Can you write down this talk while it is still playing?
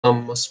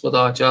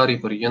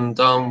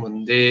अस्मदाचार्यपर्यन्तां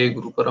वन्दे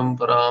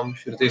गुरुपरम्परां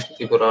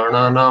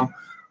श्रुतिस्मृतिपुराणानाम्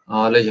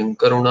आलयं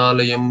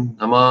करुणालयं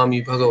नमामि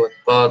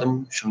भगवत्पादं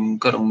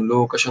शङ्करं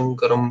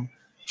लोकशङ्करं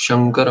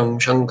शङ्करं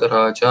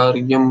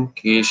शङ्कराचार्यं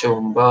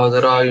केशवं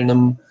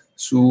बादरायणं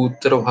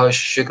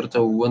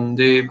सूत्रभाष्यकृतौ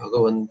वन्दे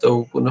भगवन्तौ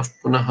पुनः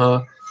पुनः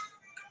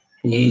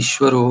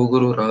ईश्वरो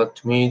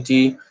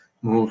गुरुरात्मेति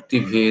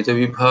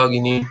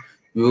मूर्तिभेदविभागिने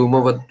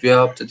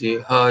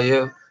व्योमवद्व्याप्तदेहाय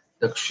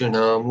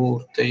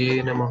दक्षिणामूर्तये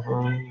नमः।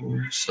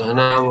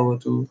 सहना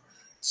भवतु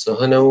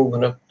सहनौ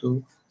भुनक्तु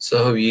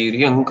सह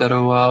वीर्यं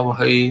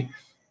करवावहै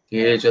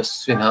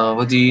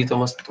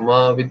तेजस्विनावधीतमस्तु मा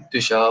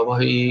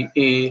विद्विषावहै।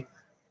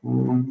 ॐ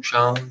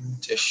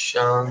शान्तिः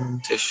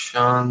शान्तिः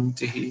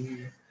शान्तिः।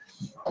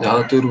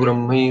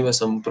 धातुर्ब्रह्मैव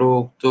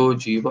सम्प्रोक्तो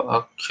जीव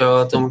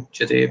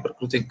आख्यातमुच्यते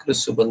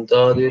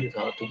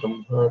प्रकृतिकृत्सुबन्धादिर्धातु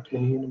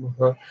ब्रह्मात्मने नमः।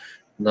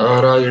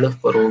 नारायणः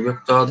परो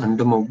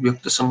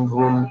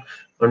व्यक्तादण्डमव्यक्तसम्भवम्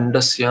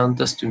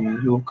अण्डस्यान्तस्तु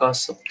लोकाः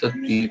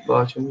सप्तद्वीपा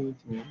च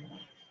मेति।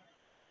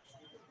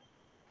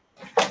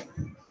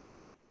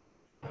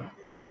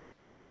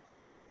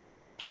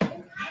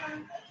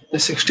 The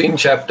 16th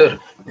chapter,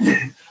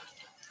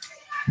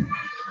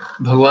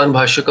 Bhagavan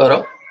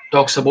Bhashyakara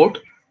talks about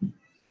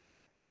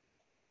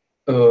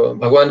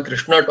Bhagavan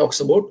Krishna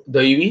talks about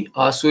Daivi,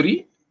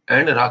 Asuri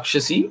and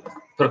Rakshasi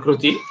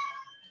Prakriti,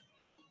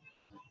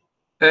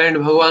 and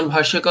Bhagavan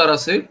Bhashyakara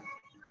said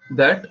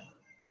that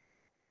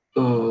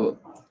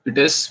it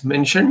is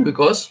mentioned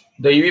because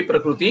Daivi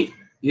Prakriti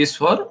is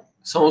for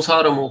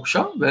Samsara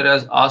Moksha,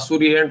 whereas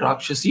Asuri and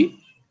Rakshasi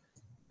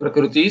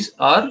Prakritis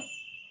are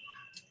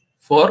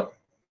for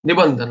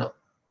Nibandhana.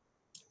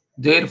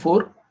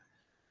 Therefore,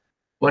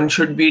 one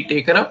should be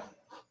taken up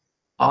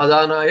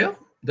Adanaya,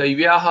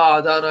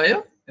 Daivyaha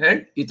Adanaya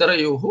and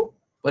Itarayohu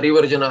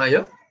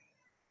Parivarjanaya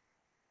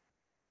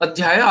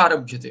Adhyaya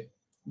Arabhyate.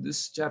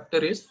 This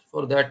chapter is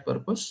for that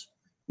purpose.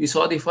 We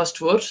saw the first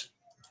verse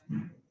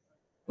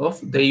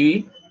of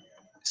Daivi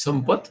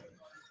Sampat.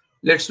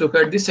 Let's look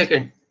at the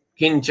second.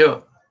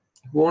 Kincha.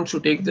 Who wants to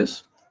take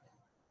this?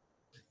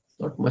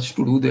 Not much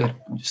to do there.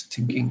 I'm just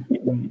thinking.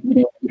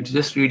 It's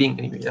just reading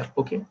anyway. Yeah.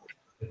 Okay.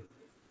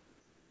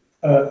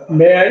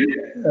 May I?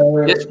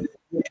 Yes.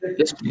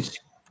 Yes, please.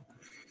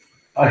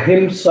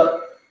 Ahimsa.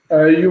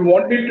 You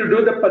wanted to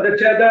do the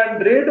Padacheda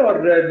and read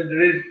or read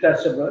it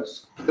as a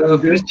verse?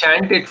 Please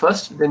chant it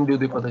first, then do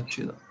the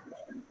Padacheda.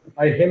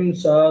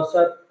 Ahimsa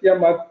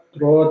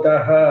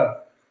Satyamakrodaha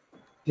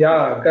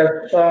Tyaga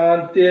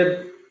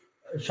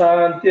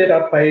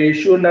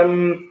Shantirapaishunam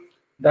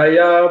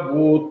Daya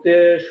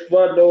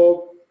Bhuteshvalo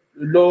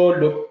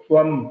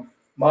Loluptvam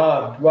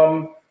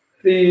Madhvam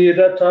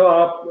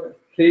Srirachapalam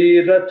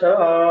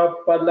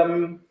Srirachapalam.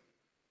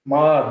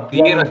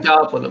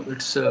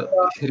 It's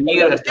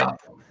Sriracha.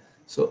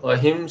 So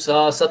Ahimsa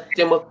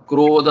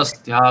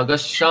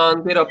Satyamakrodastyagas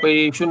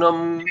Shantirapeshunam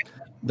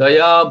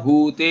Daya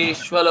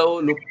Bhuteshvalo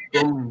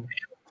Luptvam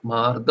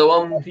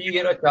Mardhavam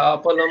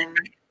Srirachapalam.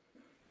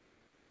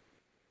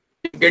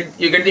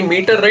 You get the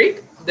meter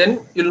right, then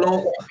you'll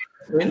know.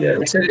 I mean,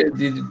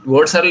 the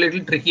words are a little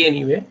tricky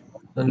anyway,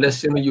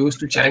 unless you're used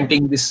to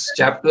chanting this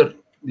chapter.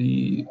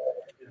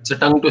 It's a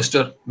tongue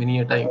twister many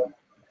a time.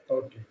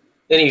 Okay.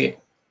 Anyway,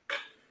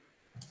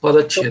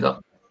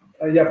 Padacheda.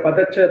 Yeah,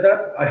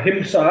 Padacheda,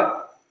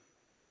 Ahimsa.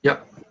 Yeah.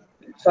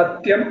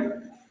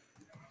 Satyam,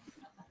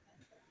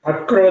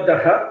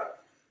 Akrodaha,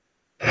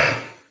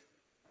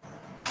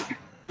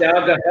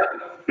 Tyagaha,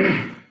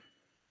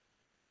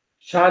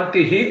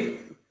 Shantihi,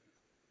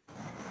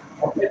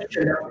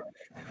 Apechana.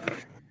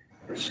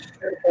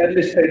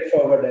 Fairly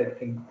straightforward, I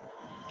think.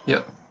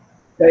 Yeah.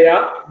 Daya,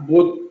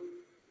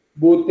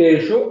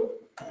 Bhuteshu,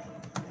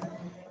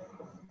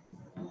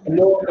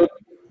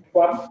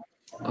 Aloluptvam,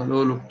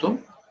 Aloluptam,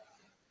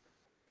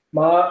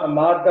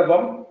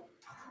 Madhavam,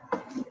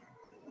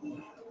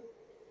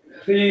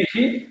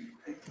 Srihi,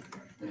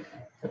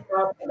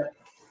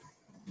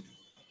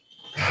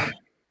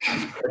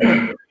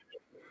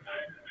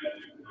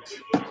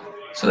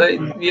 So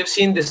we have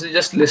seen this is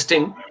just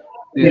listing.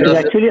 It is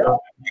actually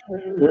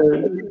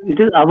it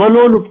is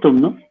Avaloluptam,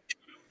 no?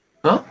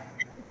 Huh?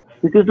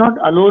 It is not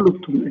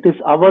Aloluptam. It is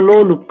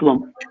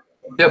Avaloluptam.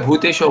 Yeah,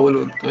 Bhuteshu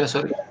Avaloluptam. Yeah,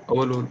 sorry,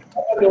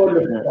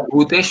 Avaloluptam.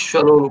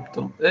 Bhuteshu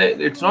Avaloluptam.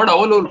 It's not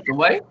Avaloluptam.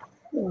 Why?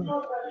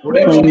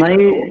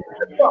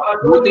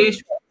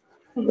 Bhuteshu.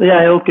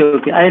 Yeah,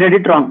 okay. I read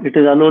it wrong. It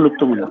is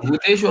Aloluptam.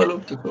 Bhuteshu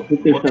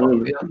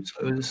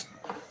Avaloluptam.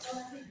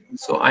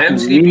 So I am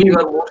sleepy. You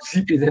are more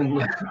sleepy than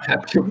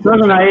happy.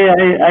 No.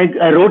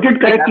 I wrote it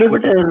correctly,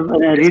 but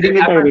when I reading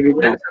it, I read it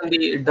wrong.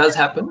 It does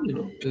happen.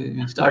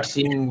 You start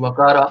seeing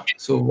Vakara.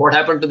 So what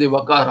happened to the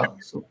Vakara?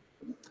 So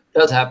it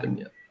does happen.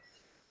 Yeah.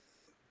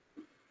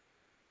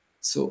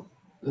 So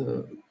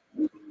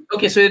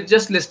okay. So it's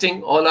just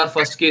listing all our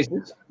first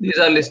cases. These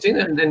are listing,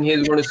 and then he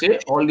is going to say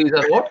all these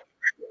are what?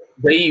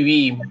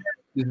 Daivi.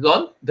 This is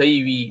all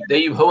Daivi.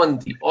 Daivi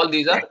Bhavanti. All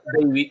these are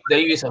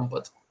Daivi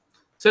Sampat.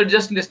 So it's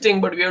just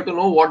listing, but we have to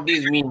know what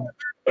these mean.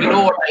 We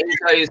know what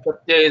Ahimsa is,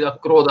 Satya is,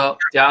 Akrodha,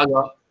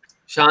 Tyaga,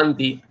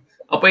 Shanti.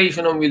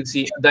 Apaishanam we'll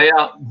see.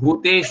 Daya,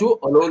 bhuteshu,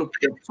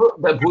 aloluptam. So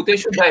the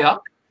bhuteshu daya,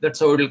 that's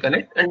how it will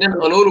connect. And then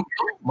aloluptam,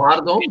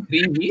 mardam,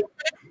 hrihi,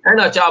 and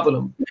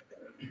achapalam.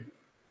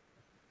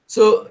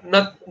 So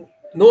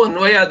no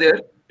anvaya there.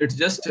 It's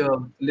just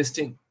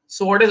listing.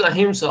 So what is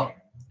ahimsa?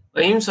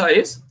 Ahimsa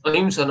is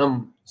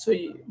ahimsanam. So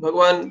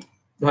Bhagwan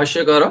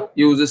Bhashyakara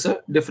uses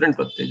a different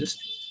pratyay. Just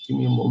give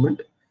me a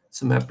moment.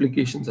 Some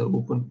applications are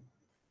open.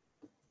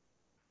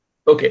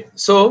 Okay,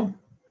 so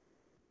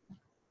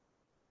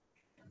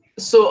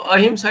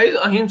ahimsa is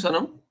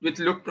ahimsanam with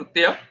lut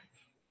pratyaya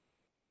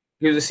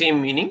gives the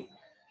same meaning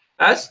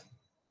as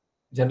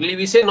generally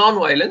we say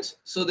non-violence.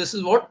 So this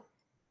is what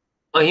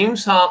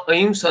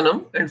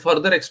ahimsanam, and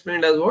further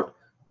explained as what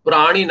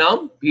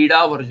praninam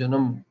pida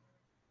varjanam.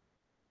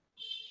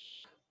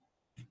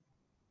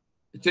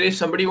 Actually, if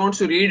somebody wants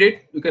to read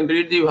it, you can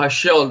read the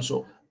Bhashya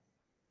also.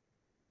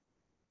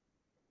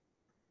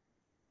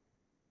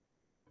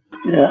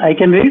 I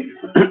can read.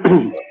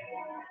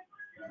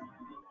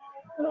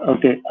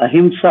 Okay,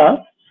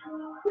 ahimsa.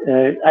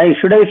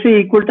 Should I say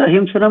equal to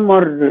ahimsanam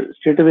or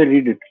straight away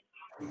read it?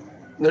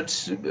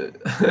 That's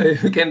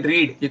you can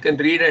read. You can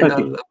read and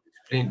Okay. I'll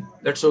explain.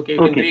 That's okay. You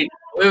can read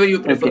however you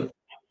prefer.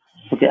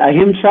 Okay.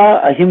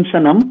 Ahimsa,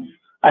 ahimsanam,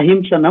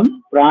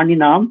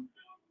 praninam,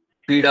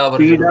 Pida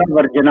pida varjanam.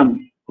 varjanam.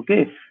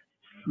 Okay.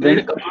 Read Then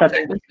a couple of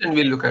sentences and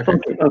we'll look at it.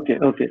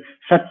 Okay.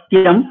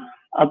 Satyam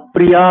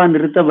apriya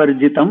nrita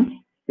varjitam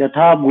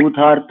yatha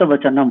bhutartha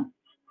vachanam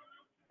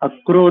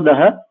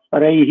akrodah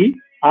paraihi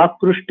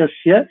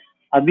akrustasya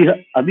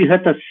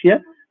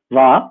abhihatasya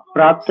va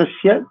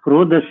praptasya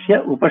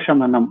krodasya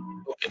upashamanam.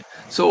 Okay.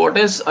 So what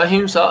is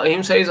ahimsa?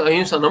 Ahimsa is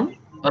ahimsanam,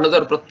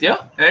 another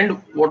pratyaya,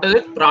 and what is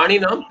it?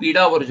 Praninam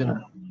pida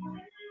varjanam.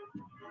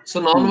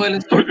 So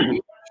non-violence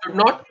should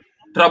not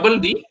trouble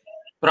the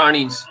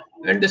pranis.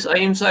 And this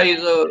ahimsa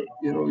is a,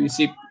 we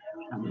see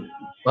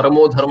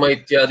paramo dharma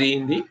ityadi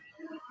in the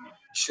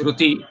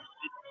Shruti.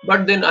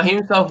 But then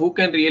ahimsa, who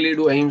can really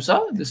do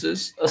ahimsa? This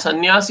is a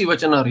sannyasi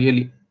vachana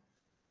really.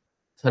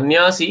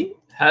 Sannyasi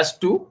has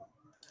to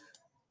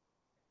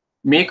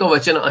make a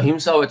vachana,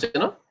 ahimsa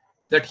vachana,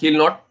 that he'll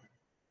not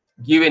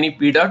give any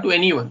pida to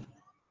anyone.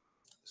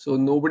 So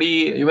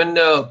nobody, even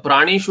the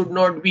prani should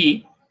not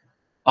be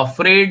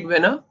afraid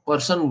when a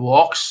person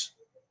walks.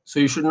 So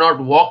you should not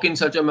walk in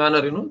such a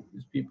manner,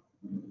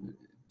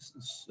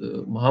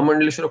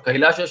 Mahamandaleshwara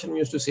Kailashashram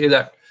used to say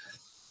that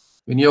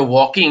when you're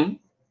walking,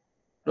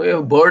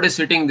 a bird is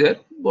sitting there.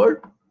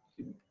 Bird,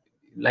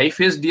 life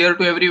is dear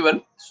to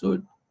everyone, so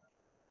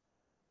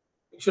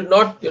you should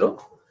not,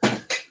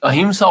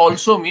 ahimsa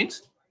also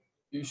means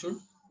you should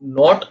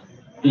not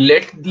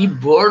let the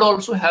bird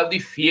also have the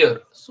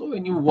fear. So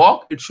when you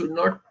walk, it should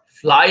not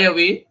fly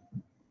away.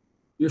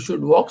 You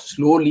should walk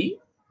slowly,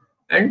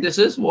 and this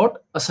is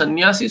what a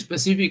sannyasi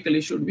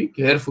specifically should be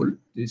careful.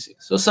 This is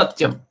so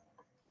satyam.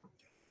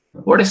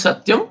 What is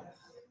satyam?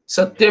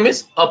 Satyam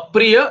is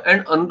apriya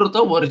and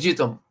anruta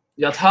varjitam.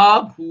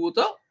 Yatha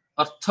bhuta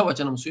artha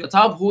vachanam. So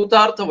yatha bhuta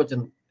artha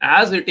vachanam.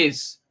 As it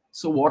is.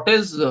 So what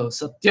is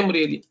satyam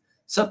really?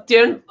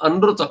 Satya and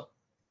anruta.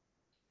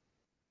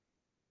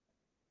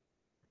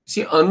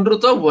 See,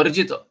 anruta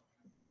varjita.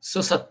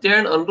 So satya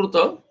and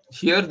anruta,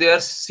 here they are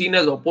seen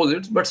as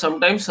opposites, but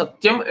sometimes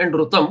satyam and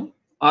rutam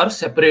are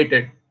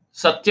separated.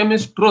 Satyam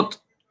is truth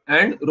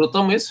and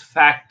rutam is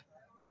fact.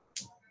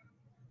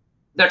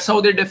 That's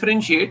how they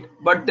differentiate.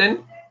 But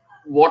then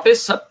what is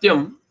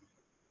satyam?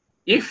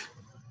 If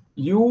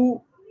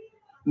you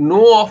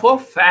know of a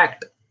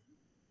fact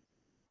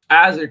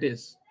as it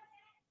is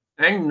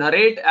and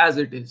narrate as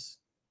it is,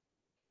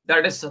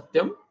 that is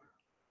satyam.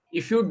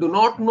 If you do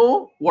not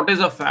know what is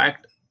a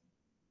fact,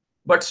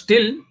 but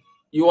still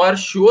you are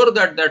sure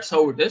that that's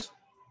how it is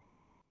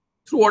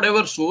through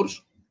whatever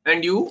source,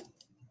 and you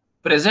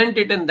present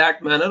it in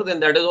that manner,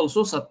 then that is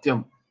also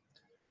satyam.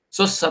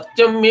 So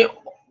satyam may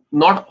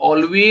not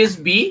always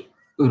be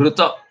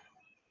rita,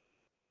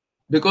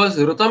 because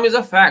ritam is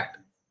a fact.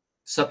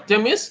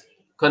 Satyam is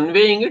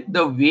conveying it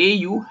the way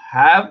you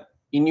have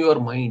in your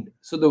mind.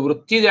 So the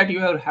vritti that you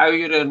have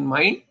in your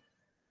mind,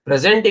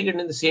 presenting it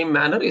in the same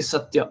manner is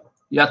satya.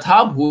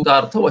 Yatha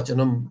bhutartha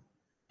vachanam.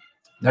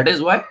 That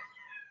is why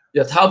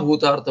yatha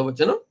bhutartha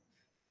vachanam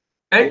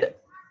and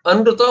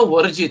anrita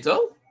varjita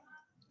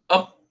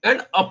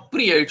and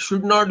apriya. It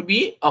should not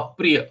be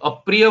apriya.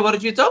 Apriya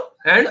varjita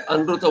and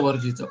anrita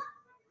varjita.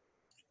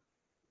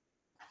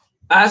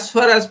 As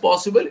far as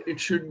possible, it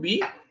should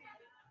be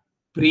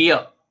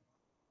priya,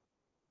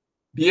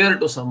 dear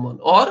to someone,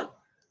 or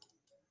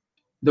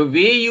the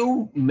way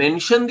you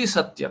mention the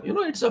satya,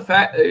 it's a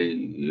fact,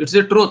 it's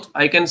a truth.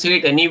 I can say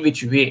it any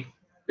which way.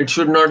 It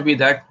should not be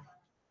that,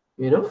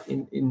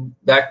 in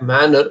that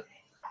manner.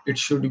 It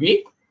should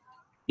be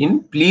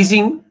in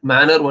pleasing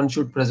manner. One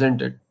should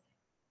present it.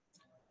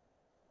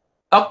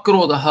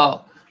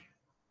 Akrodaha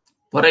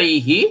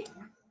paraihi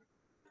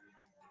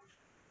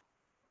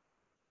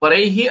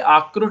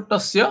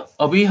akrutasya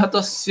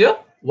abhihatasya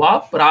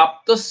va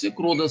praptasya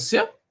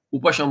krodasya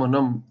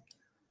upashamanam.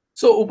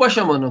 So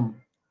upashamanam,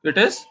 it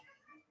is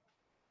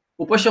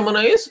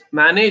Upashamana is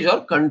manage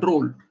or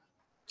control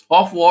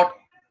of what?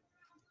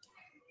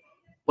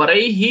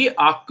 Paraihi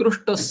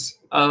akrustasya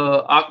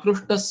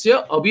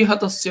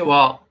abhihatasya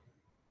va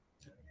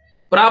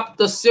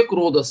praptasya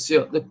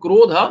krodasya. The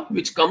krodha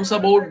which comes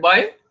about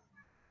by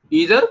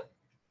either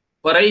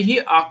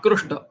paraihi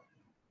akrushta,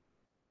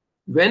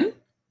 when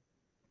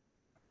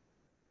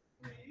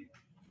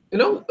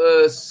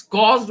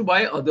caused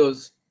by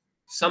others.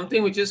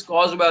 Something which is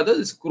caused by others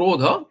is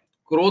krodha.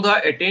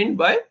 Krodha attained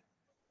by,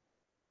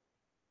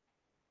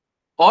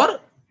 or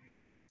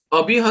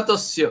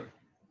abhihatasya.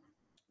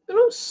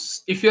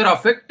 If you are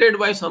affected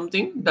by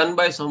something done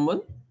by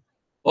someone,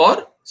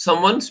 or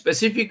someone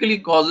specifically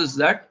causes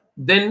that,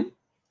 then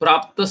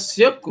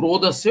praptasya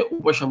krodasya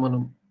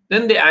upashamanam.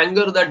 Then the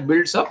anger that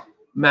builds up,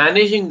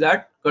 managing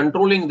that,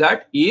 controlling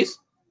that is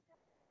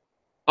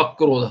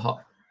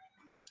akrodha.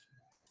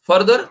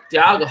 Further,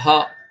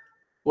 tyagaha.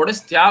 What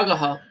is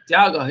tyagaha?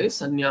 Tyaga is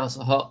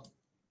sannyasaha.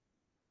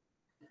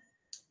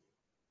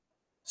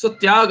 So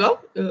tyaga,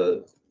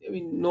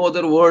 no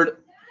other word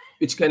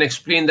which can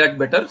explain that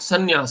better.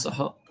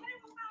 Sannyasaha.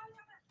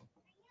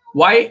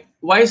 Why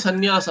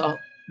sannyasa?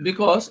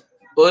 Because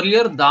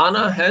earlier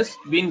dana has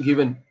been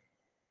given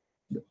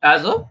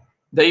as a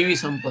daivi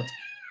sampat.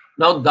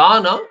 Now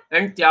dana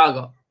and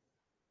tyaga,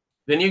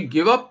 when you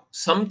give up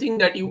something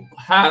that you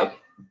have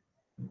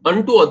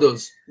unto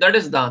others, that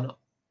is dana.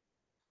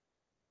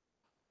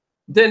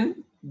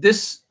 Then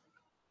this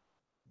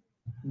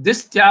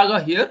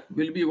tyaga here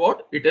will be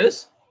what? It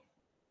is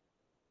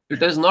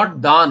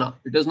not dana.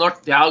 It is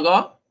not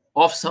tyaga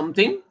of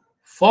something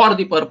for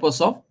the purpose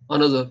of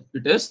another.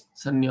 It is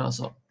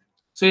sannyasa.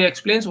 So he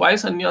explains why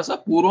sannyasa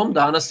purvam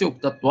danasya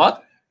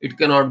uktatvat. It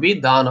cannot be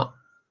dana.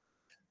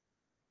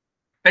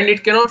 And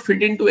it cannot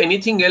fit into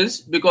anything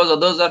else because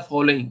others are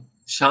following.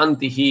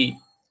 Shantihi.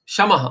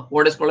 Shamaha.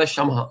 What is called as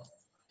shamaha?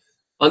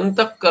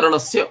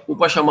 Antakaranasya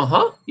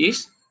upashamaha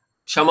is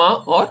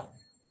shama or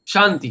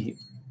shantihi.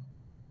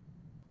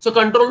 So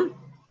control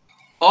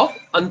of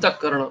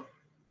antakarana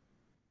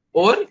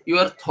over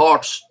your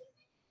thoughts.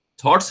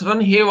 Thoughts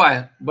run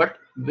haywire, but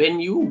when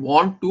you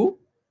want to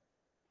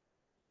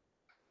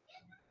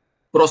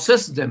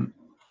process them,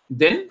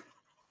 then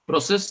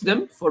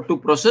to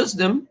process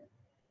them,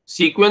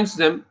 sequence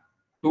them,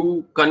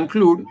 to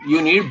conclude,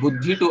 you need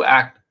buddhi to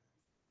act.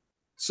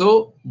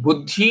 So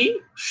buddhi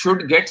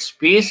should get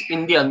space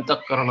in the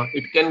antakarana.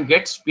 It can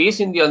get space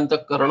in the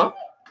antakarana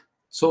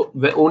so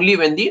only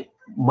when the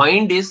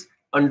mind is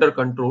under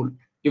control.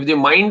 If the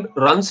mind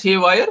runs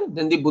haywire,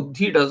 then the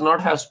buddhi does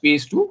not have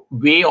space to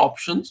weigh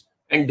options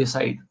and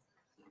decide.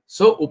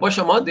 So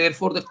upashama,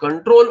 therefore the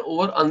control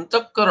over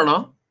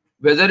antakarana,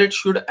 whether it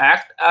should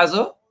act as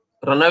a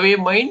runaway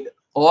mind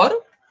or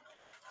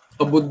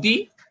a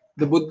buddhi,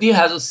 the buddhi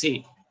has a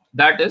say.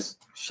 That is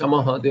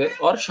shamaha there,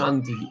 or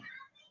shanti.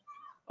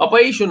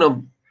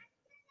 Apaishunam.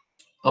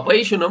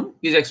 Apaishunam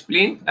is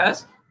explained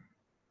as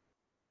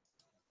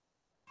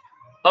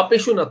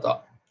apishunata.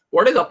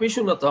 What is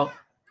apishunata?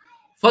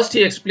 First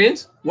he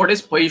explains what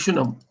is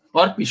paishunam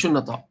or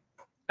pishunata,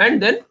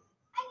 and then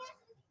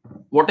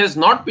what is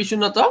not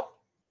pishunata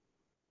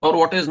or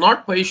what is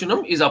not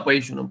paishunam is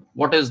apaishunam.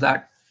 What is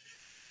that?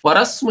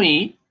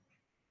 Parasmai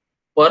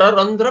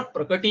pararandhra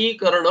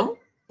prakatikaranam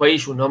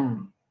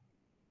paishunam.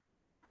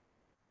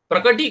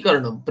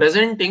 Prakatikaranam,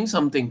 presenting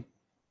something.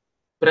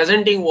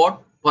 Presenting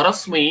what?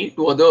 Parasmai,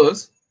 to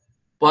others.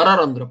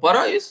 Pararandhra.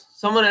 Para is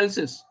someone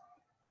else's.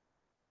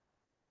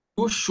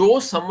 To show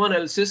someone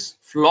else's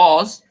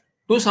flaws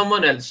to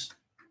someone else.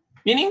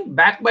 Meaning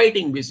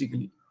backbiting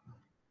basically.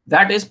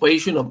 That is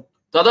paishunam.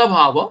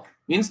 Tadabhava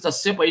means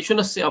tasya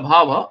paishunasya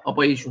abhava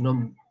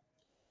apaishunam.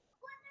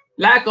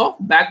 Lack of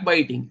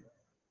backbiting.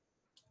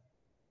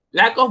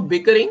 Lack of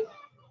bickering.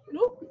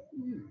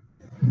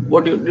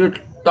 What you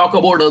talk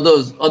about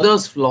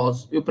others'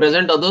 flaws. You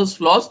present others'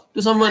 flaws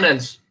to someone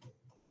else.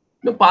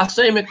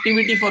 Pastime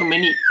activity for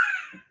many.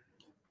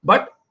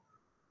 But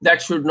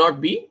that should not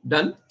be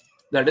done.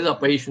 That is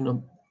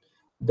apaishunam.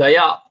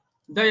 Daya.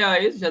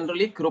 Daya is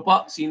generally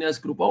krupa, seen as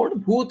krupa. What?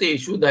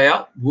 Bhuteshu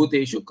daya,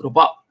 bhuteshu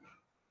krupa.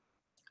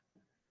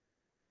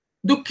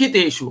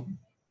 Dukkhiteshu.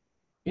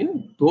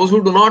 In those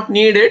who do not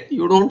need it,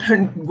 you don't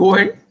go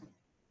and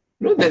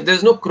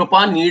there's no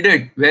krupa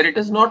needed. Where it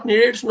is not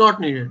needed, it's not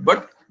needed.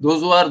 But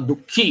those who are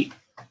dukkhi,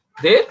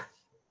 there,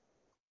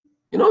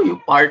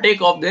 you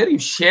partake of their, you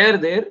share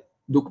their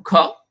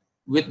dukkha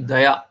with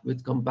daya,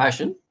 with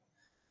compassion.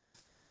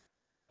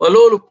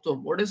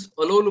 Aloluptam. What is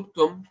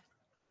aloluptam?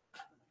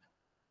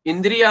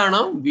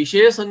 Indriyanam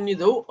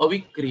vishesannidau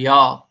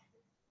avikriya.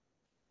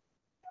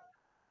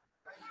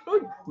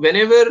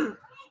 Whenever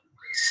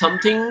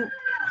something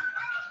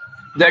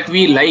that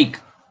we like,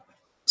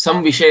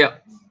 some vishaya,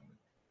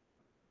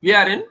 we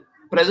are in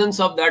presence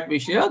of that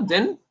vishaya,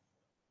 then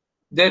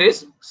there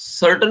is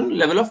certain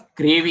level of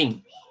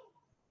craving.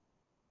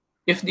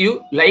 If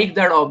you like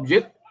that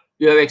object,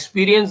 you have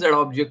experienced that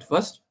object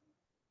first,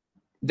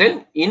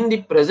 then in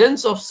the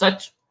presence of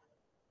such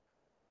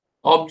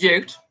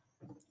objects,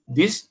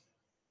 this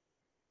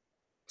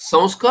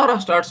samskara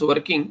starts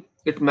working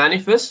it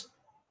manifests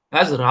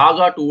as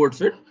raga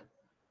towards it,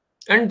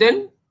 and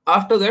then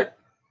after that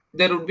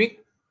there would be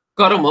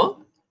karma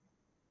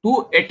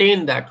to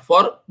attain that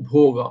for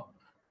bhoga.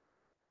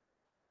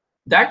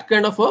 That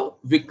kind of a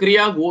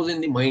vikriya goes in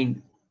the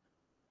mind.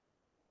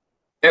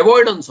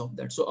 Avoidance of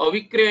that. So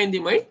avikriya in the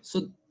mind.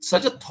 So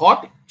such a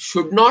thought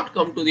should not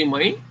come to the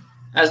mind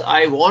as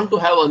I want to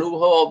have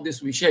anubhava of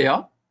this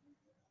vishaya,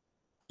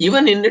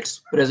 even in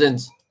its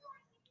presence.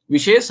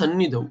 Vishaya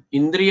sannidho,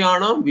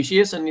 indriyanam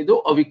vishaya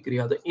sannidho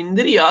avikriya. The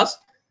indriyas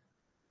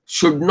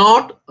should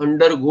not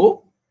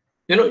undergo,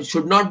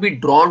 should not be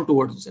drawn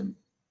towards them,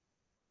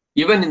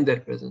 even in their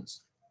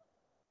presence.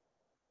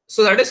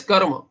 So that is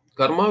karma.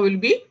 Karma will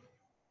be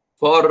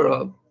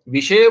for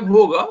Vishaya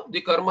Bhoga,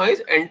 the karma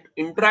is an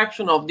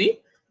interaction of the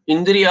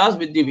Indriyas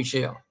with the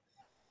Vishaya.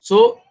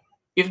 So,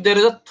 if there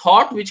is a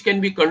thought which can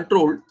be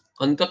controlled,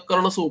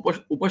 Antakarana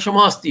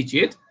Upashama asti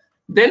chet,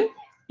 then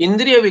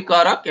Indriya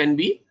Vikara can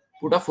be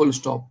put a full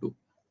stop to.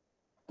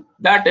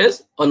 That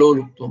is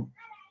Aloluptvam.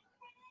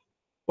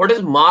 What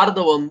is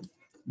Mardavam?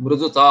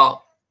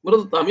 Mruduta.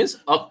 Mruduta means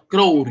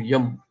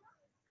Akrauryam.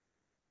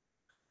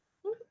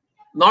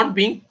 Not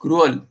being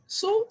cruel.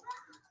 So,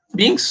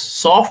 being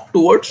soft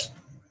towards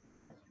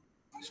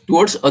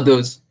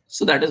others.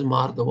 So that is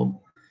Mardavam.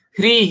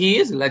 He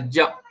is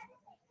Lajja.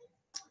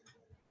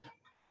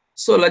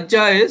 So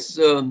Lajja is,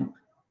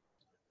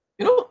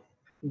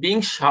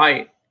 being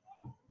shy.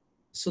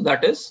 So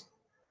that is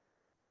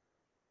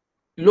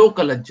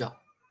Lokalajja.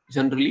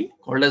 Generally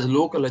called as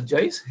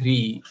Lokalajja is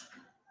Hri.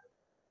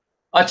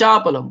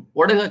 Achapalam.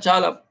 What is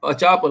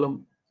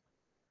Achapalam?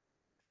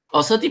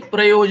 Asati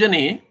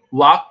prayojane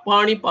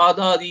vakpani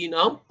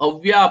padadinam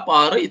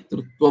avyapara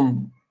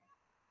itrutvam.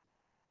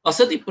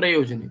 Asati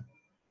prayojane.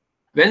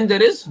 When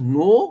there is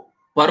no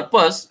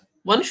purpose,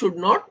 one should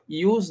not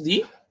use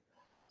the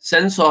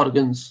sense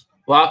organs,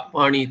 vak,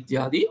 pani,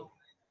 ityadi.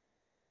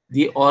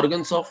 The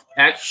organs of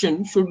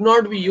action should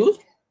not be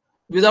used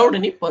without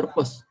any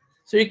purpose.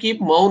 So you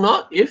keep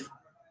mauna if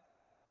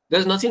there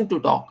is nothing to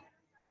talk.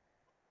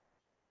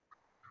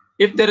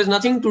 If there is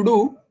nothing to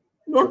do,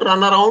 don't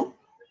run around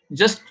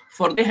just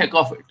for the heck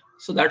of it.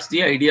 So that's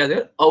the idea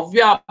there.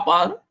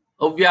 Avyapara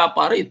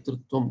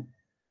itrutvam.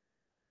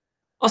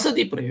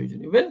 Asati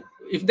prayojane. When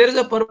if there is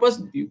a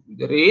purpose,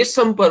 there is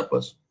some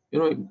purpose.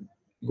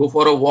 Go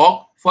for a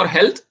walk for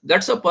health,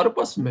 that's a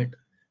purpose met.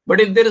 But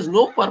if there is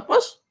no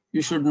purpose,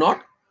 you should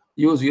not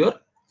use your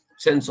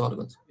sense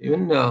organs.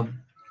 Even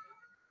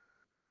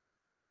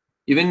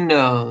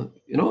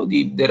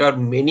there are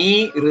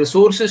many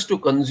resources to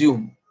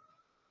consume.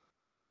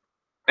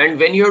 And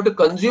when you have to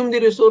consume the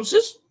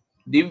resources,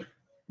 the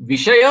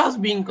Vishayas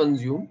being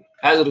consumed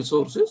as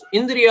resources,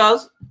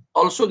 Indriyas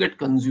also get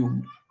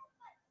consumed.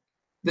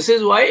 This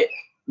is why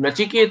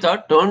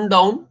Nachiketa turned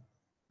down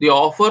the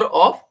offer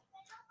of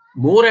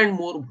more and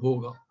more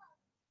bhoga.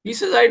 He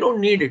says, I don't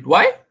need it.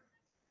 Why?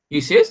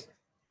 He says,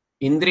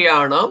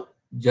 Indriyanam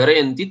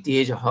jarayanti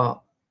tejaha.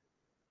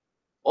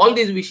 All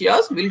these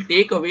Vishayas will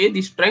take away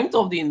the strength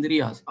of the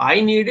Indriyas.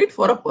 I need it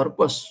for a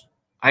purpose.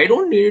 I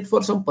don't need it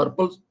for some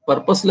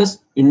purposeless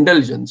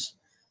indulgence.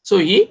 So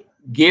he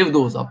gave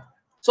those up.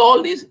 So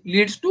all these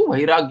leads to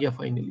Vairagya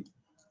finally.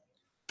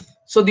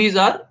 So these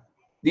are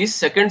the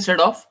second set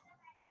of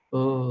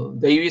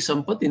Daivi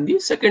Sampat in the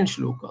second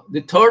shloka.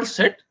 The third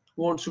set,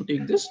 who wants to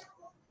take this?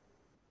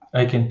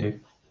 I can take.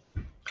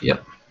 Yeah.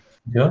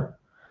 Yeah.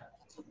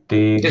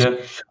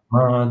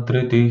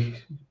 Tejakshmadriti.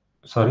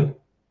 Sorry.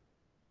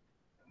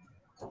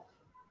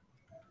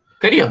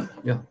 Carry on.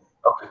 Yeah.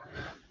 Okay.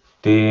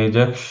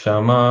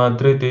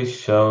 Tejakshmadriti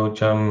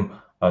shaucham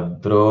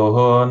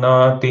adroho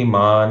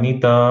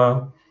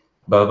natimanita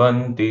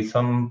bhavanti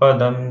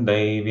sampadam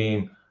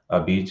daivim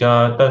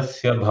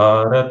abhijatasya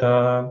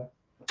bharata.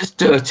 Just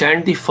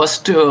chant the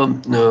first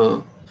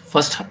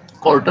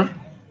quarter.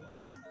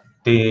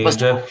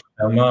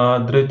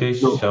 Tejakshmadriti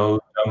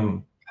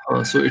shaucham.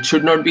 So it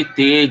should not be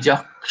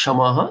Teja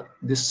Kshamaha.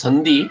 This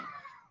Sandhi,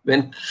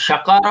 when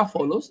Shakara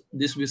follows,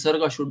 this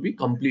Visarga should be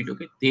complete.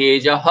 Okay.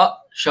 Tejaha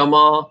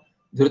Kshama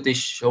Dhriti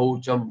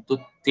Shaucham. So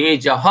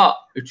Tejaha,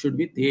 it should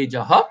be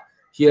Tejaha.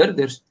 Here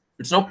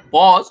it's not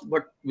pause,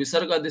 but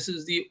Visarga, this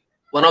is the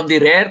one of the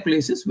rare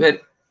places where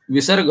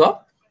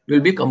Visarga will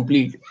be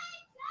complete.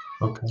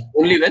 Okay.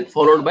 Only when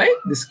followed by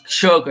this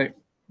Ksha kind.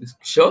 This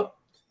Ksha.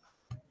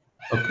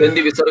 Okay. Then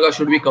the Visarga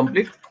should be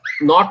complete.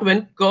 Not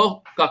when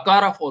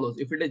Kakara follows.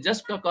 If it is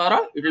just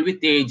Kakara, it will be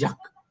Tejak.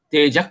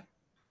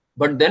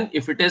 But then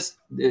if it is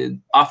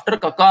after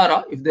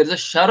Kakara, if there is a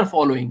Shar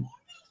following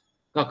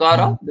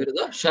Kakara, there is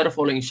a Shar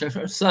following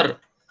Sar.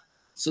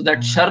 So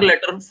that Shar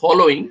letter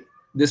following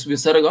this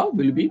Visarga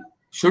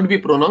should be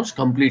pronounced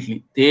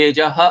completely.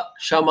 Tejaha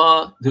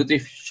Shama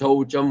Dhriti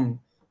Shaucham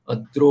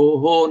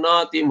Adroho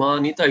Nati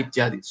Manita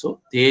Ityadi.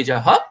 So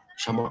Tejaha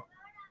Shama.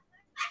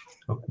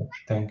 Okay,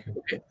 thank you.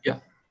 Okay, yeah.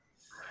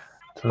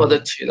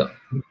 Padacheda.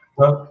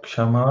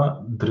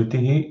 Kshama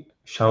Dhritihi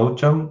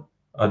Shaucham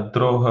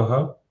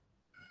Adrohaha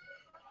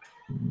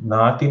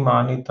Nati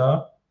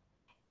Manita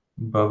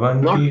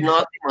Bhavanti. Not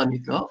Nati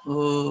Manita.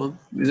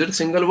 Is it a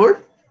single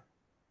word?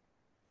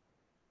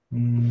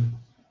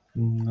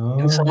 No.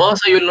 In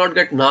samasa, you will not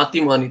get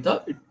nati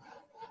manita. It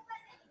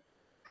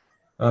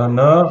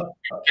Na.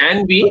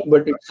 can be,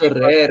 but it's a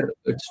rare.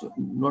 It's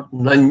not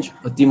nanj,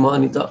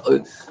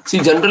 atimanita. See,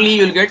 generally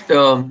you'll get,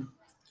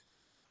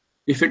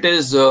 if it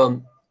is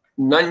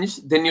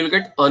nanj, then you'll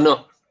get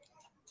ana.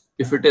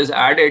 If it is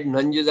added,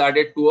 nanj is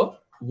added to a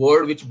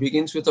word which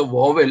begins with a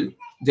vowel,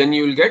 then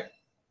you will get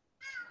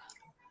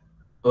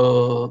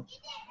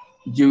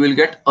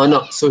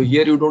ana. So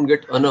here you don't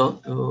get ana.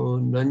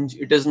 Nanj.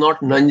 It is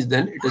not nanj.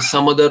 Then it is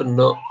some other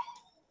na.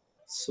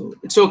 So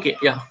it's okay.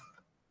 Yeah,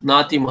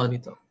 nati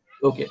manita.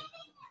 Okay.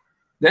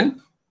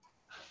 Then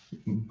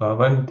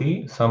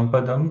Bhavanti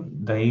sampadam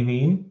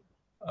daivim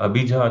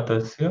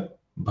abhijatasya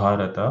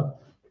bharata.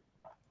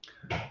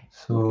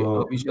 So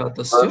okay,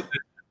 abhijatasya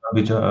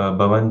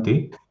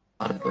bhavanti.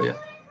 bharata. Yeah.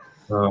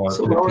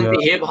 So Tritiya.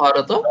 bhavanti he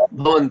bharata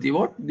bhavanti.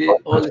 What?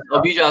 All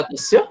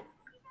abhijatasya.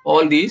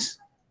 All these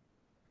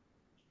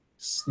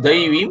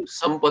daivim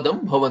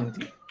sampadam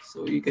bhavanti.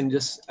 So you can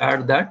just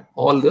add that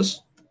all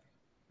this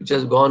which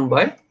has gone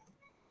by.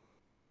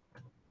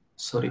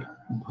 Sorry,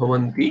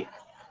 bhavanti.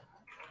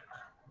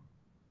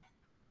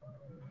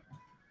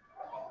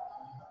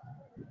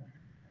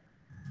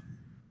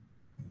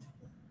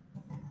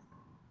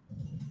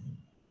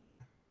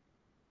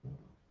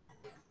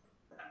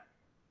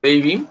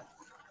 Daivim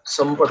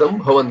sampadam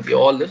bhavanti.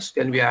 All this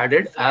can be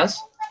added as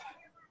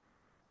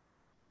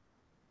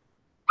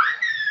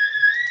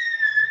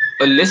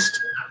a list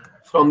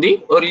from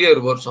the earlier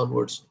verse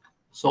onwards.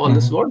 So all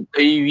this word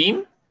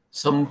daivim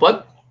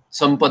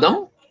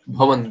sampadam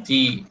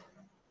bhavanti.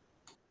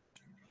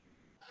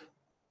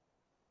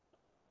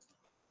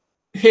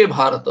 He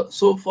Bharata.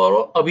 So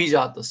for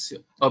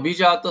abhijatasya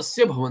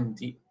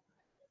bhavanti.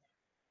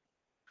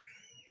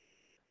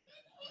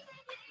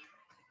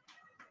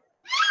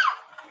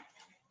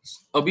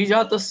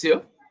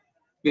 Abhijatasya,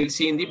 we'll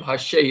see in the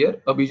Bhashya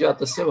here.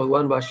 Abhijatasya,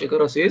 Bhagwan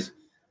Bhashyakara says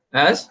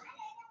as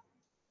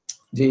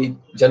the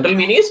general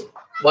meaning is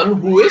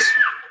one who is,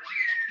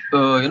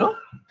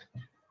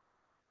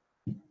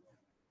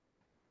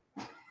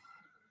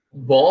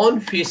 born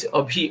face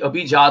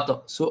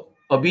abhijata. So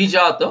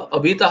abhijata,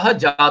 abhitaha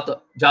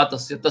jata,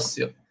 jatasya,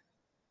 tasya.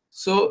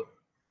 So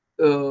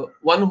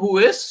one who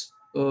is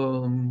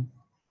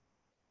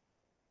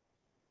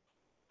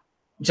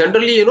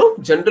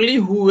generally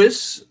who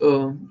is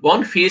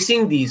born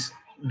facing these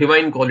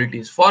divine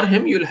qualities. For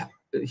him,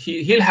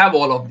 he'll have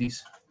all of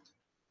these.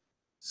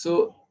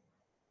 So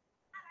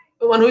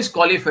one who is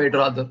qualified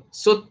rather.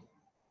 So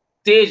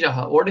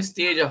tejaha, what is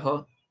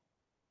tejaha?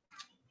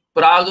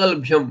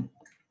 Pragalbhyam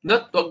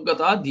na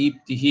tvaggata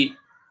deeptihi.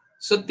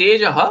 So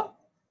tejaha,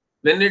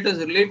 when it is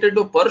related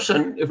to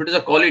person, if it is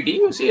a quality,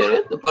 you see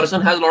the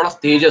person has a lot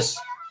of tejas.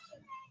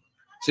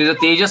 So he's a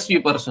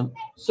tejasvi person.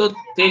 So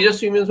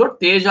tejasvi means what?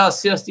 Teja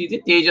asya asti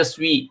iti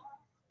tejasvi.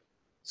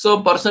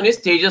 So person is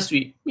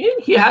tejasvi.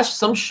 He has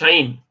some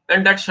shine,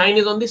 and that shine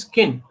is on the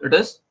skin. It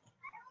is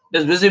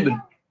visible.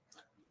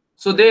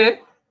 So there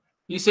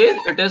he says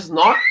it is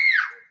not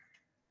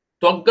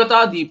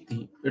tvaggata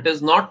deepti. It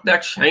is not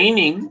that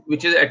shining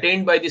which is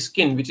attained by the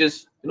skin, which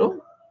is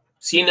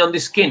seen on the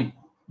skin,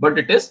 but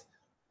it is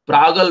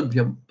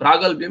pragalbhyam.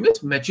 Pragalbhyam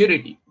is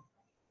maturity.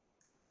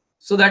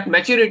 So that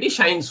maturity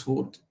shines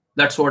forth.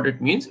 That's what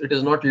it means. It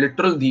is not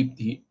literal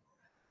deepti.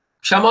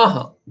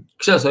 Kshamaha.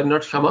 Sorry,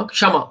 not kshama.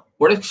 Kshama.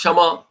 What is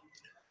kshama?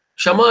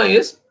 Kshama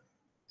is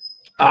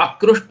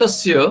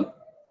akrushtasya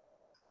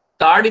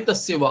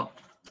taditasya va.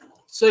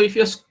 So if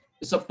it's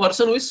a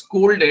person who is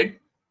scolded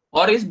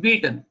or is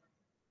beaten.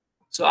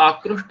 So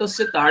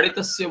akrushtasya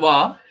taditasya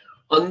va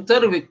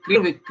antar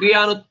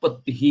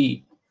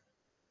vikriyanutpattihi.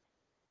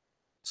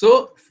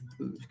 So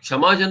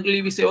kshama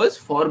generally we say was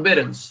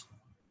forbearance,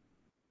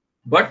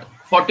 but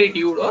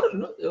fortitude or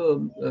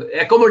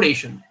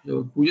accommodation.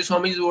 Puja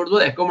Swami's word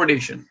was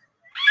accommodation.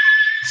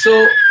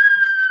 So,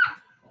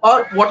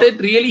 or what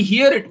it really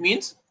here it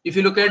means, if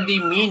you look at the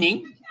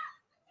meaning,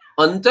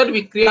 antar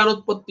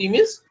vikriyanutpatti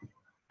means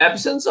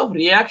absence of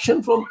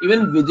reaction from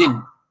even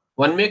within.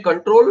 One may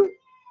control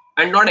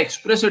and not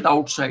express it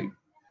outside,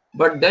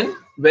 but then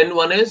when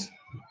one is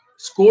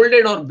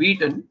scolded or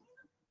beaten,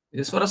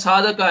 this for a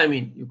sadhaka, I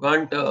mean, you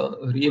can't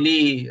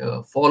really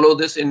follow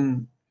this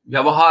in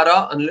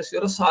Vyavahara unless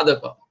you're a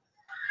sadhaka.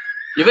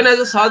 Even as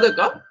a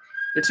sadhaka,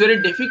 it's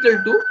very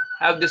difficult to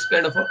have this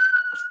kind of a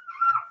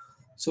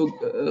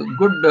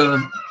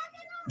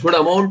good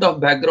amount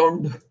of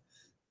background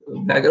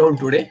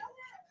today.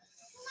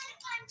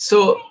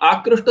 So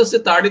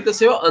akrushtasya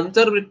taditasya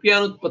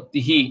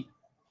antarvikriyanutpattihi.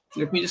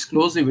 Let me just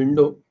close the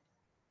window.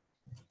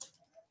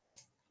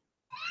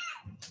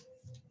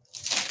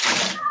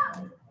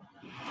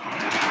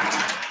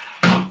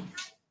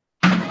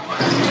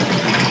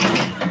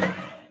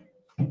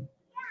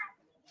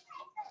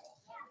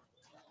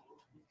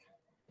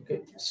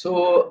 Okay,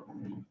 so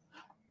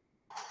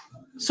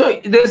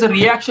there's a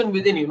reaction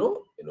within,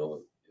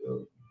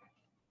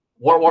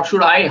 how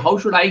should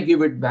I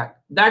give it back?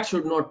 That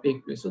should not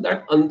take place. So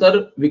that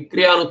antar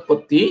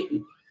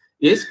vikriyanutpatti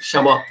is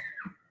kshama,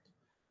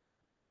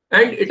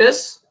 and it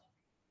is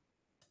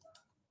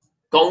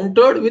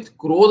countered with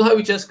krodha,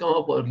 which has come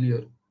up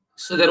earlier.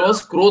 So there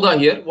was krodha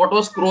here. What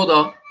was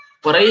krodha?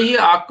 Paraihi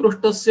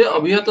akrustasya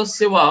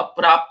abhiyatasya va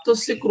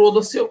praptasya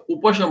krodasya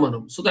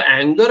upashamanam. So the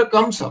anger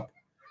comes up,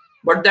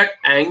 but that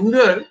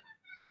anger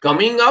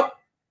coming up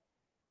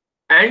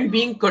and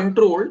being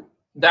controlled,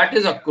 that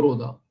is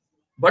akrodha.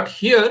 But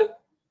here,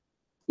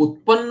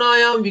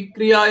 utpannayam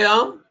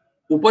vikriyayam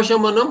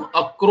upashamanam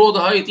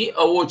akrodha iti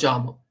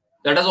avochama.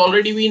 That has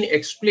already been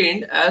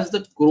explained as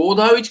the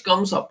krodha which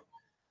comes up.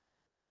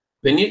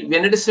 When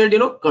it is said,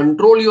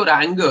 control your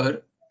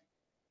anger,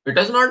 it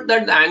is not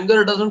that the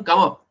anger doesn't come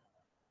up.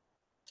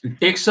 It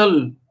takes a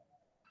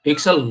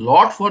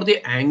lot for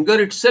the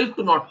anger itself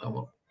to not come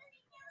up.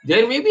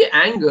 There may be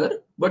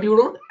anger, but you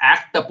don't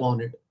act upon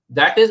it.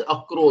 That is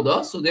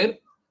akrodha. So there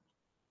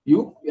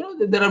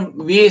are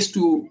ways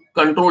to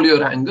control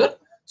your anger.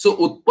 So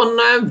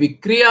utpannayam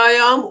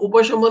vikriyayam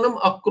upashamanam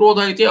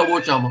akrodha iti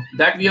avochama.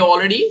 That we have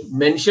already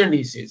mentioned,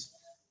 he says.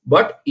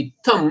 But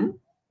itham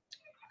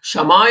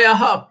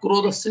shamayaha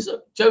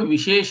akrodasya cha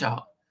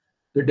vishesha.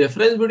 The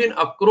difference between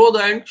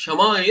akrodha and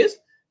kshama is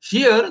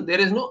here there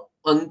is no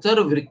antar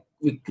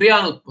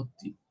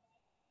vikriyanutpatti.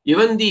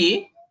 Even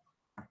the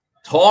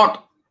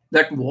thought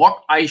that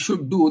what I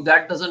should do,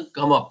 that doesn't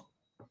come up.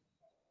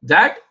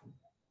 That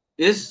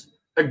is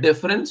a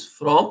difference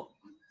from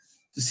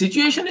the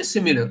situation is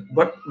similar,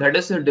 but that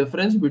is the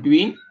difference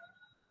between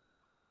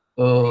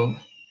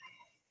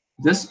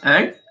this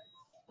and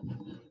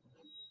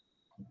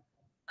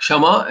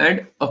kshama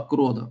and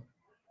akrodha.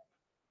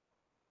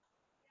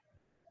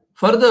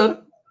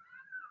 Further,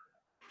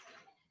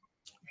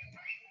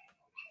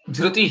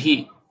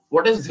 dhritihi.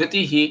 What is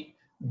dhritihi?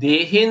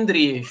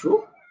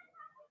 Dehendriyeshu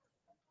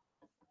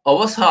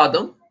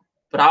avasadam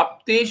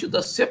prapteshu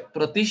tasya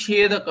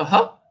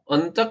pratishedakaha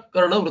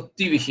antakarana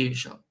vritti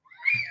vishesha.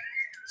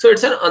 So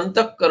it's an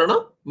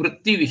antakarana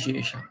vritti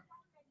vishesha.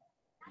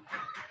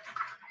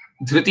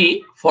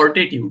 Dhriti,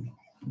 fortitude.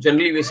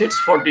 Generally we say it's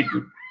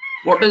fortitude.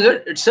 What is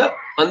it? It's a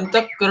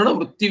antakarana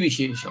vritti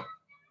vishesha.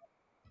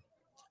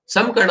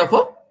 Some kind of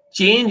a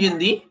change in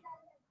the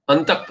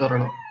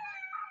antakarana.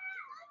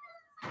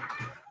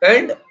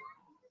 And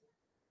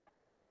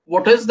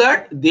what is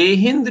that?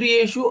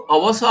 Dehendriyeshu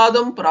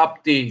avasadam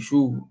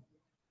prapteshu.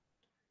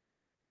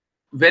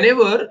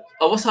 Whenever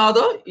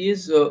avasada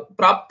is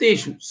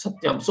prapteshu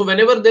satyam. So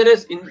whenever there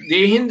is in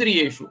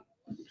dehendriyeshu,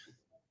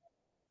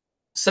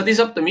 sati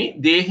saptami,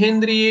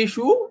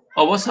 dehendriyeshu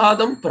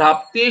avasadam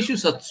prapteshu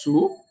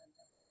satsu,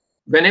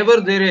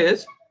 whenever there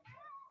is,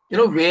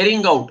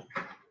 wearing out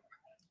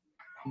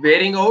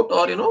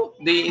or,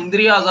 the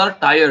indriyas are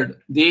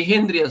tired,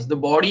 dehendriyas, the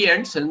body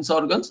and sense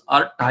organs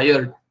are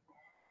tired.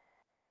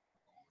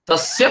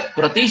 Tasya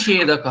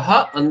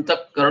pratishedakaha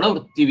antakarana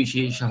vritti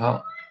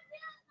visheshaha.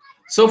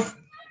 So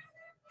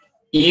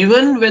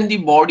even when the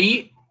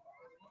body,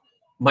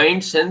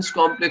 mind, sense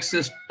complex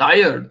is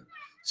tired,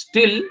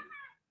 still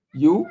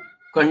you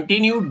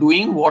continue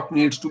doing what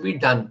needs to be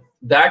done.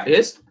 That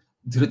is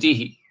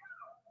dhritihi.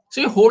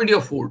 So you hold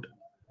your fort.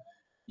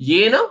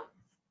 Yena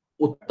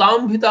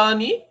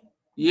uttambhitani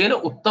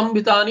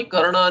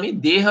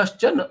karanani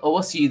dehascha na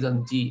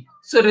avasidanti.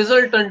 So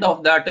resultant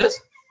of that is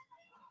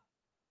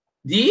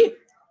the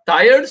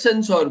tired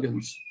sense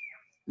organs,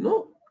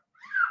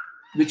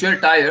 which are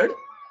tired.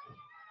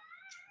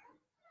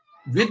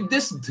 With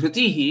this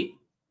dhritihi,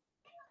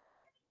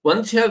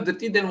 once you have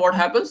dhriti, then what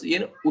happens?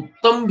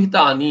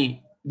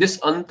 Uttambhitani. This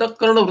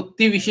antakarana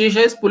vritti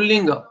vishesha is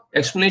pullinga.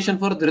 Explanation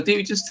for dhriti,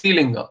 which is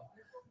strilinga.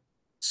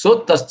 So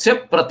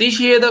tasya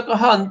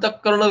pratishedakaha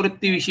antakarana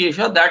vritti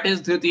vishesha, that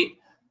is dhriti.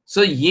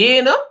 So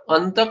yena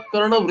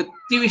antakarana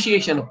vritti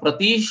visheshana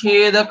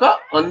pratishedaka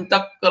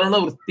antakarana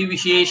vritti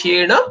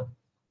visheshena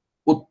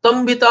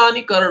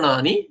uttambhitani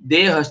karanani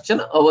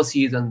dehaschana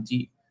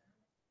avasidanti.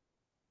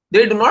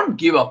 They do not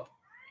give up.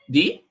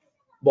 The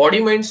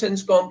body, mind,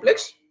 sense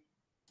complex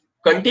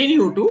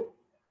continue to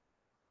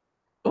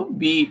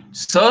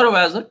serve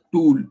as a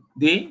tool.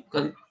 They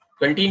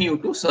continue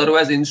to serve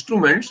as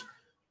instruments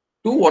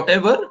to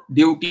whatever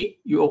duty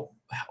you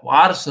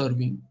are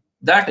serving.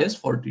 That is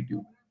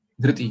fortitude.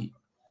 Dhriti.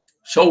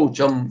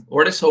 Shaucham.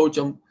 What is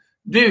Shaucham?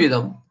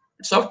 Dvividam.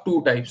 It's of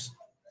two types.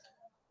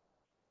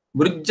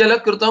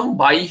 Mrijjala kritam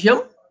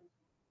bahyam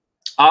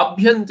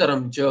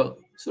abhyantaram cha.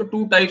 So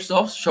two types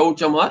of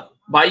Shaucham are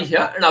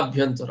Bahya and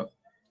Abhyantara.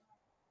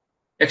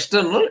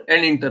 External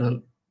and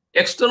internal.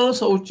 External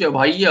Shaucha,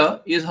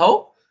 Bahya, is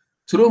how?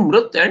 Through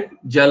Mrit and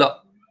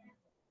Jala.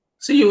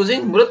 So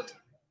using Mrit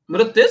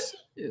is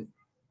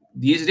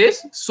these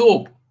days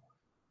soap.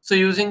 So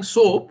using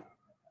soap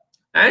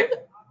and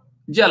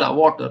Jala,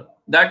 water.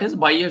 That is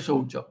Bahya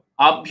Shaucha.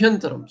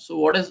 Abhyantaram. So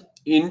what is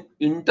in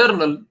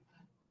internal?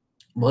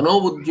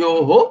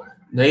 Manobuddhyoho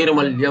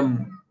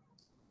Nairmalyam.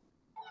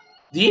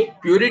 The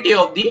purity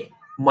of the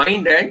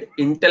mind and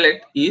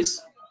intellect is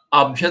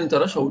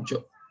Abhyantara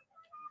Shaucha.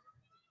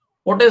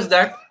 What is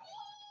that?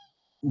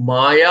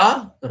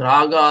 Maya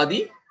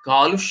Ragadi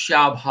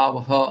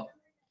Kalushyabhavaha.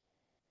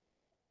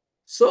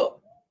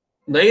 So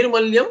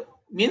Nairmalyam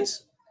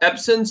means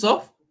absence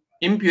of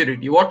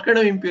impurity. What kind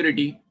of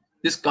impurity?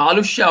 This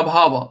kalushya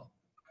abhava,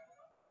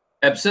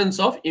 absence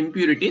of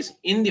impurities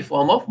in the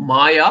form of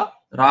maya,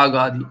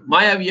 ragadi.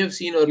 Maya we have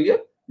seen earlier,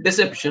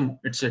 deception,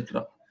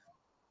 etc.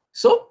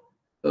 So,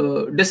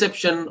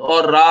 deception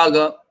or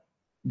raga,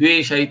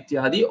 dvesha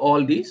ityadi,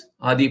 all these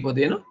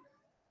adipadena.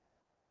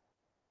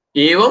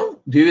 Evam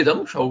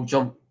dvividam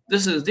shaucham.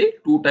 This is the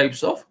two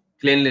types of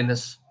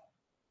cleanliness.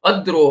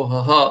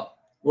 Adroha.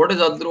 What is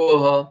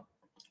adroha?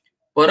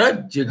 Para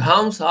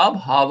jighamsa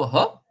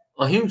bhavaha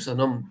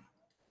ahimsanam.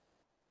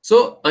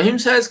 So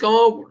ahimsa has come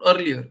out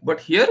earlier, but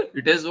here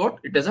it is what?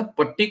 It is a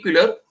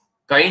particular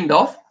kind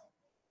of.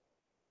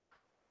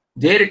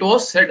 There it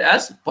was said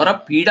as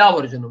para pida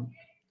varjanam.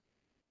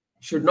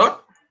 Should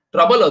not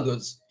trouble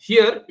others.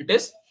 Here it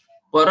is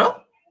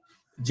para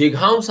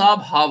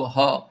jighamsa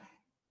bhavaha.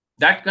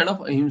 That kind of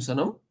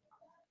ahimsanam.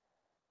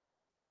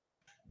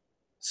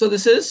 So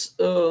this is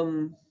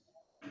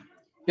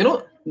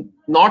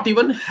not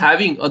even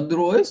having,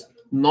 otherwise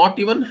not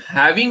even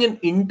having an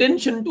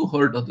intention to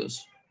hurt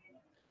others.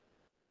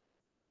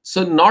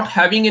 So not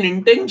having an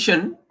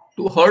intention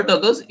to hurt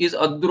others is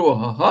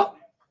adroha,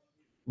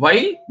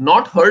 while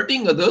not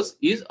hurting others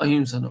is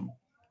ahimsanam.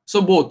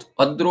 So both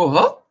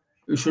adroha,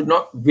 you should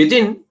not,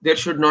 within there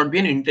should not be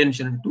an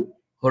intention to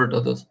hurt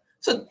others.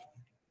 So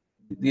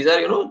these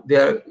are,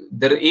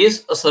 there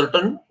is a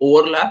certain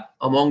overlap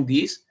among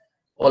these,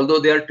 although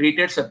they are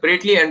treated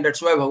separately, and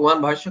that's why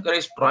Bhagavan Bhashyakara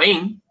is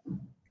trying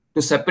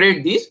to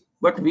separate these,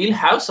 but we'll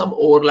have some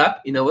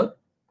overlap in our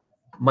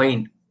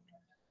mind.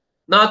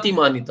 Nati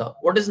manita.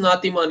 What is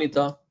nati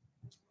manita?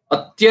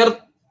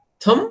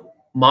 Atyartham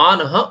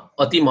manaha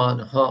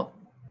atimanaha.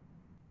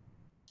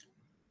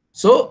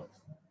 So,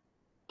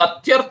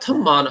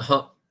 atyartham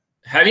manaha,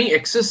 having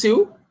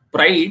excessive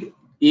pride,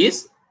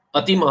 is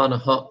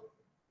atimanaha.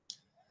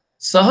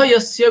 Saha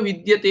yasya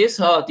vidyate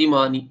sa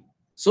atimani.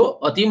 So,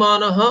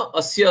 atimanaha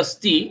asya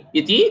asti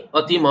iti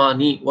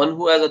atimani. One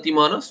who has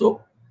atimana,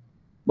 so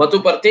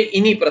matuparte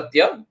ini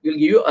pratya will give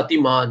you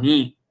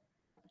atimani.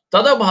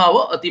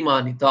 Tadabhava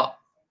atimanita.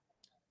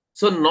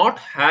 So not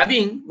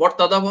having what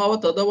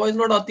tadabhava? Tadabhava is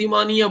not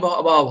atimaniya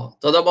bhava.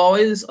 Tadabhava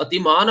is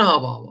atimanaha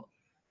bhava.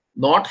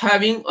 Not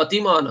having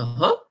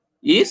atimanaha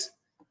is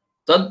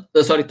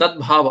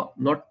tadbhava,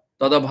 not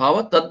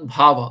tadabhava,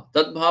 tadbhava.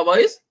 Tadbhava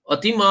is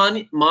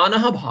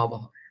atimanaha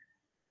bhava.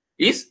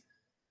 Is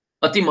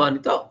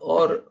atimanita,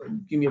 or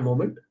give me a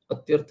moment.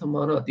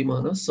 Atyarthamana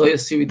atimana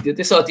sayasya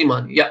vidyate sa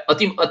atimani. Yeah,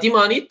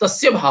 atimani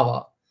tasya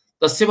bhava.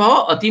 Tasya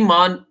bhava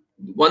atiman,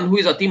 one who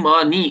is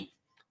atimani.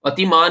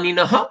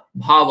 Atimaninaha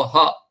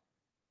bhavaha.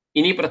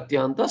 Ini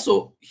pratyanta.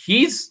 So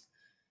his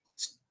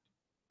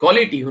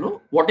quality,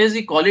 what is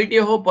the quality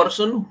of a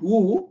person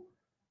who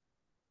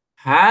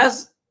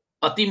has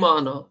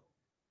atimana?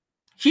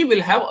 He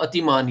will have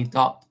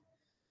atimanita.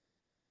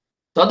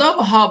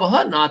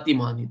 Tadabhavaha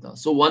natimanita.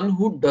 So one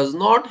who does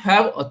not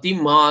have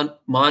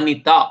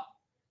atimanita,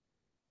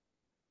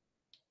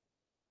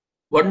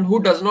 one who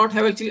does not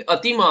have actually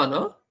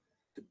atimana,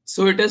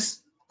 so it is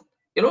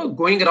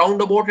going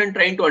roundabout and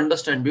trying to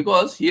understand,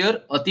 because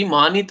here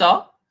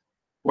atimanita,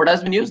 what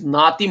has been used?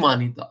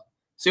 Natimanita.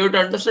 So you have to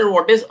understand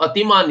what is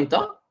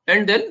atimanita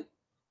and then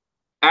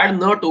add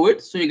na to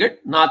it, so you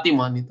get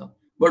natimanita.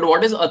 But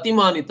what is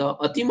atimanita?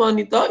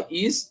 Atimanita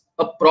is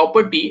a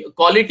property, a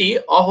quality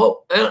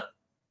of an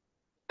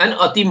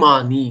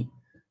atimani.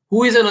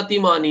 Who is an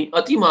atimani?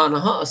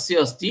 Atimanaha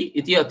asya asti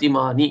iti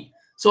atimani.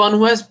 So one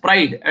who has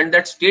pride, and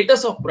that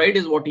status of pride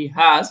is what he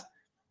has,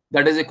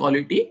 that is a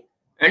quality.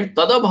 And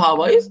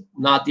tadabhava is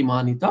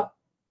natimanita.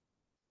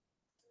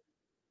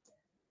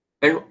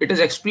 And it is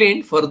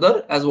explained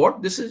further as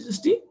what? This is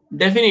just the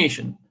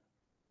definition,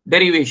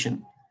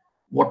 derivation.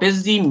 What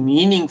is the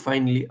meaning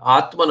finally?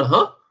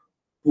 Atmanaha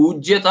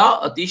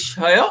pujyata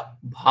atishaya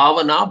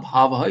bhavana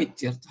bhavaha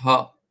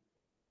ityartha.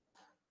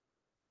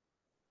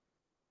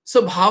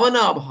 So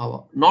bhavana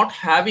bhava, not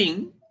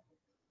having,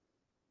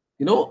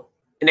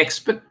 an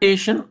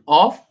expectation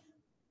of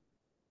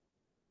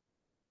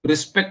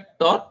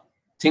respect or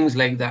things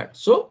like that.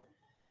 So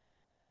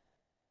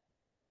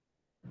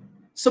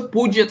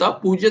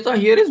pujyata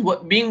here is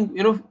what being,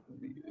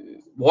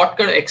 what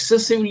kind of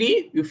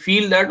excessively you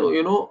feel that,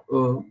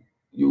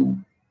 you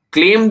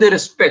claim the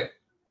respect.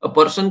 A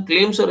person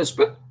claims a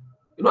respect,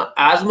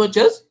 as much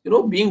as,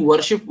 being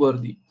worship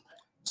worthy.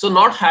 So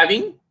not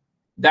having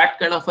that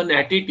kind of an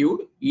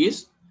attitude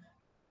is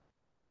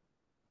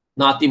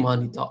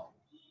natimanita.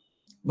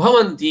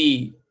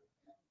 Bhavanti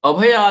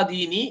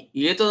abhayadini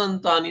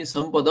etadantani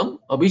sampadam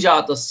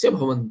abhijatasya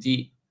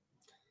bhavanti.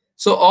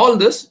 So all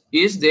this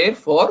is there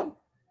for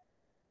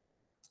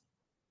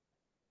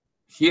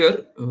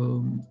here.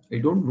 I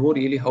don't know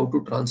really how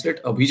to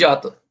translate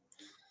abhijata.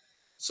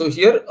 So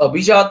here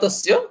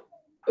abhijatasya,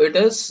 it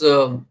is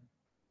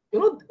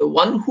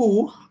one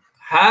who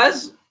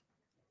has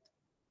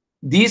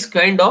these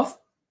kind of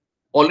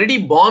already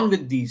born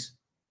with these.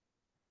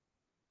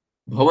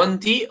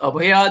 Bhavanti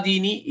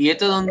abhayadini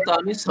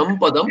etadantani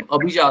sampadam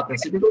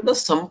abhijatasya, because the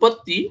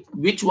sampatti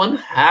which one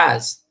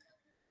has,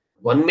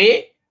 one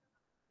may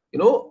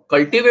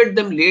cultivate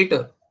them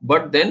later.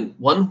 But then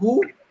one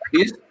who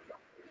is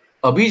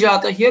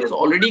Abhijata here is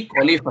already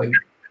qualified.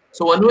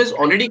 So one who is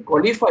already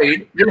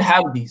qualified will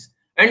have these.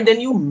 And then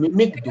you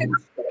mimic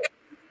those.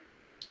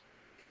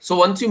 So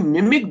once you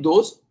mimic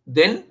those,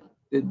 then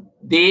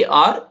they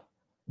are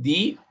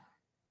the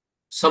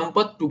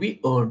sampat to be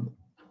earned.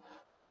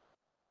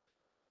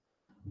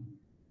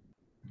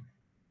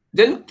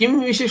 Then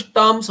kim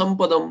vishishtam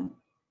sampadam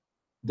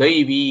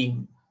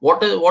daivim.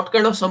 What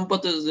kind of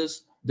sampat is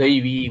this?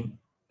 Daivim.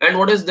 And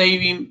what is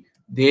daivim?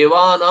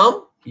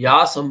 Devanam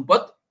ya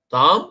sampat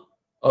tam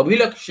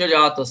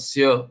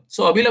abhilakshajatasya.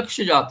 So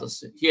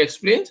abhilakshajatasya. He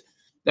explains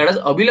that as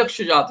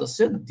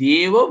abhilakshajatasya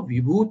deva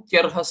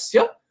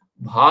vibhutyarhasya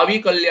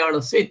bhavi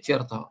kalyanasya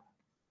ityartha.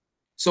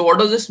 So what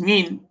does this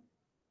mean?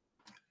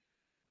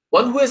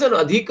 One who is an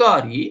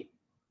adhikari,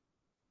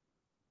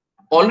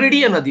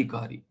 already an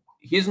adhikari.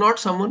 He is not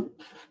someone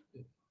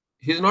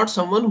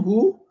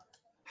who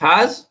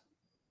has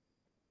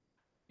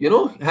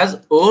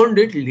earned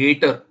it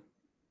later.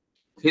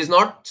 He is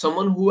not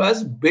someone who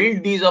has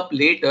built these up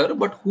later,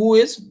 but who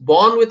is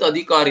born with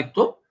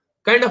adhikaritvam,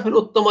 kind of an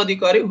uttam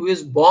adhikari who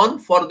is born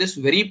for this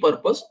very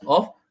purpose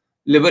of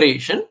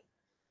liberation.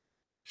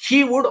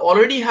 He would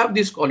already have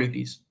these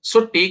qualities.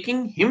 So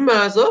taking him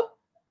as a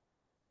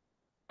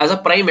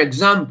prime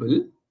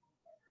example,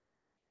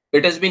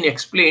 it has been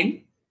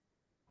explained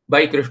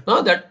by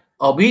Krishna that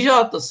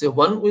Abhijatasya,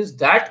 one who is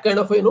that kind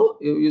of,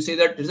 you say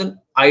that is an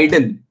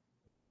ideal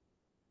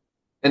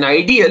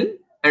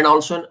and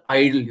also an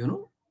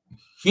idol,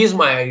 he is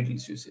my idol,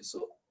 you say.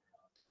 So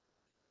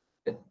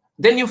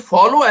then you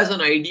follow as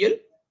an ideal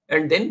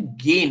and then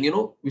gain,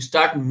 we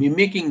start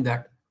mimicking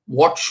that.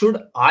 What should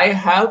I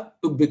have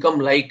to become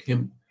like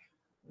him?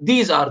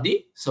 These are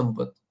the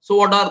sampat. So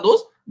what are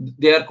those?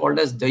 They are called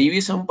as Daivi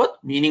sampat,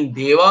 meaning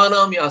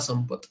Devanam ya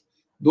sampat.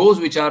 Those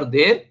which are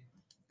there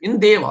in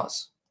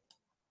Devas.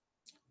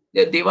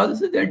 Devas,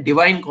 they are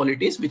divine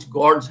qualities which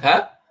gods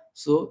have.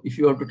 So if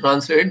you have to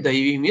translate,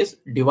 Daivi means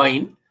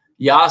divine.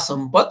 Ya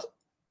sampat,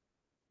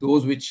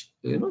 those which,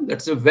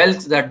 that's a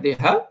wealth that they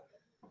have.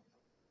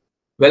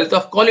 Wealth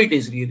of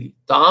qualities really.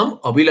 Tam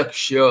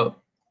abhilakshya.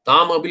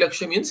 Tam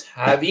abhilakshya means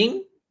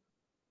having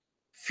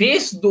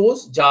faced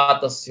those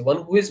jatasya,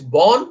 one who is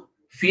born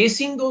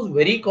facing those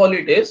very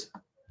qualities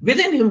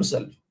within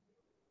himself.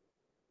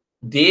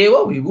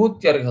 Deva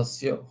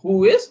vibhutyarhasya,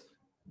 who is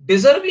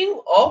deserving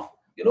of,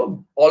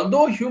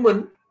 although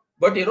human,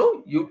 but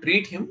you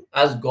treat him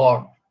as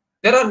God.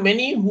 There are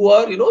many who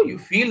are, you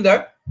feel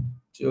that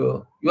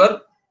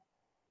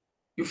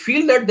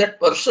that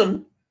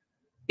person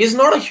is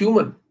not a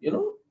human,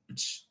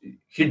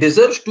 he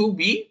deserves to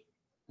be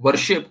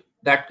worshipped.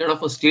 That kind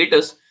of a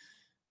status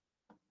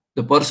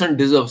the person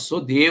deserves.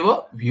 So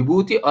Deva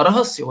Vibhuti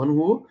Arhasya, one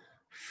who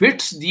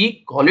fits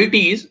the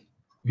qualities,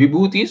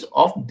 Vibhutis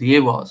of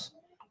Devas,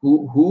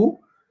 who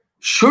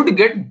should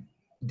get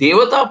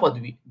Devata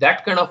Padvi,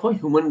 that kind of a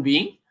human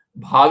being,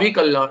 Bhavi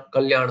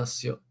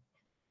Kalyanasya,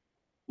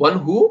 one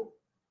who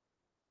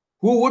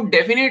would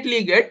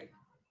definitely get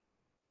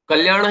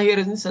Kalyana here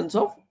is in the sense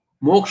of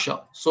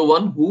moksha. So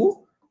one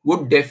who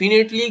would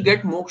definitely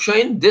get moksha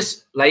in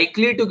this,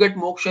 likely to get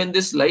moksha in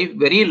this life,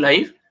 very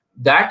life,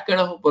 that kind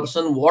of a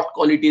person, what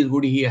qualities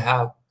would he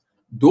have?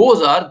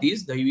 Those are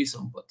these Daivi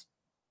Sampat.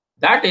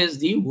 That is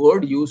the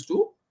word used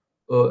to,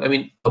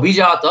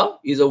 Abhijata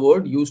is a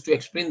word used to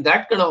explain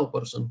that kind of a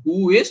person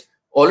who is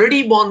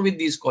already born with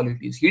these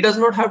qualities. He does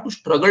not have to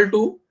struggle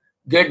to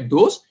get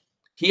those.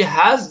 He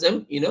has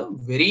them in a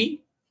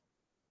very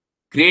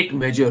great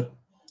measure.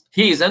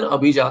 He is an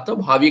Abhijata,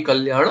 Bhavi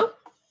Kalyana,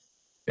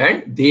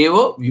 and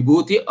Deva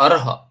Vibhuti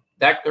Arha.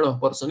 That kind of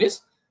person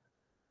is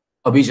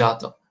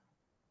Abhijata.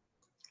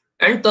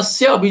 And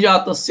Tasya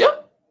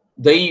Abhijatasya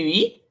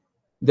Daivim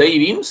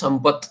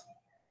Sampat.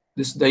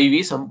 This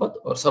Daivi Sampat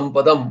or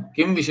Sampadam,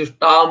 Kim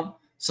Vishishtam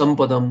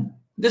Sampadam.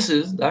 This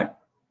is that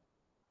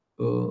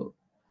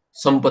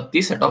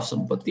Sampatti, set of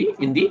Sampatti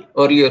in the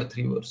earlier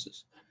 3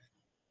 verses.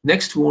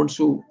 Next, who wants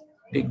to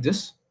take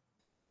this?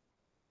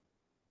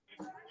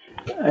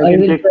 I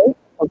will take.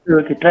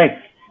 Okay, try.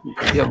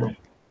 Yeah, ma'am.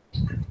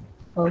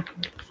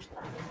 Okay.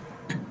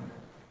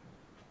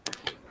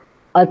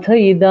 अथ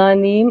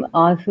इदानीम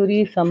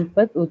आसुरी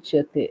संपत्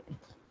उच्यते.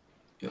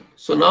 Yeah.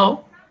 So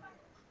now,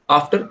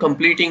 after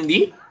completing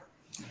the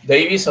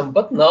Daivi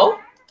Sampat, now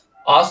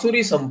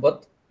Asuri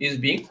Sampat is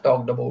being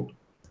talked about.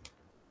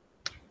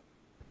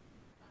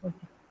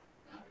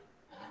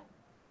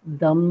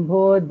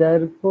 दम्भो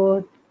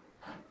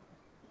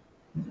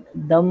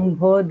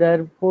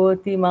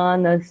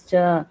दर्पोतिमानश्च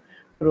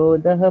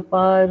क्रोधः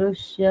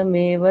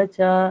पारुष्यमेव च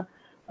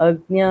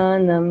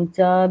अज्ञानं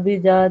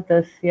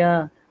चाभिजातस्य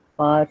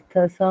Partha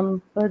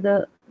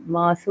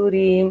सम्पदमासुरीम्.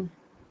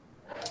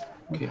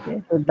 Okay.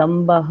 So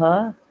दम्भः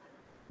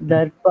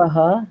दर्पः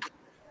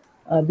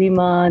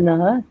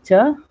अभिमानः च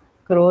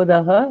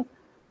क्रोधः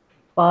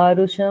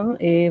पारुषम्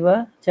एव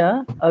च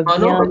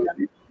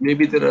अज्ञानं.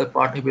 Maybe there are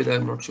Pathibheda,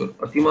 I'm not sure.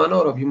 Atimana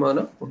or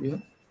Abhimana? What do you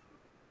have?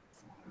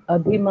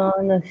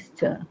 अभिमानश्च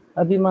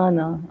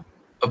अभिमानः.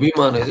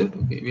 Abhimana, is it?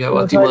 Okay. We have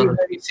Oh, sorry, Atimana.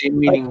 sorry. Same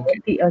meaning.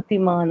 Okay.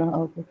 Atimana.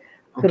 Okay.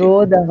 Okay.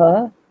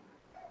 Krodha,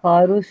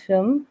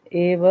 Parusham,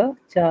 Eva,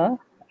 Cha,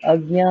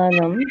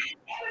 Ajnanam,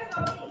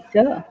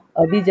 Cha,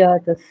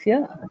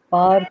 Abhijatasya,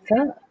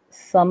 Partha,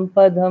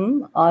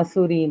 Sampadam,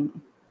 Asurim.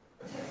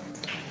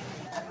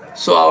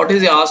 So what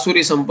is the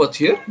Asuri Sampat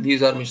here?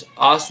 These are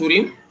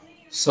Asurim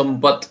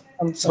Sampat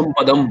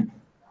Sampadam.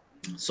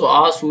 So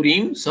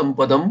Asurim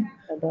Sampadam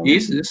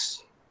is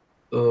this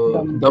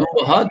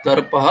Dambaha,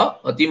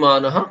 Darpaha,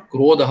 Atimanaha,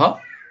 Krodha,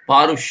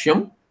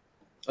 Parushyam,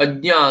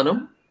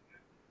 Ajnanam,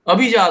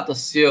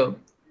 Abhijatasya.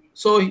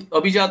 So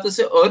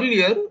Abhijatasya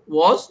earlier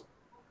was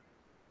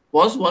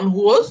one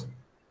who was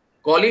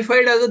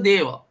qualified as a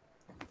Deva,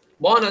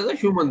 born as a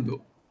human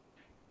though.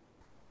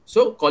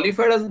 So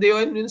qualified as a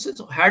Deva means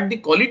had the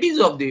qualities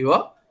of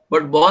Deva,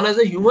 but born as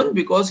a human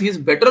because he is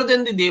better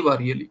than the Deva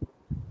really.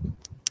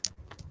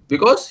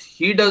 Because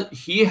he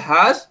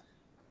has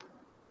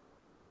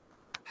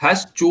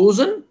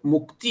chosen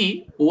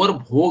mukti over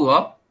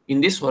bhoga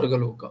in this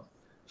Svargaloka.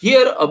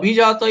 Here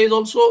Abhijata is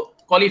also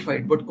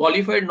qualified, but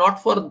qualified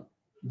not for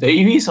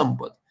Daivi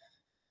Sampad.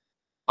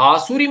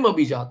 Asurim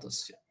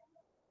Abhijatasya.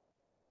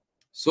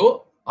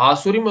 So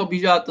Asurim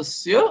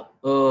Abhijatasya,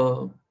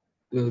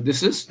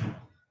 this is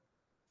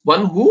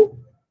one who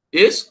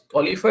is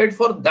qualified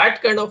for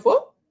that kind of a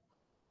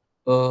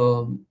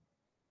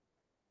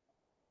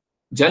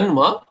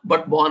Janma,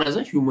 but born as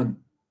a human.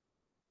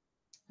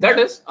 That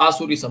is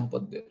Asuri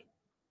Sampad there.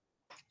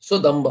 So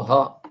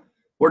Dambaha.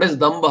 What is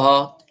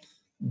Dambaha?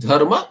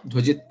 Dharma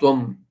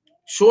Dhvajitvam.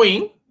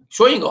 Showing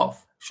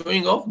off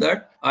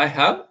that I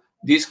have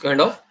these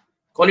kind of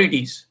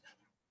qualities.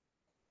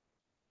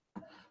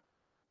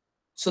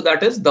 So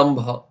that is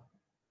Dambha.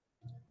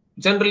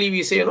 Generally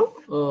we say,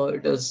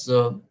 it is,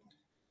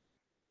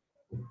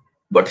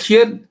 but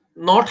here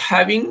not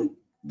having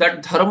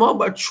that dharma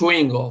but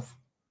showing off.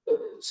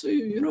 So,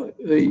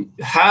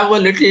 have a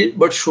little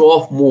but show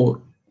off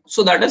more.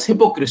 So that is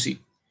hypocrisy.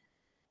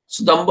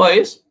 So Damba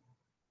is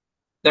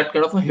that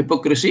kind of a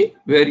hypocrisy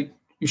where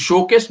you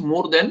showcase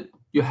more than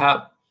you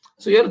have.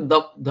 So here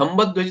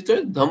Damba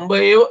Dvajitva, Dharma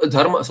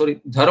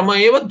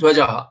eva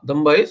Dvajaha.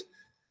 Damba is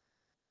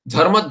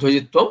Dharma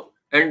Dvajitvam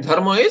and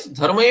Dharma is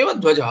Dharma eva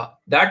Dvajaha.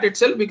 That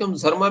itself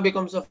becomes Dharma,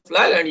 becomes a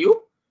flag and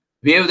you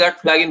wave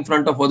that flag in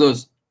front of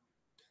others.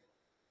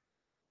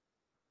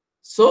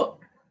 So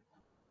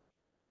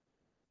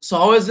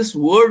how has this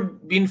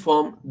word been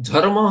formed?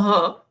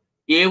 Dharmaha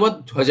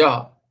eva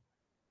Dvajaha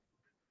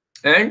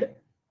and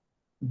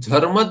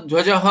Dharma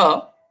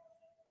Dvajaha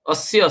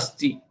asya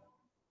asti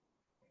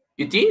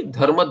iti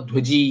Dharma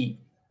Dvaji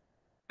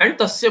and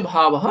tasya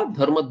bhavaha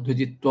Dharma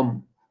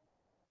Dvajitvam.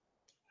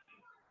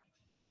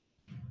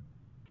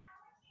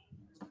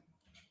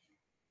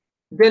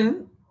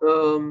 Then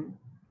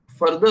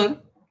further,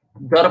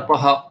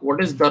 Darpaha.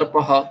 What is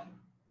Darpaha?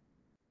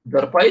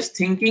 Darpa is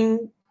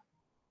thinking,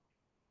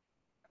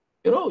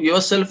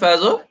 yourself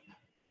as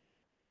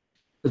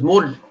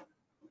more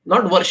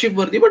not worship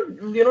worthy, but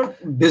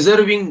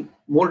deserving,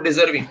 more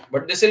deserving.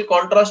 But this will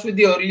contrast with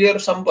the earlier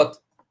Sampat,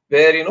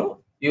 where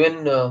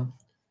even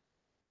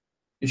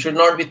you should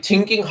not be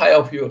thinking high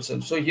of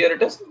yourself. So here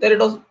it is, there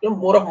it is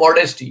more of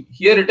modesty.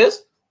 Here it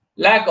is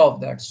lack of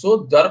that.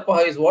 So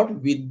Darpaha is what?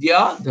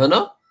 Vidya,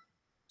 Dhana,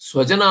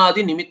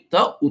 Swajanadi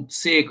Nimitta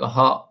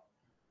Utsekaha.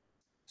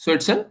 So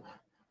it's an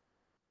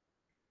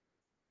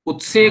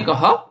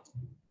Utsekaha.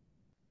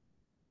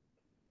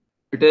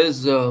 It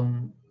is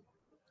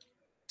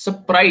it's a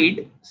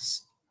pride,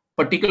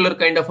 particular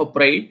kind of a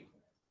pride,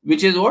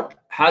 which is what?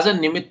 Has a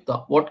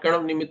nimitta. What kind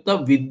of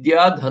nimitta?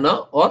 Vidya,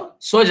 Dhana or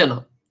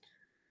Swajana.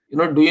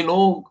 Do you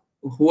know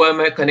who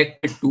am I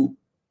connected to?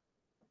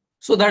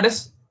 So that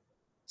is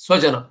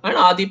Swajana. And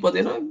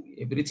Adipadena,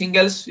 everything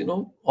else,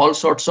 all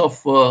sorts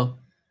of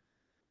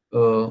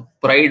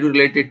pride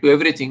related to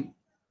everything.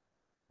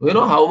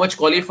 How much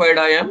qualified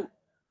I am.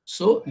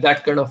 So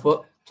that kind of a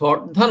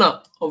thought.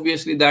 Dhana,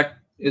 obviously that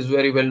is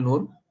very well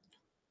known.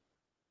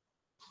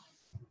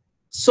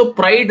 So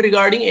pride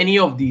regarding any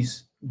of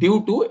these,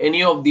 due to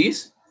any of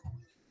these,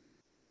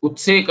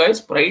 Utseka is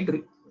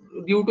pride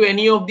due to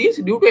any of these,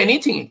 due to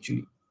anything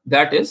actually.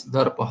 That is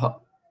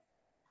Darpaha.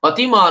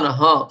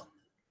 Atimanaha,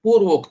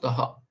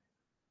 Purvoktaha.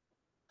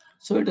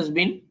 So it has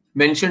been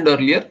mentioned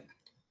earlier.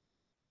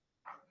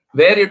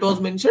 Where it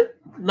was mentioned?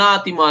 Na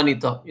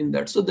Atimanita in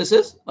that. So this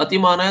is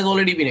Atimana has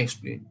already been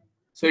explained.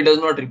 So it does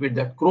not repeat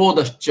that.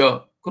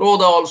 Krodascha.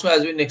 Krodha also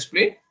has been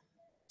explained.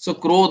 So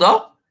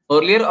Krodha,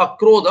 earlier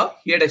Akrodha,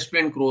 he had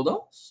explained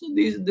Krodha. So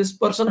this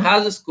person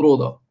has this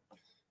Krodha.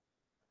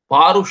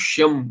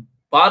 Parushyam.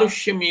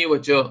 Parushyam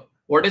evacha.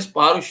 What is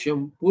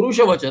Parushyam?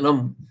 Purusha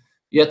Vachanam.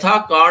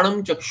 Yatha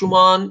Karnam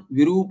Chakshuman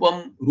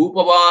Virupam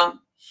Rupavan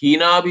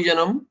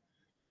Hinabhijanam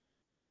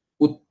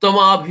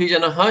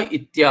Uttamabhijanaha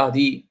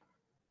Ityadi.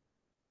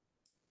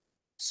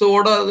 So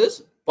what are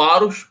this?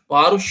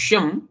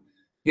 Parushyam,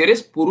 here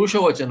is Purusha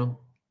Vachanam.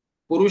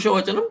 Purusha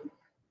Vachanam,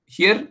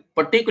 here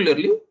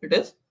particularly it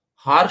is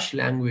harsh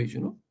language,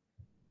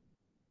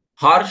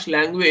 harsh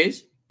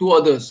language to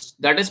others.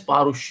 That is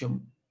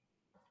Parushyam.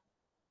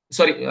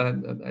 Sorry,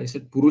 I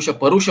said Purusha,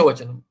 Parusha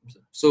Vachanam.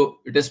 So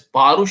it is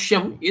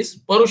Parushyam is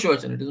Parusha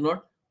Vachanam. It is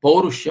not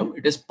Paurushyam,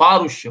 it is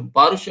Parushyam.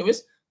 Parushyam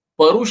is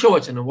Parusha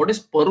Vachanam. What is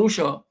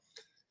Parusha?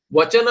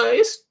 Vachana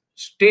is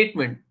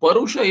statement.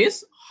 Parusha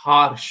is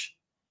harsh.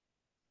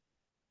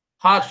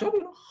 Harsh, you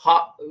know,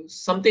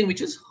 something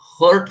which is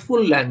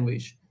hurtful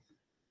language.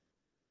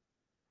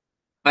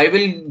 I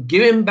will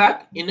give him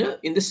back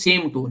in the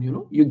same tone, you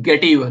know, you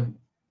get even.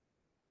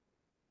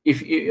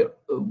 If you,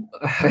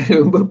 I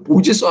remember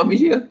Puja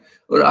Swamiji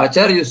or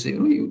Acharya say,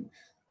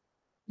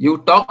 you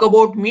talk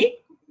about me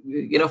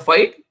in a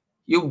fight,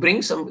 you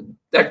bring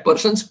that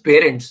person's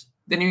parents,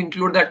 then you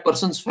include that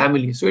person's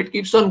family. So it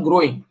keeps on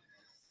growing.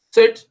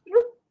 So it's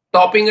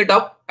topping it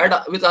up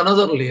with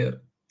another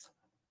layer,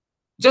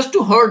 just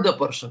to hurt the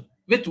person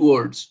with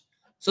words.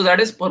 So that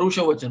is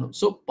Parusha Vachanam.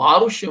 So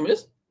Parushyam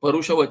is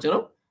Parusha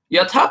Vachanam.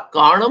 Yatha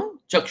Kanam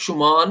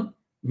Chakshuman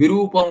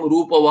Virupam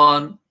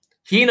Rupavan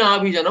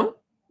Hinabhijanam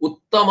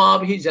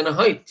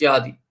Uttamabhijanaha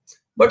Ityadi.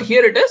 But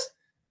here it is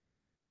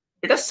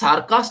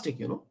sarcastic,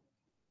 you know.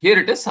 Here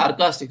it is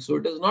sarcastic. So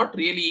it is not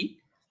really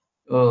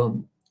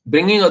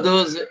bringing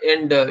others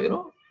and,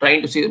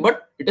 trying to see,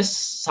 but it is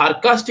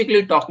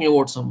sarcastically talking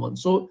about someone.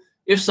 So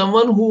if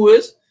someone who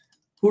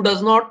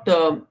does not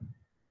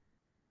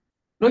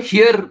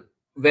hear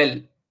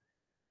well,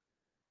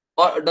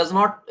 or does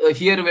not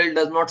hear well,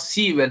 does not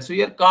see well, so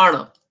here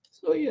kana,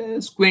 so yeah,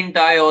 squint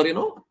eye, or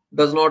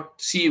does not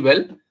see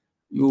well,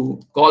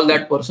 you call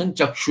that person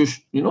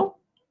chakshush,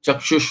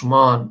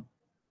 chakshushman.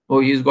 Oh,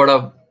 he's got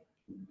a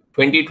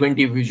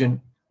 20/20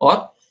 vision,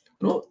 or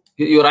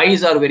your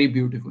eyes are very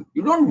beautiful.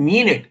 You don't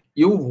mean it.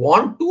 You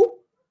want to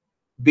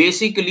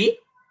basically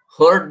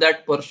hurt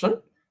that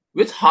person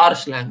with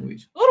harsh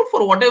language, or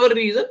for whatever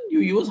reason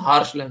you use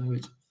harsh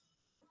language.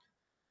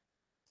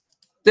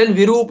 Then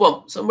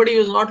virupam, somebody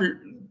who is not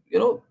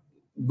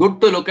good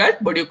to look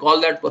at, but you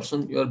call that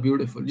person you are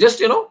beautiful, just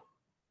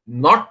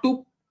not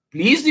to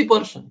please the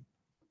person.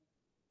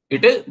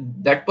 It is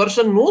that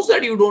person knows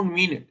that you don't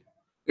mean it.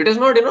 It is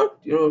not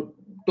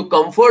to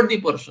comfort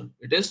the person.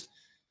 It is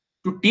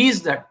to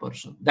tease that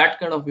person. That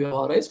kind of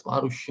vyavahara is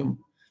parushyam.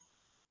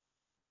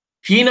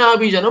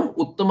 Hinabhijanam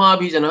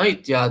uttamabhijana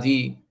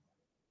ityadi.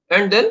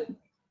 And then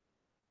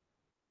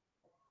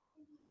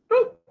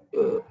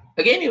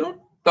again,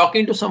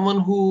 talking to someone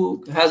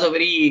who has a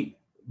very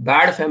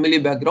bad family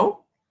background,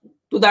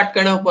 to that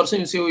kind of person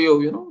you say, oh,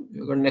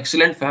 you've got an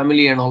excellent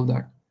family and all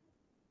that.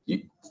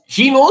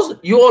 He knows,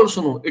 you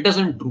also know it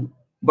isn't true,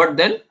 but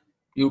then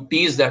you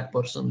tease that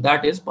person.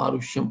 That is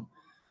parushyam.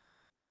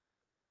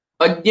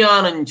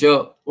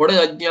 Ajnanancha. What is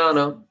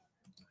ajnana?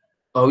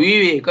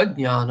 Aviveka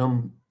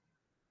jnanam.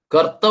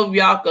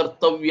 Kartavya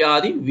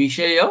kartavyadi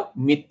vishaya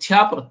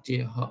mithya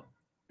pratyaya.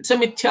 It's a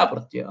mithya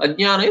pratyaya.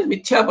 Ajnana is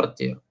mithya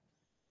pratyaya.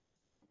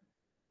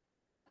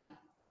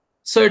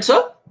 So it's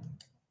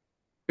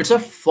a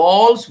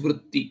false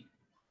vritti.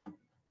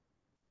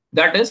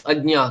 That is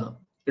ajnana.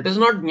 It is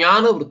not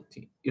jnana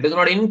vritti. It is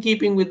not in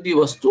keeping with the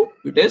vastu.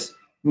 It is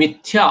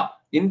mithya,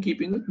 in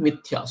keeping with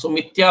mithya. So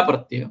mithya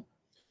pratyaya.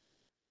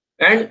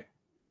 And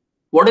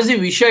what is the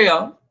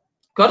vishaya?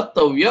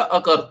 Kartavya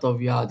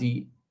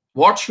akartavyadi.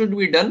 What should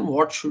be done?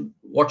 What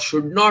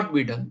should not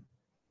be done?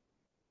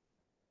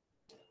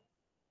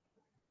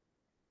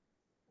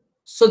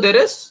 So there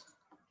is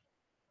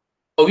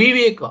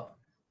aviveka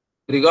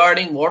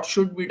regarding what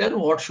should be done,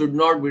 what should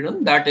not be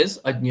done. That is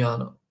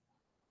ajnana.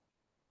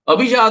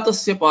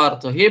 Abhijatasya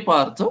partha. He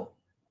partha,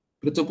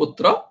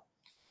 Prituputra.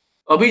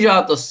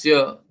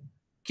 Abhijatasya.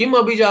 Kim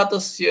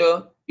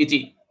abhijatasya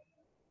iti.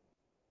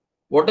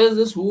 What is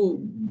this?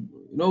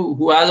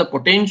 Who has a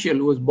potential,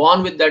 who is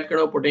born with that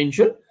kind of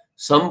potential?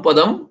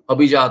 Sampadam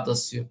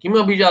abhijatasya. Kim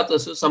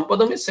abhijatasya?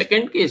 Sampadam is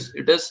second case.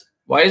 It is,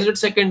 why is it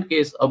second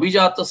case?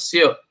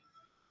 Abhijatasya.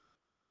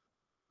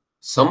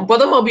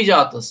 Sampadam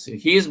abhijatasya.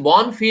 He is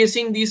born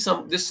facing this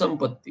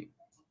sampatti.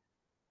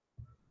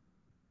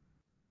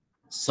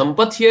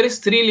 Sampat here is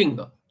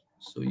Strilinga.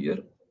 So here,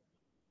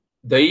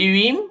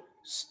 Daivim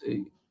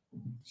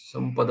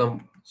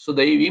Sampadam. So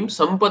Daivim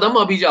Sampadam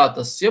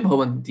abhijatasya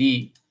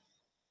bhavanti.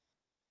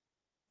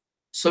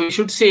 So we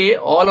should say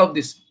all of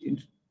this.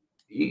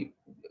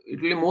 It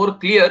will be more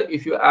clear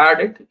if you add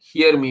it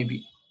here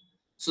maybe.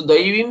 So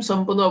Daivim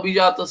Sampadam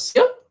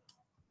abhijatasya,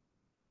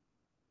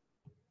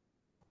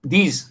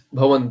 these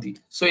bhavanti.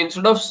 So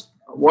instead of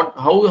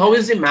how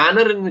is the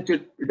manner in which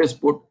it is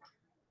put?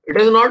 It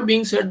is not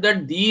being said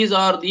that these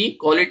are the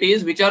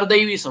qualities which are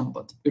Daivi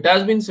Sampat. It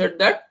has been said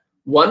that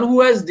one who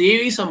has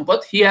Devi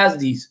Sampat, he has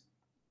these.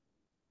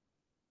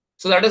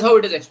 So that is how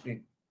it is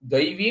explained.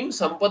 Daivim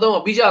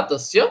Sampadam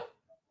abhijatasya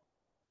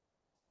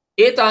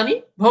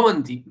etani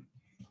bhavanti.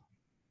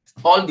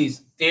 All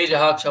these,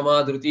 Tejaha,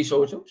 Kshama, Dhriti,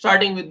 Shaucham,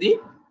 starting with the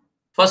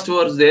first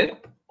verse there,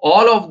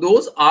 all of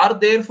those are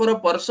there for a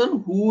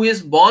person who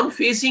is born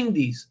facing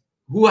these.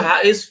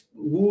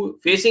 Who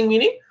facing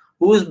meaning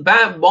who is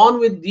born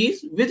with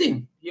these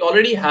within. He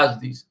already has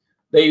these,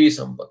 Daivi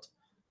Sampat.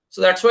 So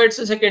that's why it's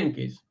the second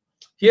case.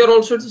 Here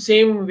also it's the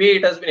same way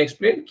it has been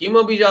explained. Kim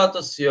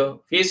abhijatasya,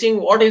 facing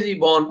what is he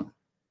born?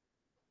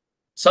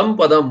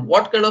 Sampadam.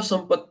 What kind of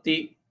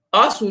sampatti?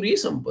 Asuri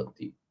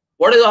sampatti.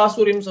 What is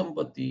Asurim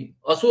sampatti?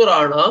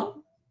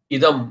 Asuranam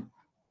idam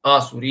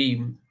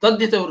Asurim.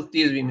 Tadhita vritti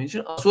is we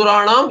mentioned.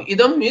 Asuranam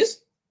idam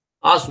is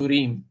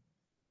Asurim.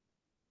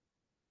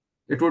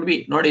 It would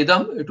be not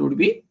idam, it would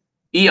be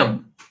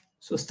iyam.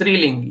 So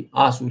strilingi,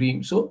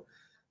 Asurim. So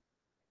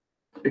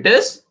it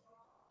is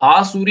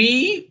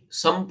Asuri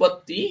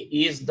sampatti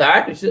is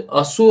that which is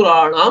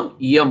Asuranam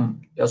iyam.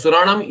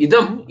 Asuranam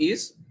idam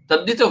is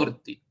Tadhita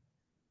vritti.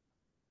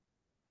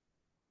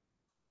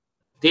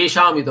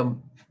 Tesham idam.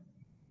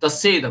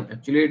 Tassedam.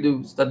 Actually, it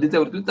is Tadhita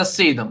vritti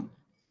tassedam.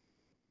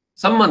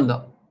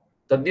 Sambandha.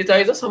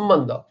 Tadhita is a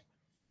sambandha.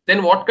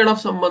 Then what kind of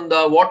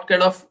sambandha, what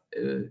kind of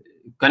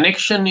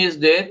connection is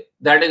there?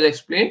 That is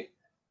explained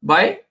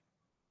by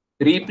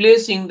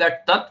replacing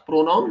that tat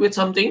pronoun with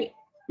something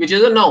which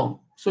is a noun.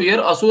 So here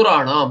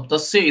asuranam,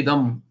 tasya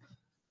idam.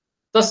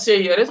 Tasya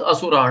here is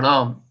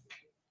asuranam.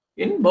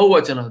 In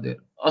Bahuvachana there.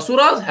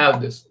 Asuras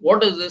have this.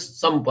 What is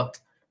this? Sampat.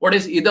 What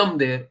is idam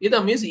there?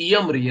 Idam is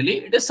iyam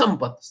really. It is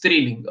sampat,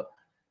 strilinga.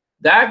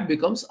 That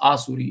becomes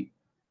asuri.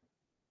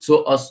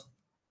 So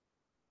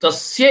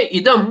tasya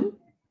idam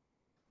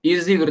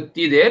is the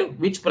vritti there,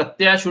 which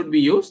pratyaya should be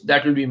used.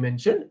 That will be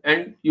mentioned.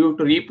 And you have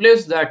to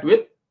replace that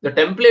with, the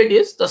template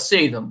is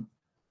tasya idam.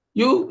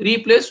 You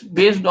replace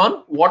based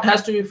on what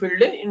has to be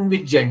filled in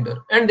which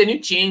gender. And then you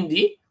change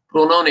the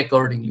pronoun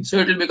accordingly. So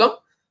it will become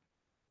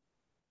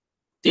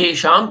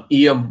Tesham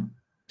iyam.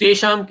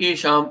 Tesham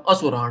kesham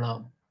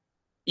asuranam.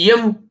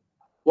 Iyam,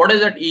 what is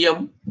that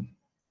iyam?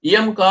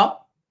 Iyam ka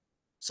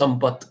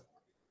sampat.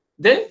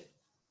 Then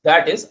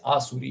that is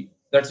asuri.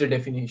 That's the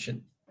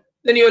definition.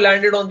 Then you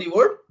landed on the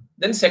word.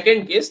 Then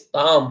second case,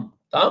 tam.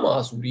 Tam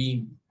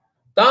asurim.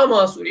 Tam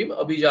asurim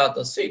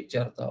abhijatasya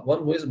ityartha.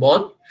 One who is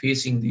born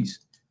facing these.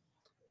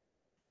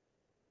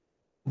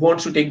 Who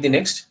wants to take the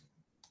next?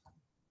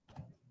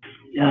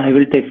 Yeah, I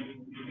will take.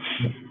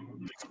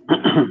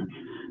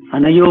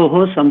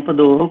 Anayoho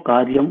sampadoho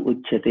karyam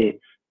uchyate.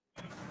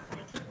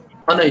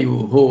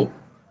 Anayoho.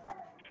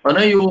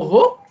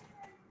 Anayoho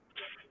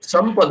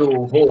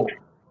sampadoho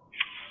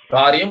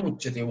karyam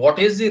uchyate. What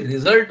is the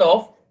result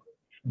of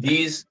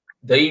these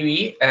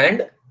Daivi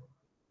and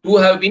two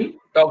have been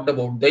talked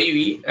about,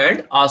 Daivi and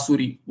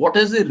Asuri? What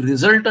is the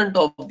resultant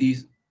of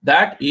these?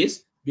 That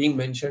is being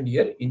mentioned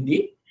here in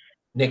the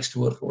next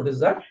verse. What is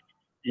that?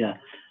 Yeah.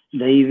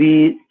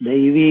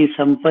 Daivi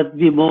sampat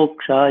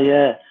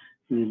vimokshaya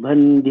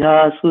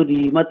nibandhya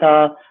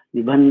surimata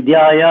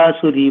nibandhyaya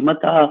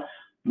surimata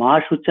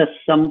mashucha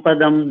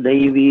sampadam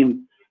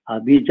daivim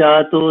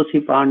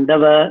abhijatosi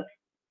pandava.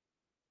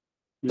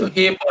 So,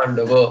 hey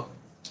Pandava.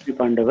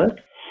 Pandava.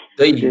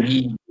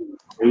 Daivi.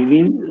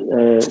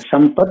 Daivim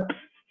sampat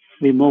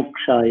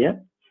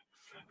vimokshaya.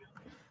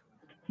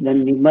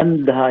 Then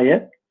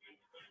nibandhaya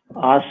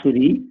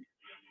asuri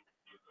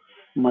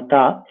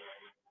mata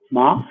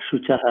ma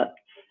shuchaha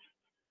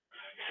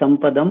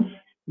sampadam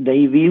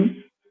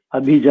daivim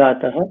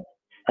abhijataha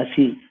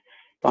asi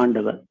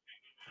pandava.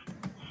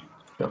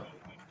 Yeah.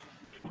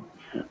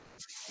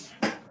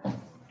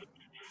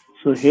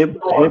 So hey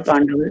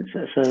Pandava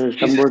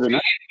Sambodhana.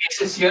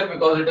 Cases here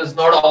because it is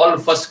not all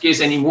first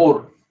case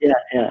anymore.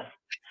 Yeah.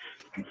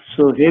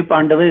 So hey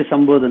Pandava is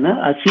Sambodhana.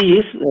 Asi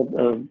is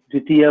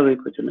Dvitiya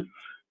Vaikvachana.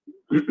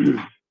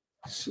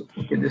 So,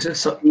 okay, this is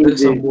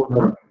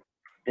Sambodhana.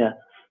 Yeah.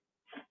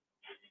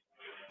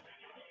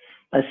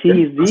 Asi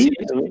is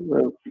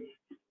the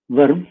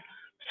verb.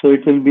 So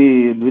it will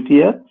be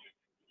Dvitiya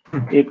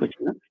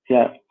Ekvachana.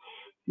 Yeah.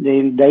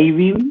 Then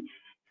Daivim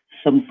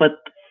Sampat,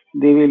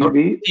 they will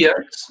be.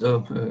 Here,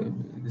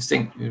 this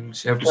thing, you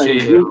have to say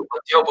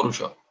Madhyama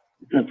Purusha.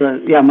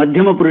 Yeah,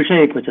 Madhyama Purusha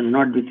Ekvachana,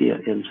 not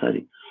Dvitiya. I'm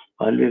sorry.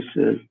 Always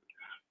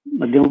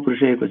Madhyama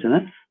Purusha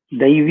Ekvachana.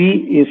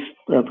 Daivi is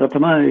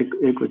Prathama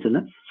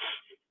Ekvachana.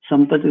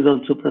 Sampat is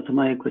also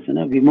Prathama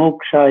Ekvachana.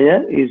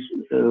 Vimokshaya is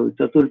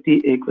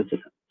Chaturthi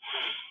Ekvachana.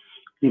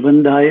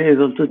 Nibandhaya is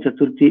also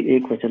Chaturthi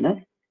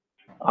Ekvachana.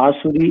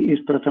 Asuri is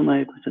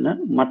Prathama Ekvachana.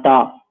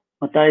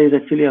 Mata is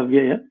actually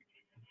Avyaya.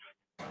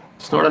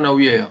 It's not an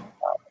avyaya.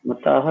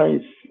 Mataha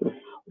is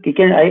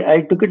okay.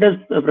 I took it as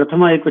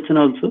Prathama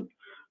Ekvachana also.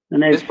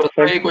 Then It's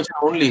Prathama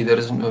Ekvachana only. There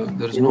is no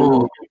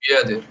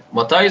avyaya there.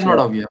 Mata is not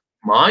avyaya.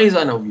 Ma is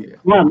an avyaya.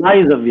 Ma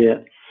is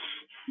avyaya.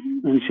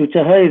 And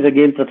Shuchaha is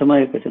again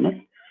Prathama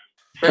Ekvachana.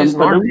 It's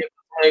not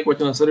Prathama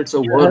Ekvachana, sir. It's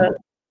a verb.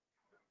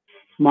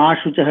 Ma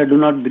Shuchaha, do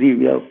not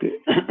grieve. Yeah, okay.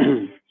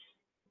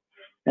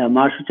 Yeah,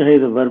 Ma Shuchaha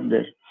is a verb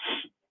there.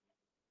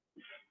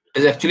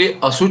 It's actually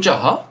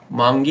Asuchaha,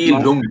 Mangi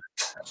Lung.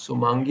 So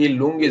Mangi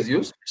Lung is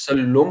used. It's a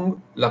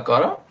Lung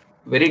Lakara,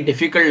 very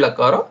difficult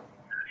Lakara.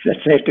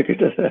 That's right. Took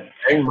it as a,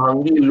 and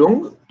Mangi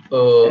Lung,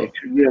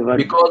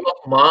 because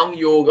of Mang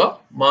Yoga,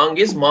 Mang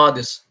is Ma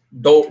this,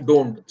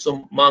 don't.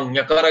 So Mang,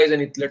 Nyakara is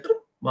an it letter.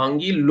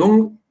 Mangi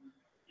Lung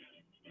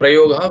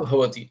Prayoga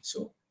Bhavati.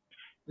 So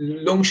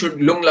Lung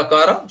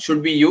Lakara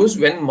should be used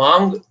when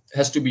Mang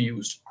has to be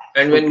used.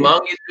 And when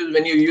Mang is used,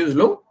 when you use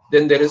Lung,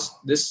 then there is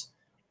this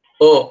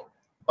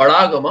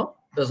Adagama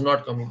does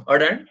not come in.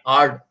 Ad and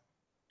Ad.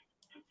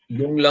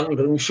 lung lang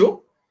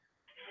rungshu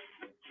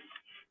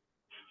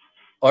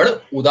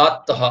ad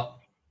udattaha.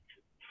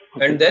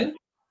 And then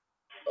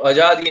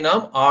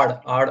ajadinam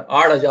ad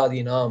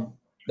ajadinam.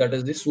 That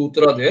is the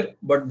sutra there.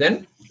 But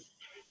then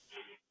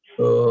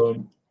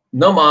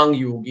na mang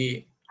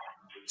yogi.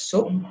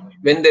 So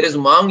when there is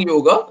mang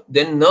yoga,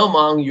 then na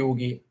mang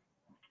yogi.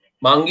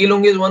 Mangi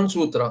lung is one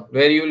sutra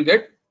where you will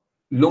get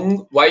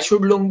lung. Why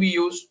should lung be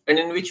used? And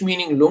in which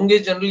meaning? Lung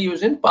is generally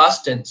used in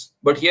past tense.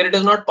 But here it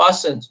is not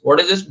past tense. What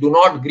is this? Do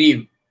not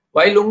grieve.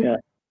 Why lung? Yeah.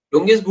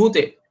 Lung is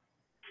bhute.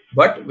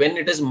 But when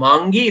it is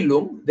mangi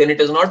lung, then it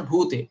is not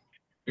bhute.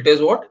 It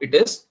is what? It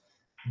is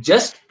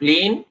just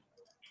plain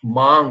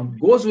mang.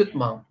 Goes with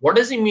mang. What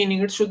is the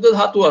meaning? It's Shuddha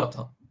Dhatu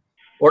Artha.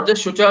 What does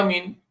Shucha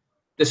mean?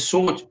 The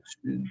Soch,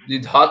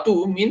 the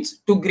Dhatu means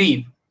to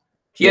grieve.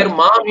 Here Yeah.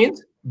 ma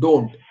means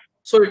don't.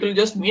 So it will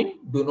just mean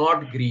do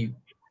not grieve.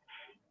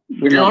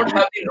 Do It will not not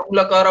have the lung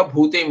lakara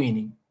bhute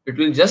meaning. It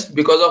will just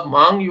because of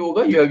mang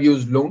yoga you have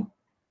used lung.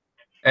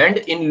 And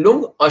in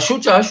lung,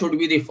 ashucha should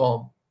be the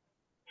form.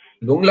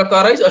 Lung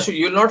lakara is ashu.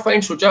 You will not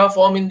find shucha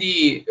form in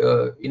the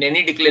in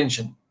any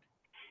declension.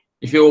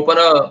 If you open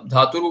a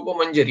dhatu rupa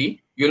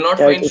manjari, you will not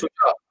Yeah, find it is.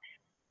 shucha.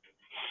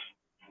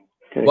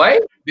 Correct. Why?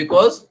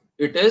 Because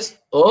it is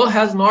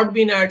has not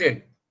been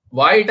added.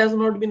 Why it has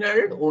not been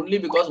added? Only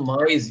because ma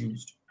is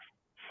used.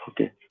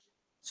 Okay.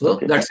 So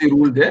Okay. that's the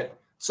rule there.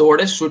 So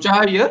what is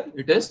shucha here?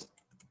 It is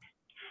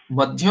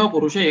madhyama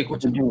purusha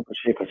ekvachana. Madhyama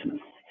purusha ekvachana.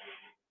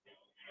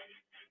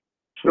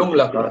 Lung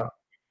lakara.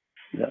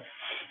 Yeah.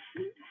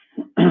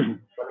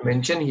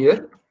 Mention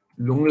here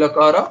lung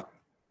lakara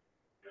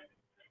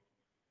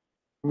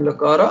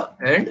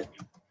and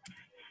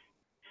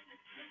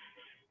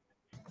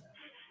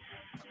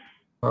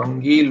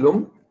angi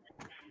lung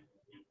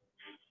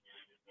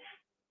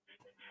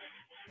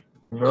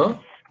na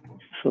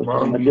So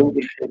mang madhyama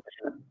yogi. purusha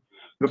ekvachana.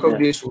 Look up Yeah.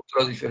 these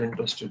sutras if you're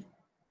interested.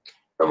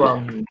 Na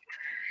mang yogi.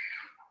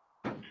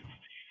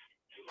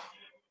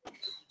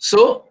 So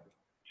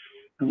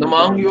the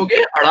mang yogi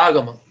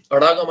adagama.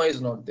 Adagama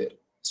is not there.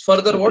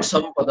 Further, what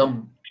sampadam?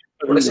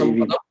 What is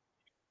sampadam?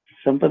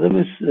 Sampadam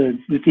is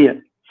Dvitiya.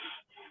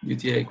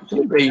 Dvitiya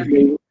ekvachana. Daivi.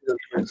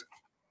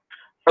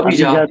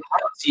 Abhijata.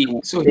 See,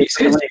 so he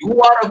says you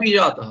are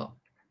abhijata.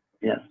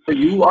 Yeah. So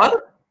you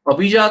are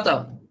abhijata.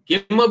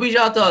 Kim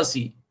abhijata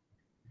asi?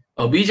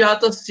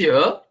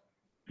 Abhijatasya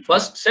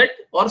first set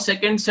or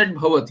second set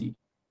bhavanti.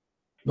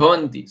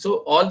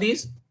 So all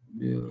these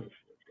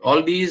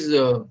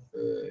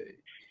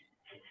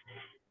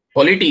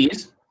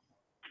qualities,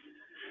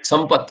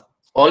 sampat,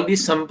 all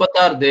these sampat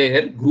are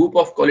there. Group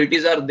of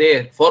qualities are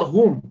there. For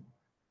whom?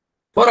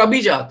 For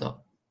abhijata.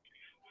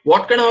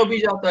 What kind of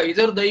abhijata?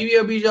 Either daivi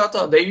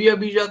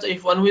abhijata.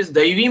 If one who is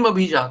daivim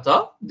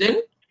abhijata,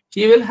 then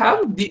he will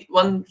have the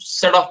one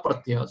set of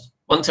pratyas,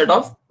 one set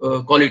of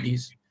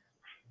qualities,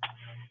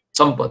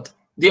 sampat.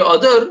 The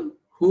other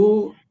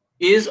who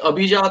is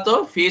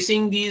abhijata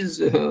facing these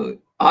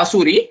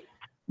asuri,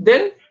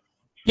 then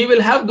he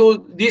will have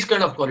these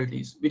kind of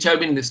qualities which have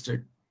been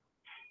listed.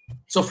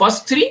 So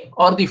first three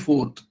or the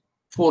fourth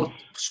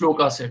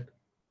shloka set.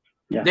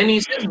 Yeah. Then he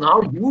says,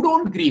 now you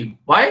don't grieve.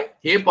 Why?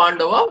 Hey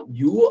Pandava,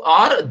 you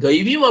are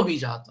Daivim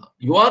Abhijata.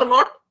 You are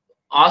not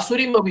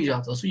Asurim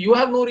Abhijata. So you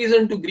have no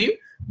reason to grieve.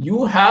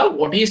 You have,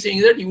 what he is saying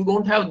is that you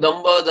don't have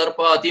Damba,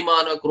 Darpa,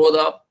 Atimana,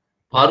 Krodha,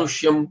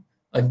 Parushyam,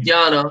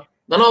 Ajnana.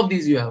 None of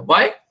these you have.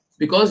 Why?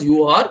 Because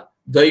you are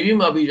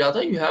Daivim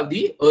Abhijata. You have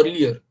the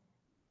earlier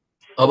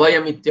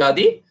Abhayam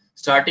Ityadi,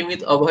 starting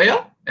with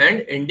Abhaya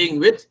and ending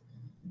with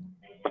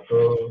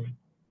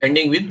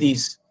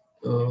these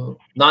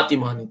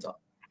Natimanita.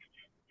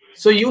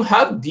 So you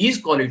have these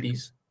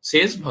qualities,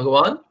 says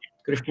Bhagavan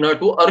Krishna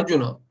to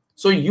Arjuna.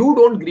 So you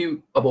don't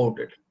grieve about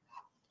it.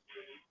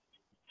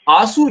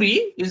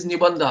 Asuri is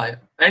Nibandhaya.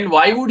 And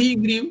why would he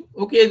grieve?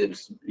 Okay,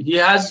 he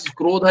has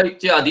Krodha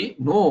Ityadi.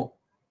 No.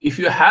 If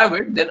you have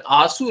it, then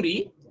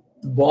Asuri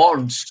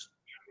bonds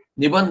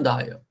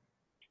Nibandhaya.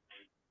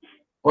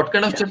 What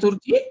kind of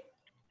Chaturthi?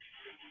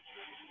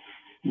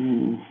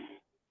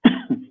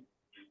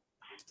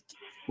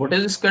 What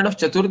is this kind of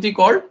Chaturthi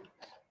called?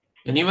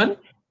 Anyone?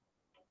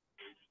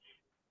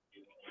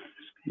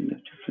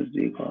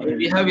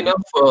 We have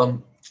enough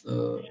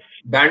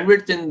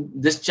bandwidth in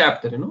this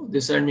chapter,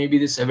 this and maybe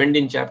the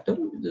 17th chapter.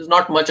 There's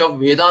not much of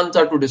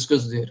Vedanta to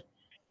discuss there.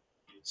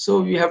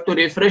 So we have to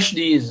refresh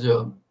these.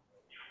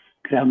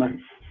 Grammar.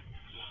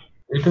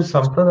 It is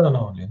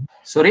Sampradana only.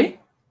 Sorry?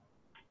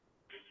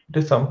 It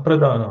is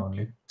Sampradana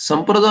only.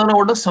 Sampradana,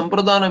 what does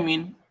Sampradana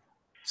mean?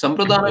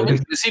 Sampradana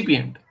means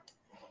recipient.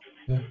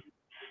 Yeah.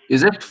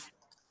 Is it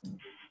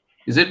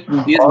these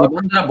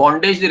Nibandha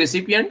bondage the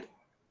recipient?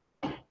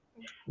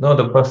 No,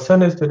 the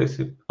person is the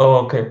recipient.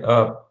 Oh, okay.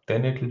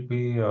 Then it will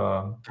be.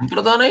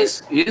 Sampradana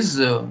is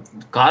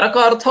Karaka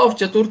Artha of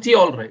Chaturthi,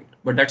 all right.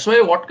 But that's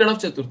why what kind of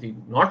Chaturthi?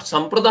 Not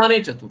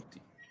Sampradane Chaturthi.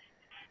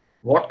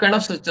 What kind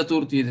of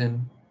Chaturthi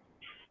then?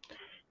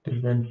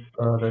 The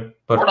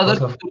What other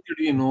purpose of Chaturthi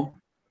do you know?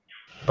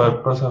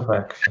 purpose of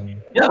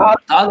action. Yeah,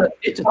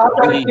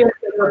 Chaturthi.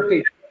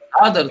 Chaturthi.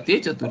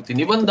 Adartye chaturthi.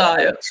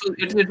 Nibandhaya. So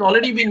it's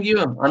already been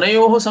given.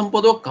 Anayoho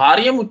sampado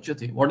karyam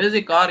uchyate. What is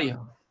the karya?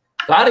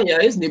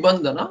 Karya is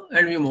nibandhana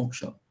and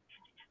vimoksha.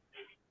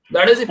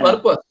 That is the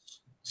purpose.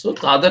 So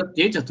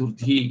tadartye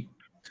chaturthi.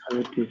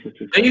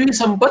 Daivi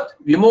sampat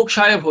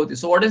vimokshaya bhavati.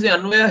 So what is the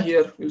anvaya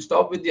here? We'll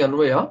stop with the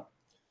anvaya.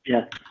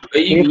 Yeah.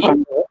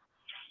 Daivi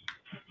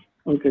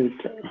Okay.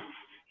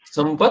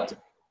 sampat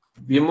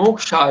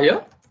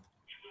vimokshaya.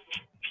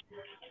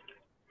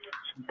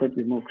 Sampat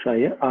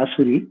vimokshaya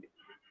asuri.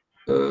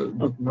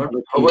 Not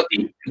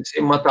bhavati. We'll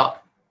say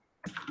mata.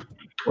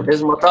 What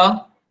is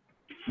mata?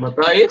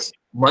 Mata is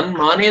man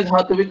mane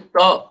dhatu with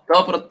ta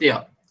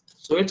pratyaya.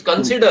 So it's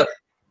considered.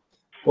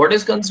 What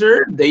is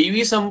considered?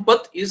 Daivi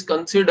sampat is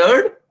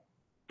considered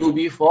to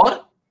be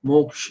for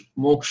moksha,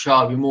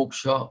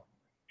 vimoksha,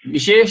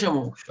 vishesha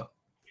moksha.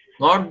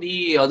 Not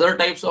the other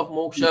types of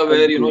moksha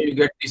where you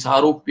get the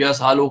sarupya,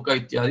 saloka,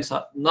 ityadi.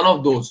 None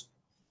of those.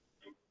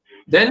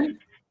 Then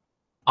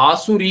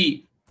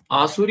asuri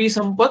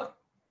sampat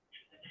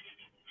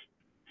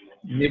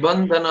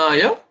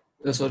nibandhaya,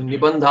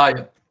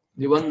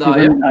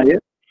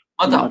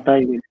 mata.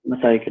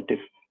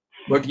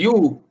 But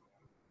you,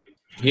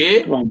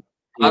 he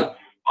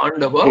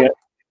Pandava,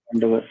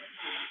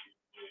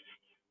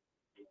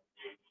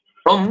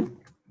 from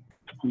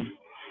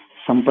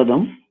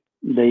sampadam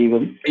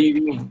daivim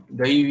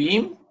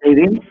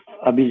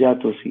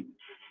abhijatosi.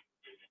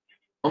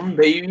 From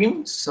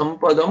daivim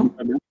sampadam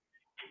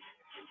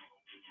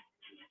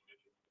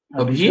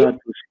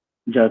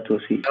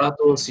abhijatosi.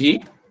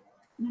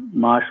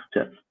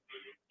 Mashucha.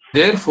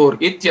 Therefore,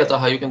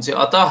 ityataha, you can say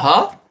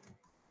ataha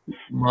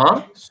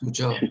ma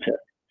sucha.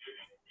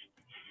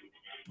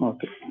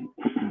 Okay.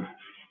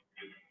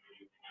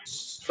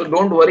 So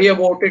don't worry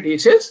about it, he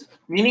says.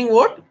 Meaning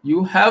what?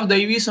 You have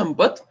Daivi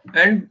Sampat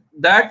and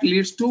that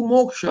leads to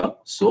moksha.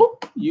 So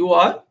you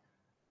are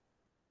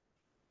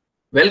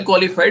well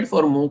qualified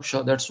for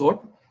moksha. That's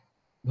what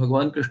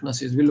Bhagavan Krishna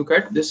says. We'll look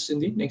at this in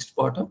the next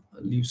part. I'll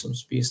leave some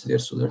space there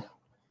so that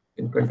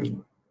we can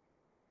continue.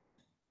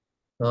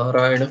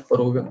 Narayana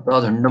Parovyakta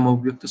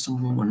Dhandamavvyakta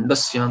Sangho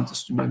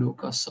Mandasyantastumya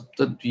Loka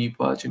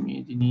Saptadvipa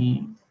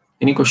Chamedini.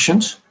 Any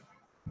questions?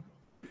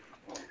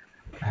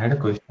 I had a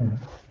question.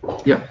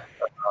 Yeah.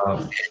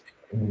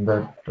 In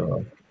that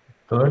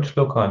third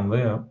shloka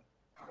Anvaya.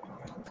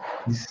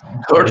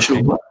 Third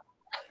shloka?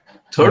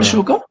 Third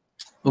shloka?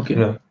 Okay.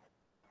 Yeah.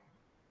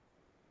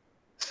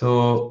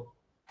 So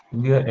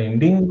we are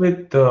ending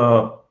with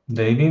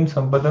Daivim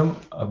Sampadam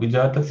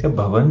Abhijatasya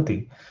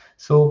Bhavanti.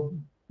 So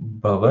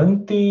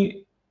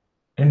Bhavanti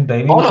and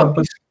Daivim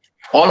Sampadam.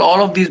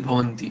 All of these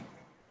Bhavanti.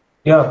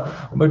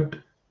 Yeah, but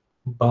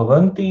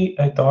Bhavanti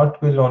I thought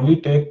will only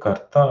take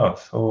Karta.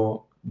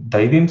 So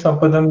Daivim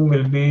Sampadam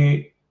will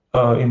be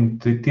in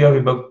Tritiya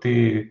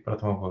Vibhakti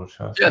Prathama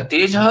Purusha. Yeah,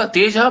 Teja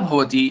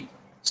Bhavati.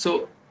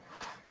 So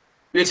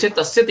we'll say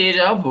Tasya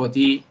Teja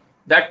Bhavati.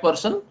 That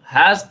person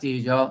has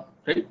Teja,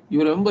 right?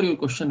 You remember your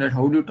question that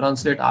how do you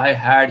translate I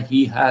had,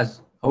 he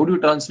has? How do you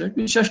translate?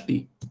 With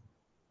Shashti.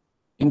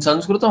 In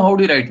Sanskritam, how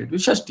do you write it?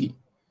 With Shashti.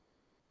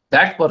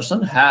 That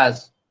person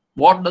has.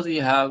 What does he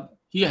have?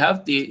 He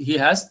has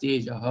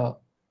Teja.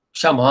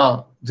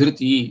 Shama,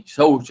 Dhriti,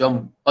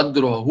 Shaucham,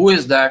 Adro. Who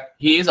is that?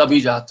 He is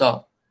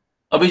Abhijata.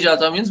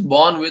 Abhijata means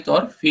born with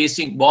or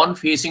facing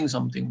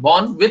something.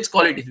 Born with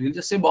qualities. We'll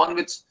just say born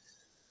with.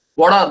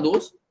 What are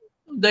those?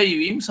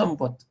 Daivim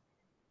Sampat.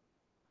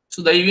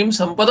 So Daivim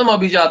Sampadam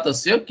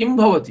Abhijatasya Kim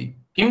Bhavati.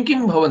 Kim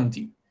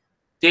Bhavanti.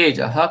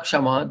 Tejaha,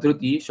 Kshama,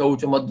 Dhriti,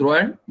 Shaucha, Madro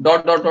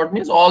and ...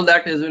 means all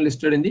that is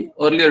listed in the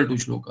earlier two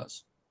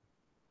shlokas.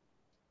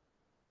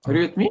 Are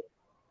you with me?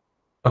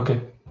 Okay.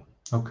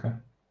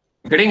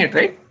 Getting it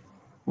right?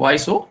 Why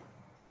so?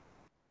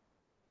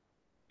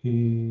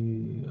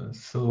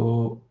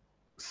 So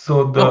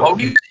the. So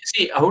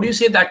how do you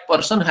say that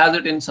person has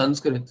it in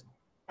Sanskrit?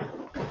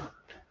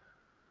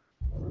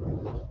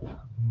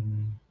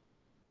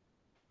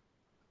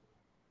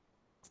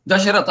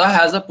 Dasharatha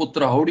has a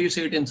putra. How do you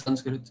say it in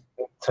Sanskrit?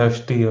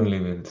 Shashti only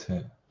will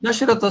say.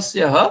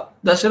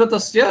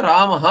 Dasharatasya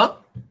Ramaha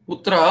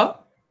putra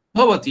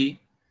bhavati.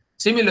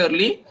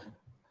 Similarly,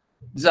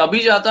 the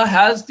Abhijata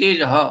has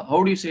Tejaha.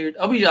 How do you say it?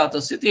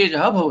 Abhijatasya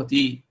Tejaha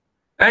bhavati.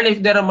 And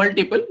if there are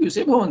multiple, you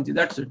say bhavanti.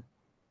 That's it.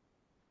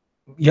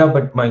 Yeah,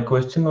 but my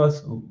question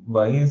was,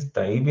 why is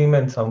Daivim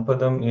and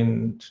Sampadam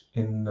in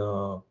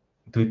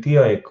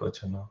Dvitiya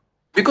Ekvachana?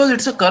 Because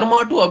it's a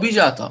karma to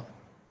Abhijata.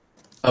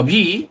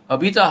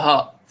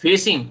 Abhitaha,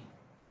 facing.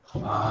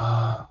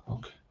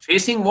 Okay.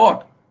 Facing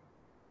what?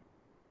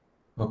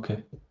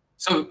 Okay.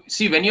 So,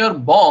 see, when you are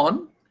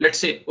born, let's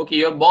say, okay,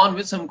 you are born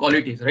with some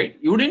qualities, right?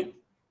 You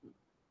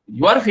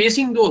are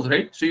facing those,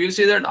 right? So, you will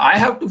say that I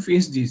have to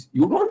face these.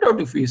 You don't have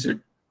to face it.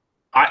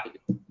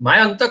 My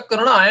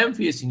Antakarana, I am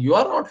facing. You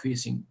are not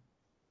facing.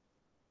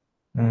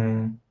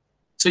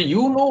 So,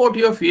 you know what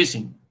you are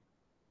facing.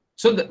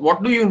 So,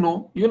 what do you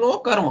know? You know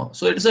karma.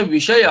 So, it's a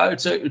Vishaya,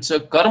 it's a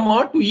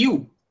karma to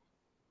you.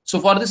 So,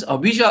 for this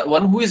Abhija,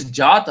 one who is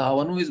Jata,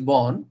 one who is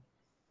born,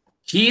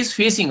 he is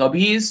facing.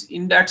 Abhi is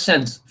in that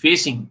sense,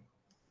 facing.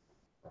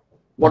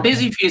 What is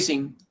he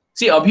facing?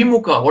 See,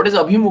 abhimukha. What is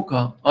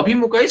abhimukha?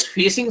 Abhimukha is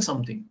facing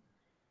something.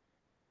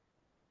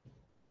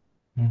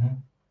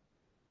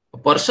 A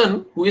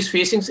person who is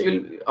facing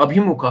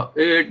abhimukha.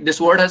 This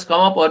word has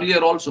come up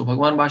earlier also.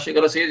 Bhagwan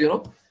Bhashyakara says,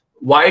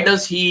 why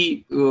does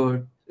he,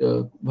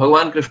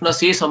 Bhagwan Krishna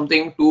say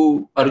something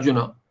to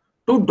Arjuna?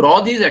 To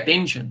draw his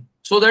attention,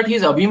 so that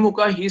his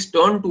abhimukha, he is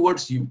turned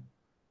towards you,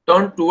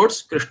 turned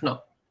towards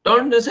Krishna.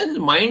 Turned in the sense his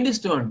mind is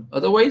turned.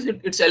 Otherwise,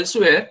 it's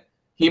elsewhere.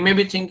 He may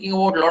be thinking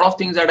about a lot of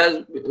things that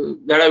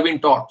have been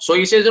taught. So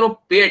he says,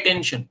 pay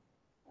attention.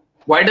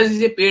 Why does he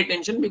say pay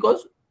attention?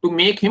 Because to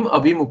make him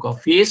abhimukha,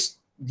 face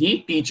the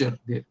teacher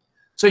there.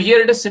 So here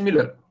it is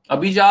similar.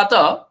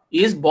 Abhijata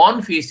is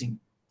born facing.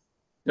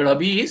 That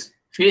Abhi is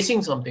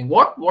facing something.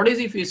 What is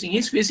he facing? He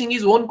is facing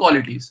his own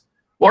qualities.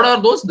 What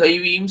are those?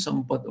 Daivim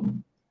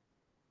Sampatam.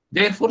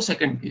 Therefore,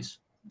 second case.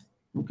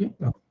 Okay.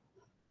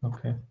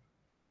 Okay.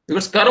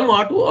 Because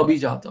karma to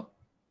abhijata.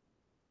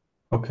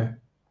 Okay.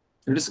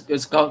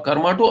 It's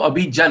karma to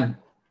abhijan.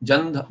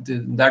 Jan,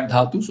 that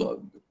dhatu.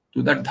 So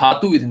to that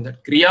dhatu within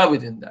that, kriya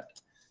within that.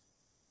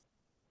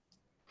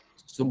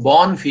 So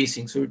born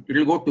facing. So it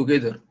will go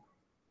together.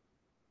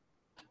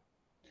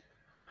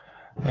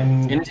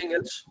 And anything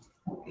else?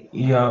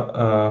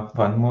 Yeah,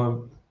 one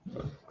more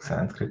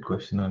Sanskrit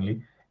question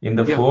only. In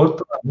the Yeah.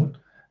 fourth one,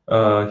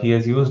 he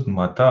has used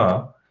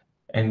mata,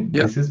 and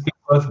Yeah. this is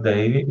because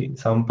Daivi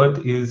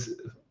Sampath is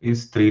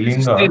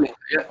Strilinga. Strilinga.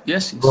 Yeah.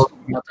 Yes. So,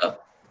 Mata. that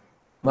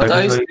Mata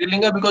is is why-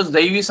 Strilinga because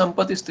Daivi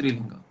Sampath is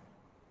Strilinga.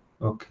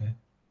 Okay.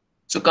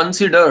 So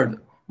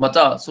considered.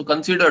 Mata. So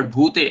considered.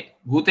 Bhute.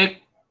 Bhute.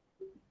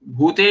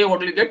 Bhute, what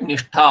will you get?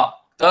 Nishtha.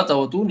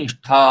 Tatavatu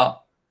nishtha.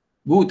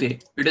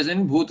 Bhute. It is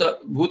in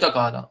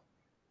Bhutakala.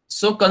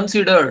 So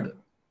considered.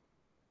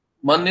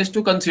 Man is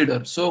to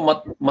consider. So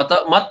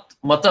mata.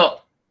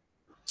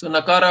 So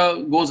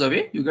nakara goes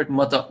away. You get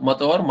mata.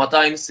 Mata or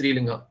mata in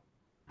Strilinga.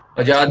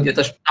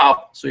 Ajadyata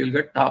tap. So you'll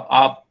get tap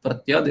ap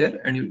pratya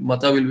there, and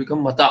mata will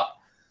become mata.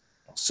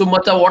 So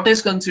mata, what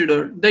is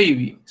considered?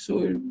 Daivi.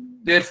 So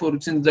therefore,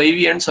 since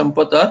Daivi and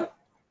Sampath are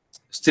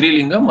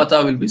Strilinga,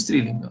 mata will be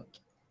Strilinga.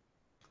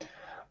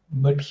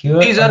 But here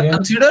These are again,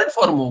 considered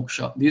for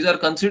moksha. These are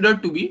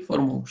considered to be for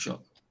moksha.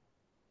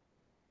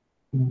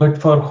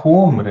 but for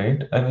whom,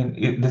 right? I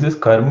mean, this is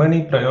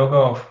karmani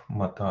prayoga of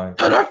mata.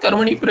 No, not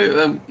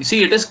karmani.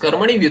 See, it is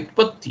karmani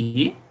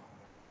vyutpatti.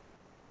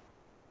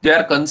 They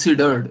are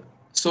considered.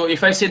 So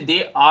if I say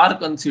they are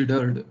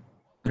considered,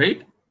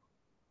 right?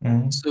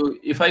 So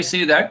if I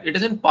say that, it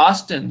is in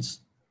past tense.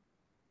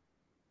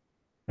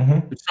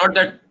 It's not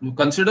that you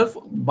consider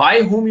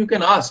by whom you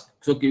can ask.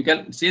 So you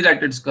can say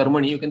that it's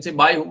karmani. You can say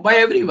by whom? By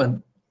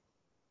everyone.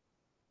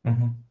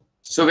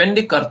 So when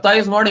the karta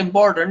is not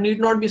important, need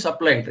not be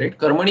supplied, right?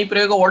 Karmani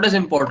prayoga, what is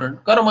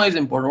important? Karma is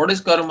important. What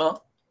is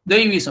karma?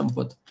 Daivi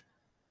sampath.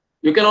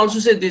 You can also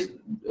say this,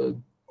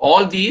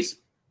 all these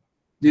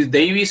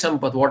Daivi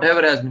sampath,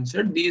 whatever has been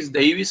said, these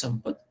Daivi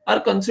sampath are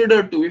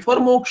considered to be for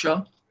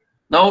moksha.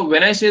 Now,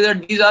 when I say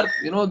that these are,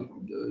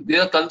 they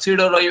are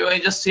considered, or I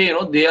just say,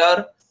 they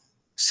are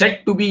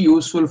said to be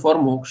useful for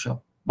moksha.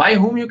 By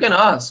whom you can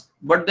ask,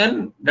 but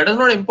then that is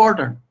not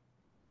important.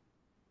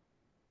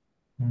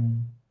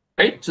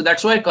 Right? So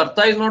that's why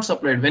karta is not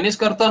supplied. When is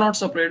karta not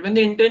supplied? When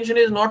the intention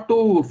is not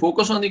to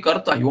focus on the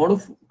karta. You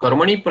want to,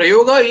 karmani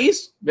prayoga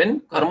is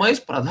when karma is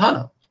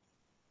pradhana.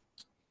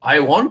 I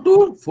want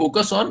to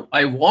focus on,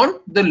 I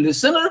want the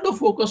listener to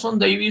focus on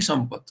Daivi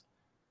Sampath.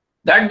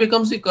 That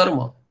becomes the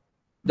karma.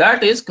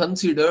 That is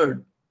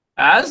considered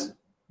as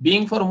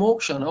being for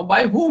moksha. Now,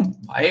 by whom?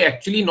 By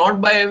actually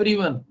not by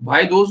everyone,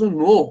 by those who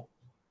know.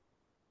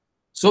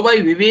 So by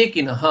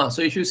vivekina.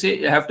 So if you say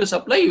you have to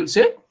supply, you will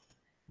say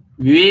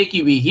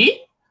viveki vihi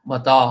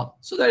mata.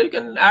 So that you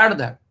can add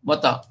that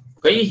mata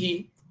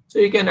kaihi. So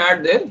you can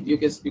add there. You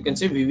can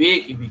say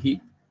viveki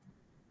vihi,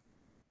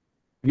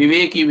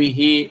 viveki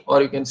vihi,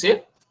 or you can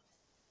say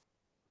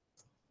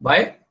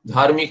by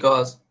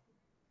dharmikas.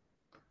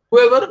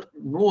 Whoever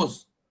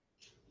knows.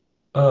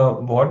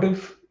 What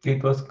if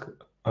it was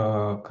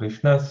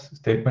Krishna's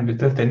statement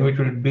itself? Then it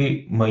would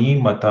be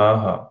Mayi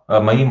Mataha.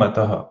 Mayi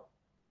Mataha.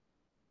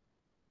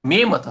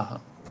 Me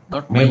mataha,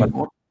 not Me my.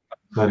 Mataha.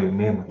 Sorry,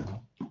 Me Mataha.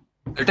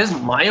 It is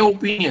my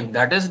opinion.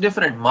 That is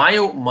different.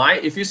 My.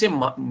 If you say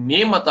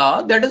me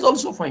mata, that is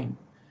also fine.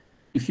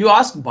 If you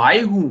ask by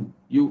whom,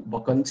 you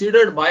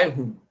considered by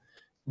whom.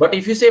 But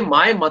if you say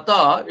my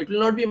mata, it will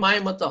not be my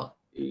mata.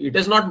 It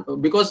is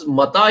not, because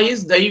mata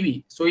is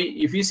daivi. So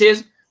if he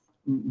says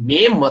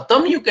me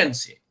matam, you can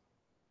say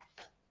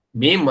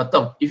me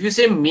matam. If you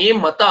say me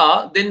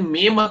mata, then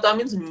me mata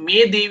means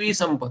me devi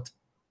sampath,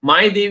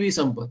 my devi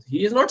sampath.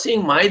 He is not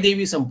saying my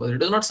devi sampath.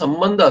 It is not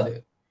sambandha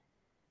there.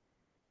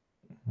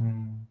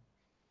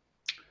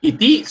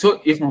 Iti.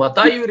 So if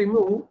mata you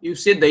remove, you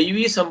say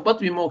daivi sampath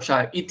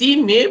vimoksha.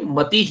 Iti me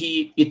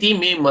matihi, iti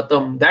me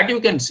matam. That you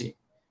can say.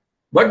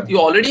 But you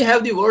already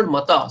have the word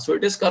mata, so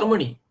it is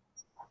karmani.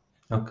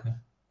 Okay.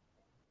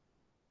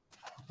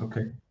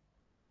 Okay.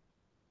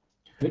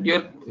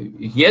 Right?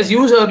 He has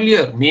used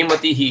earlier me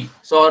matihi.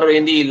 So or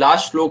in the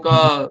last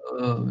shloka,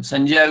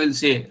 Sanjay will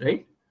say,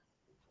 right?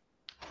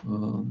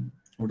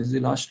 What is the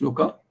last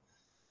shloka?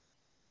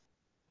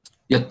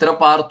 Yatra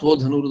partho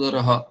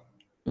dhanurdaraha.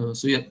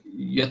 So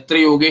yatra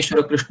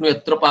yogeshwara krishna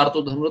yatra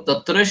partho dhanur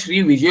tatra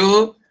shri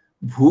vijayo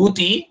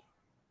bhuti.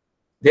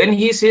 Then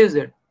he says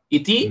that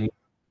iti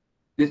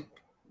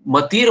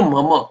matir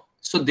mama.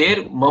 So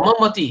there mama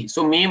mati.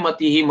 So me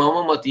mati hi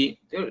mama mati.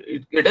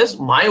 It is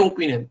my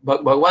opinion.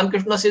 Bhagavan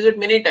Krishna says it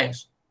many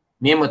times.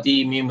 Me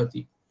mati, me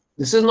mati.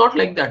 This is not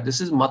like that.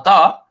 This is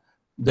mata.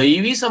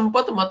 Daivi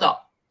sampat mata.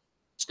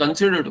 It's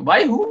considered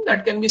by whom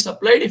that can be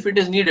supplied if it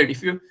is needed.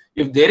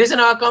 If there is an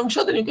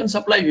akanksha, then you can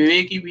supply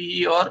viveki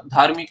bhi or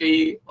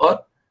dharmika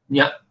or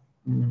jnani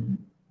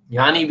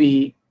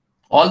bhi.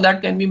 All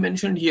that can be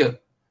mentioned here.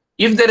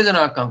 If there is an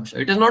akanksha,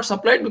 it is not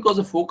supplied because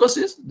the focus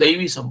is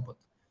daivi sampat.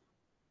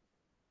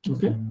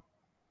 Okay.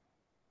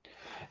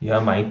 Yeah,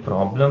 my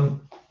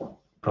problem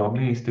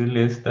probably still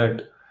is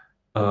that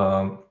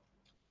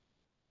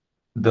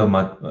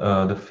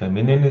the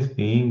feminine is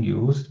being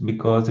used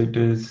because it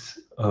is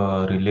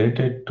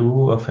related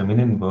to a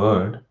feminine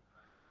word,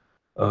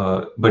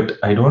 but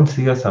I don't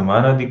see a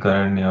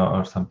samanadikaranya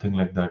or something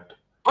like that.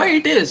 Why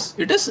it is?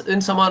 It is in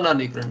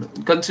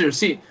samanadikarana. Consider,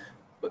 see,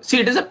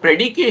 it is a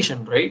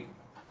predication, right?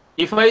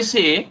 If I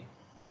say,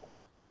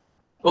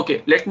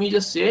 okay, let me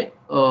just say,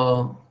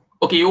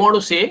 okay, you want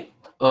to say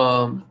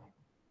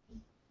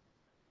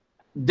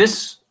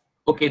this,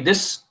 okay,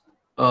 this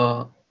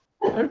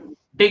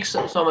takes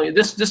some.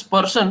 This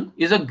person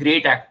is a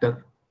great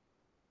actor,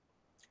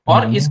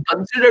 or is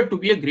considered to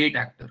be a great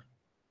actor.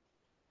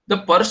 The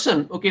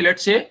person, okay,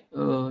 let's say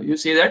you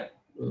say that.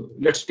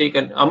 Let's take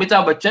an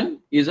Amitabh Bachchan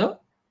is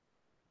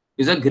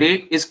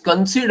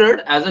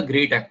considered as a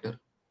great actor.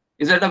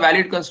 Is that a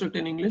valid construct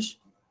in English?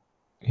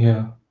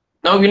 Yeah.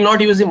 Now we'll not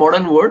use the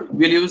modern word.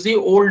 We'll use the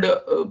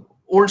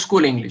old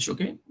school English.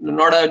 Okay,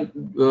 not a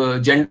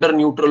gender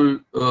neutral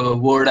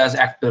word as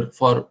actor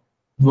for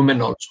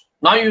women also.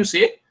 Now you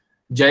say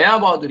Jaya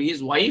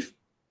Bhaduri's wife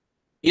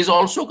is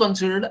also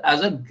considered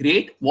as a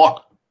great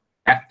what?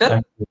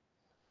 Actor.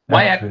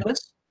 Why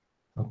actress?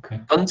 Okay.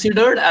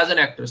 Considered as an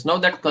actress. Now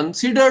that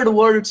considered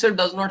word itself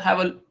does not have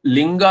a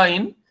linga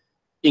in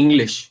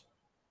English.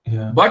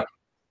 Yeah. But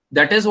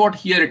that is what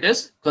here it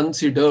is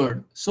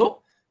considered.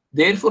 So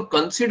therefore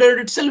considered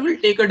itself will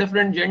take a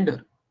different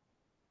gender.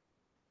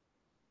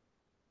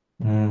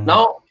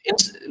 Now,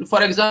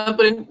 for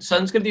example, in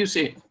Sanskrit you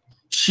say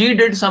she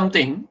did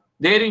something.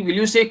 There will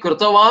you say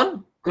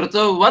kritavan,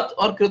 kritavat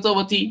or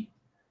kritavati?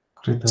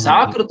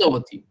 Sa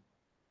kritavati.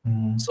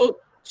 So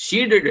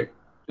she did it.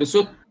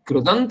 So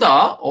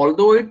kridanta,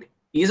 although it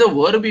is a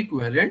verb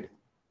equivalent,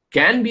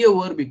 can be a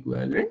verb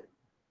equivalent,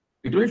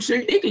 it will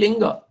still take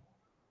linga.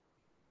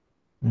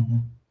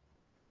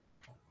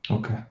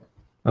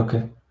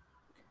 Okay.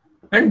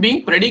 And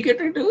being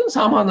predicated is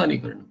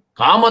samadhanikarana.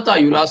 Kamata,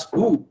 you'll ask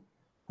who?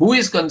 Who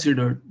is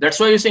considered? That's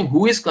why you're saying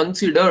who is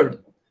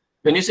considered.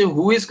 When you say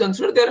who is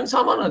considered, they are in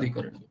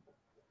samanadikarana.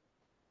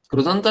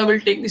 Krudanta will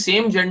take the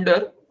same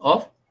gender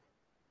of,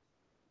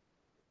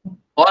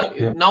 or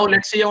now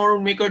let's say you want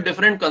to make a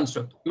different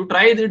construct. You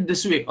try it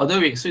this way,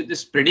 other way. So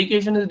this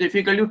predication is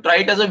difficult. You try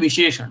it as a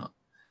visheshana.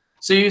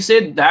 So you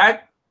say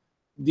that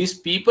these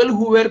people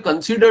who were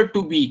considered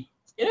to be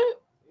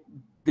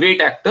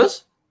great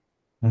actors,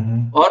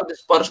 or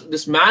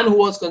this man who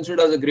was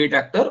considered as a great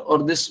actor,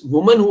 or this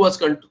woman who was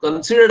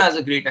considered as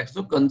a great actor.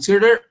 So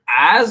considered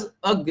as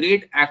a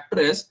great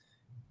actress,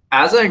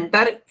 as an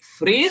entire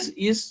phrase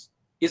is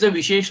a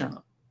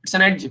visheshana. It's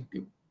an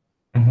adjective.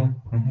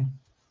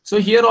 So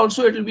here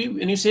also it will be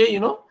when you say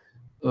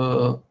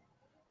daivi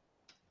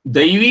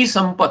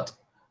sampat,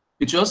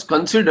 which was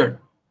considered,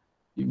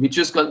 which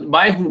is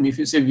by whom. If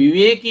you say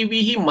viveki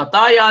bihi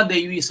mata ya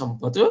daivi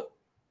sampat,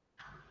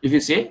 if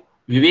you say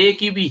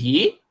viveki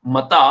bihi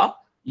mata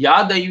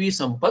ya daivi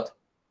sampat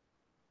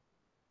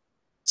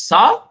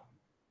sa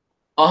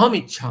aham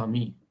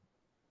ichhami.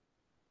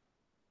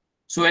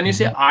 So when you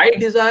say I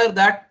desire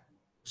that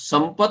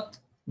sampat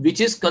which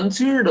is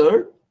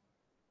considered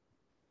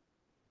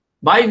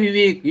by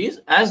vivek is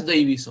as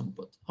daivi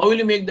sampat. How will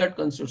you make that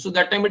consider? So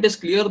that time it is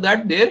clear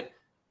that there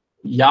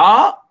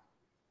ya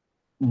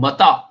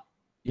mata,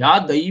 ya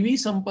daivi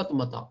sampat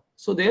mata.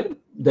 So there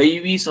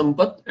daivi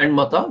sampat and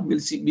mata will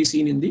be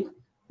seen in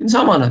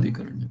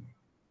samanadikaranya.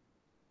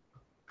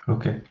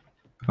 Okay.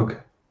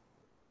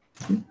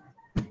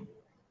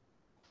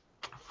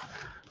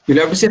 You'll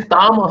have to say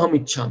tam aham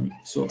ichhami.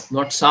 So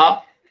not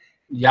sa,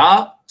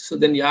 ya, so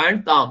then ya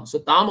and tam. So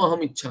tam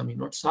aham ichhami,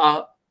 not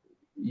sa,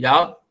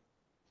 ya,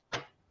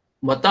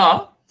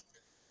 mata.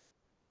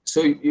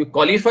 So you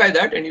qualify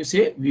that and you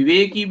say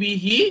viveki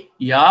bihi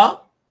ya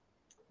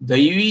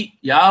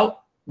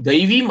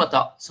daivi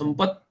mata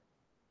sampat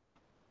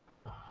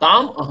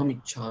tam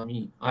aham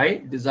ichhami.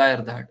 I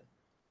desire that.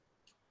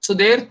 So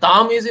there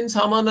tam is in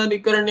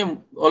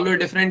samanadikaranyam, always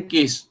different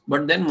case,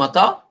 but then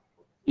mata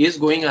is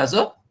going as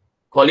a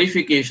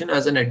qualification,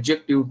 as an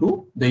adjective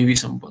to daivi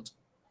sampat.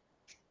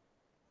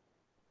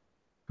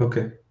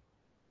 Okay.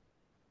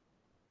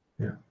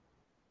 Yeah.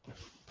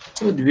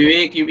 So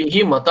viveki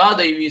vihi mata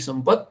daivi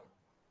sampat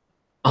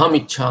aham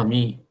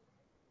ichhami.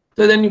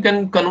 So then you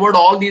can convert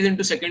all these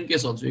into second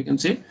case also. You can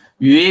say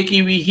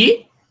viveki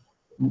vihi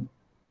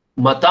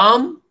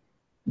matam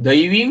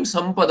daivim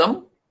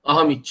sampadam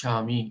aham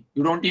ichhami.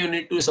 You don't even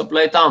need to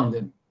supply tam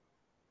then.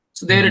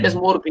 So there it is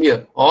more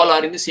clear. All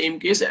are in the same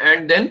case,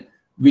 and then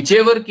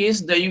whichever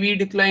case daivi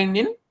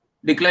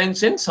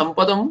declines in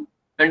sampadam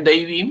and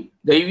daivim,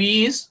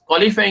 daivi is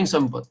qualifying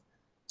sampad.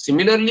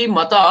 Similarly,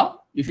 mata,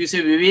 if you say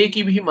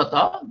viveki bhi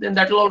mata, then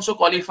that will also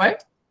qualify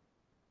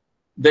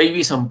daivi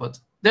sampad.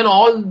 Then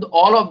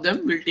all of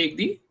them will take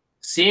the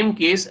same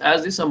case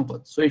as the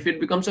sampad. So if it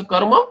becomes a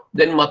karma,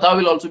 then mata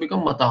will also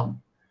become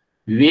matam.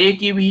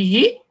 Viveki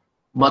bhi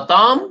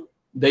matam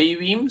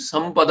daivim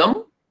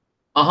sampadam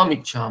aham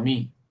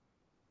ichhami.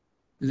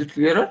 Is it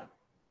clearer?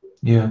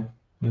 Yeah.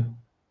 Yeah.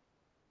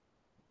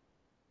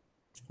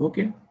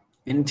 Okay.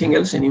 Anything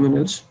else? Anyone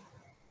else?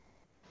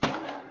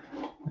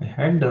 I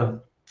had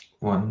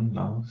one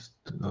last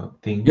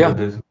thing, Yeah. but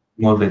there's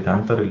more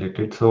Vedanta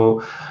related.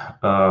 So,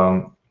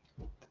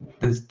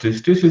 this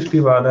Drishti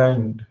Shrishtivada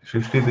and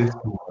Shrishti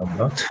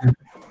Drishtivada,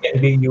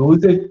 can we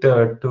use it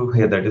to,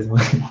 yeah, that is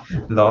my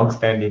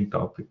long-standing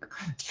topic.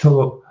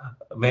 So,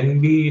 when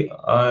we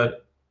are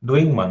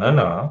doing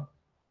manana,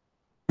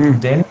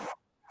 then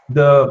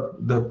the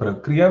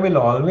prakriya will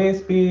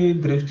always be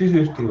Drishti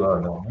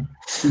Shrishtivada,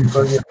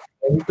 because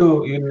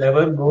you'll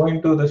never go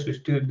into the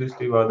Shrishti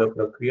Shrishtivada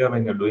prakriya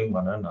when you're doing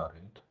manana,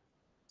 right?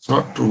 It's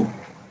not true.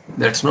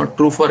 That's not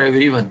true for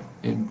everyone.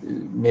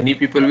 Many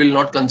people will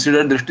not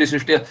consider Drishti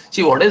Srishti.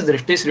 See, what is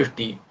Drishti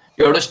Srishti?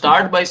 You have to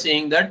start by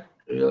saying that,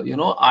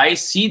 I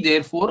see,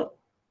 therefore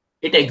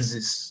it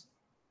exists.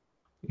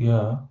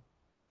 Yeah.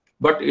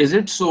 But is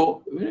it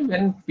so?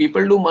 When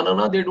people do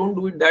manana, they don't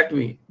do it that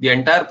way. The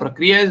entire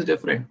prakriya is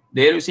different.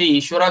 There you say,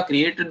 Ishvara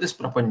created this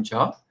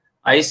prapancha.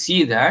 I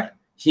see that.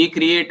 He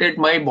created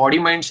my body,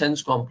 mind,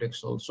 sense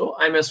complex also.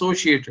 I'm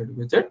associated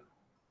with it.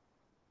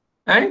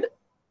 And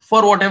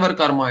for whatever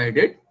karma I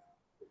did.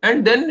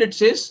 And then it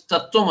says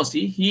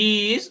Tattvamasi.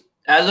 He is,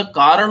 as a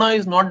karana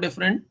is not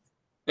different.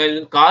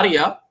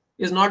 Karya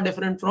is not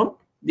different from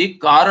the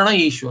karana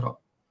Ishvara.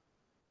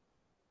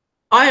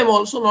 I am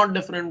also not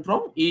different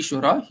from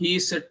Ishvara. He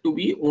is said to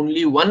be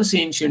only one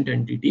sentient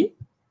entity,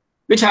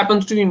 which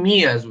happens to be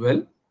me as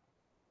well.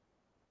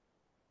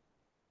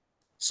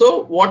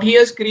 So what he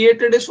has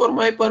created is for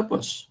my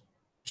purpose.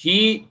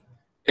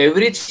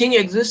 Everything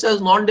exists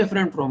as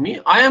non-different from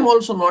me. I am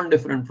also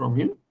non-different from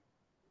him.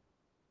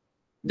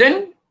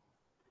 Then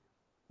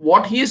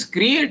what he has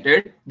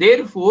created,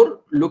 therefore,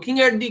 looking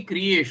at the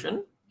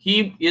creation,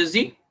 he is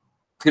the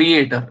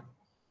creator.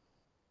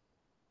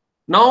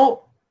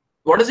 Now,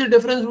 what is the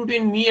difference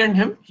between me and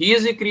him? He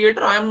is the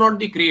creator, I am not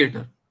the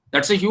creator.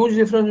 That's a huge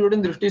difference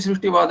between Drishti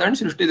Srishtivada and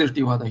Srishti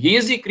Drishtivada. He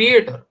is the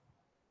creator.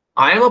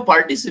 I am a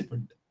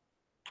participant.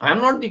 I am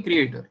not the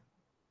creator.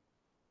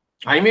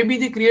 I may be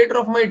the creator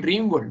of my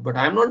dream world, but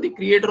I am not the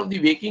creator of the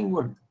waking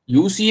world.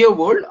 You see a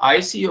world, I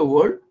see a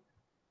world.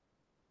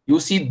 You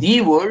see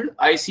the world,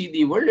 I see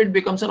the world. It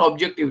becomes an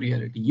objective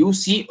reality. You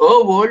see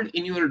a world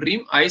in your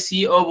dream, I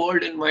see a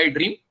world in my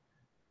dream.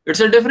 It's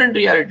a different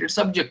reality. It's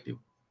subjective.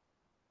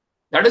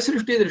 That is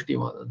Srishti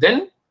Drishtivada.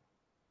 Then,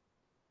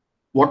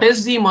 what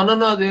is the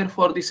manana there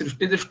for the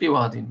Srishti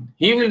Drishtivadin?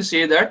 He will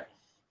say that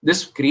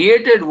this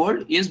created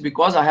world is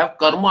because I have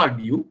karma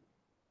due.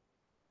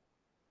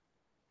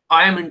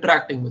 I am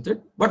interacting with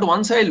it. But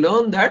once I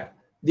learn that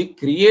the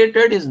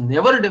created is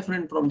never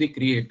different from the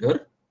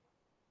creator,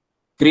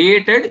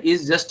 created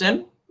is just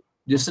an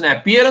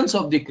appearance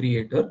of the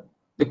creator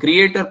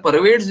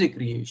pervades the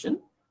creation,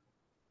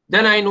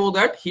 then I know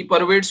that he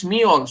pervades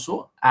me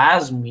also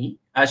as me,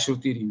 as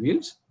Shruti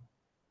reveals.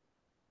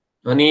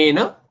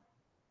 Anena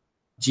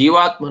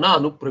Jivatmana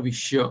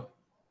Anupravishya.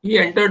 He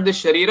entered the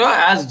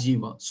Sharira as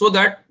Jiva. So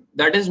that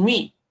is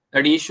me.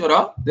 That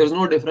Ishvara, there is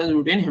no difference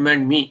between him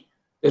and me.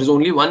 There is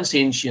only one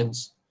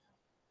sentience.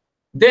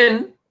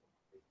 Then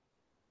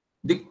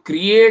the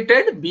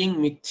created being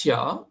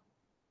Mithya,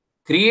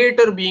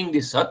 creator being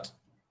the Sat,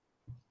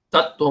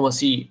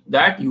 Tattvamasi,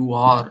 that you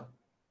are.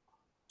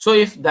 So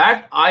if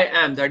that I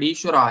am, that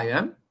Ishvara I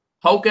am,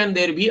 how can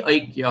there be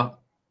Aikya?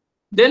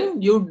 Then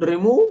you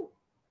remove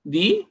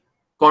the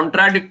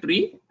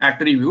contradictory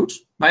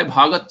attributes by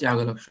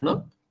Bhagatyaga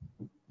Lakshana,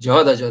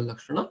 Jahadajal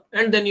Lakshana,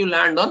 and then you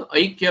land on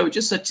Aikya, which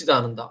is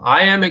Satchidananda.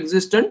 I am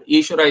existent,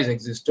 Ishvara is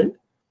existent.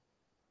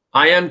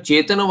 I am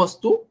Chetana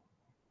Vastu.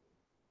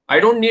 I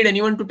don't need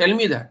anyone to tell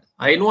me that.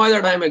 I know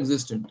that I am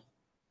existent.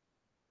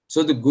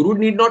 So the Guru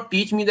need not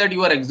teach me that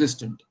you are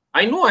existent.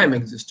 I know I am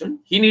existent.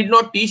 He need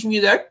not teach me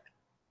that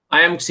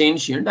I am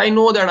sentient. I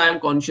know that I am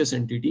conscious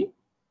entity.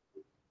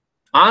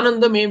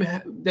 Ananda may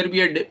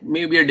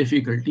be a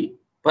difficulty.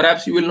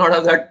 Perhaps you will not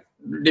have that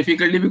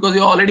difficulty because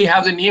you already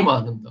have the name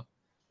Ananda.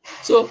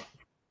 So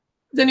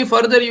then if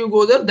further you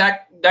go there,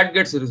 that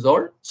gets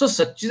resolved. So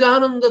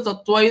Satchidananda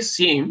Tattva is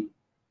same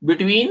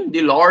between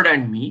the Lord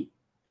and me.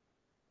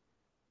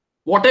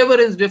 Whatever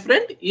is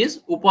different is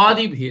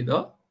Upadhi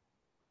Bheda.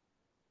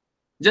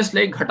 Just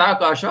like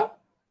Ghatakasha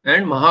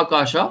and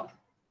Mahakasha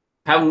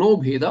have no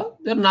Bheda,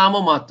 they are Nama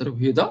Matra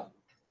Bheda.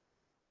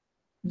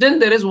 Then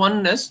there is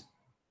oneness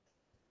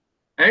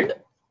and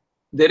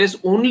there is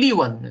only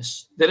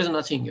oneness. There is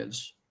nothing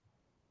else.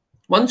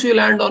 Once you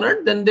land on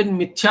it, then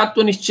Mithyatva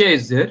Nischaya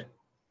is there,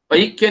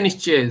 Aikya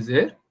Nischaya is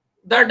there.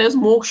 That is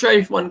moksha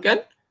if one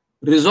can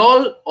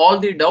resolve all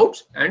the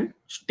doubts and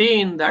stay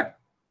in that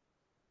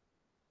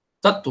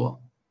tattva.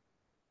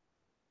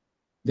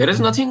 There is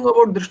nothing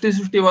about Drishti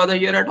Srishtivada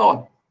here at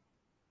all.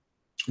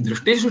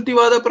 Drishti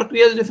Srishtivada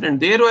Prakriya is different.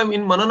 There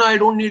in Manana I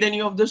don't need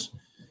any of this.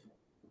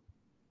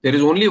 There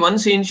is only one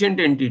sentient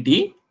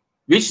entity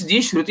which the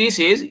Shruti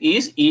says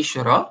is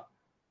Ishvara,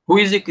 who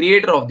is the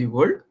creator of the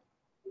world.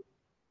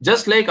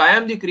 Just like I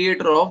am the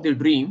creator of the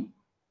dream,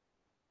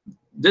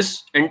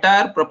 this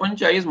entire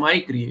prapancha is my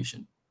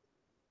creation.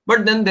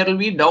 But then there will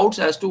be doubts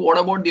as to what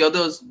about the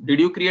others? Did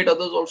you create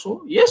others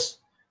also? Yes.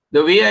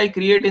 The way I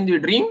create in the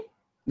dream,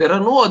 there are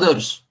no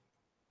others.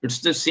 It's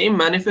the same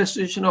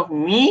manifestation of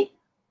me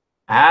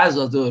as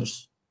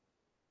others,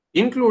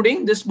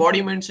 including this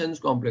body-mind sense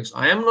complex.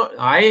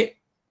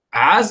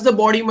 As the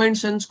body-mind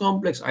sense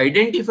complex,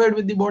 identified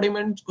with the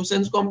body-mind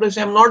sense complex,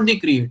 I am not the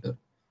creator.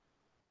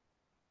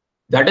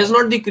 That is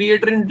not the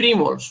creator in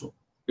dream also.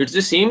 It's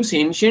the same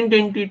sentient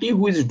entity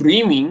who is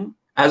dreaming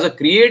as a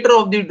creator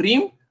of the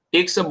dream,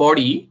 takes a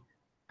body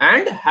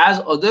and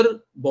has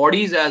other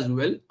bodies as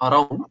well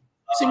around.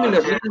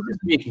 Similarly, it is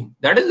making.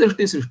 That is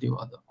Drishti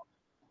Srishtivada.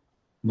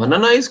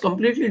 Manana is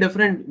completely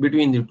different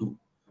between the two.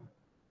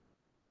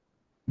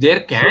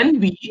 There can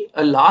be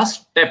a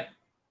last step.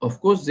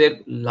 Of course, their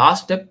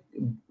last step,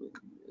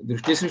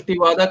 Drishti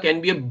Srishtivada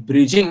can be a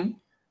bridging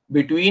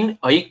between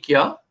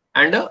Aikya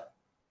and a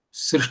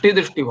Srishti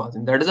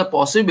Drishtivada. That is a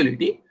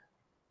possibility.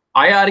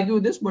 I argue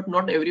this, but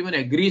not everyone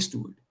agrees to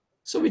it.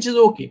 So, which is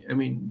okay. I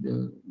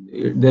mean,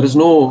 there is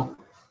no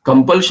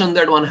compulsion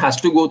that one has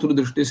to go through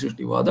Drishti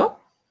Srishtivada.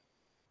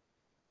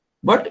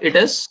 But it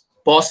is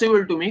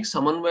possible to make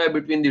samanvaya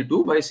between the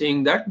two by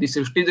saying that the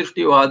Srishti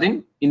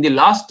Drishtivada in the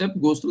last step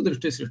goes through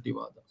Drishti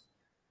Srishtivada.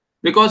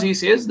 Because he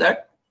says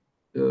that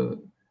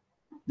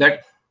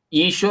that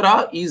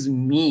Ishvara is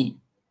me.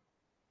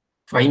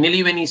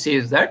 Finally, when he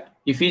says that,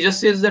 if he just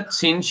says that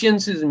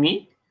sentience is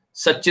me,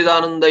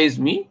 Satchidananda is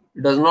me,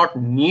 it does not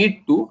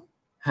need to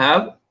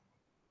have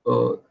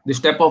the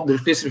step of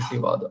Drishti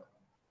Srishtivada.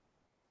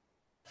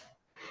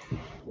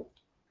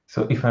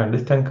 So if I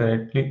understand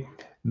correctly,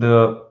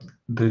 the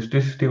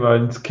Drishti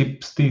Srishtivada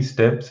skips these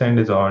steps and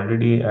is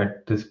already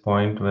at this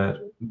point where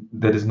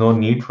there is no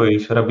need for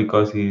Ishvara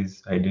because he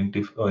is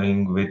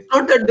identifying with...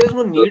 Not that there is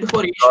no need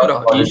for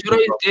Ishvara. Ishvara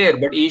is there,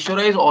 but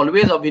Ishvara is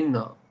always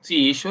abhinna.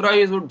 See, Ishvara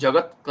is what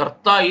Jagat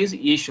Karta is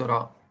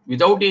Ishvara.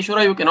 Without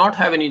Ishvara, you cannot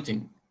have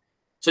anything.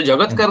 So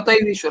Jagat Karta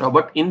is Ishvara,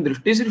 but in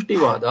Drishti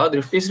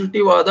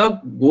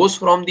Srishtivada goes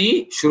from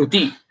the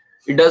Shruti.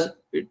 It does.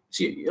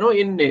 See,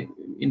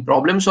 in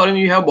problem solving,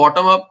 you have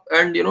bottom up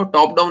and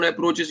top down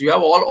approaches. You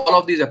have all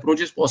of these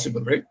approaches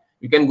possible, right?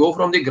 You can go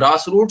from the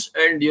grassroots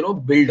and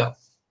build up,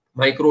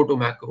 micro to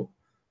macro.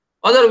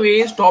 Other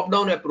way is top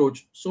down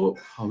approach. So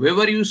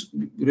however you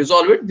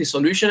resolve it, the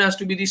solution has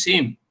to be the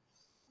same.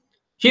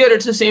 Here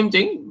it's the same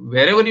thing.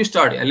 Wherever you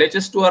start,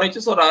 LHS to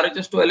RHS or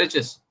RHS to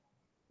LHS,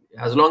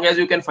 as long as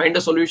you can find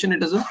a solution,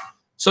 it is a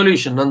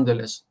solution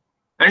nonetheless,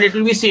 and it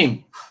will be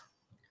same.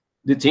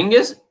 The thing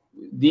is,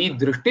 the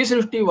Drishti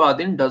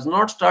Srishtivadin does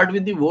not start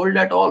with the world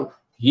at all.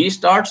 He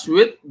starts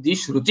with the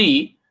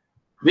Shruti,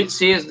 which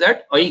says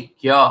that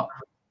Aikya,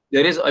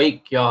 there is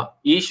Aikya,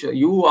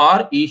 you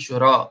are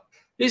Ishvara.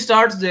 He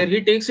starts there.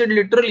 He takes it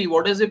literally.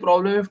 What is the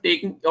problem of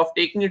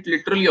taking it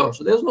literally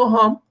also? There is no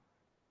harm,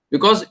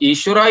 because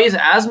Ishvara is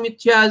as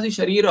mithya as the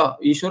Sharira.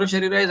 Ishvara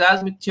Sharira is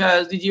as mithya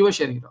as the Jiva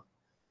Sharira.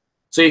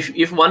 So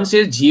if one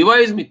says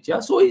Jiva is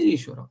mithya, so is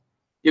Ishvara.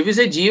 If we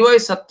say Jiva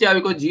is Satya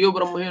because Jiva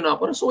Brahma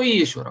Napara, so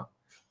is Ishvara.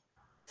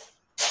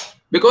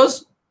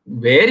 Because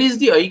where is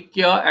the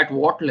Aikya at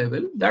what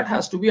level, that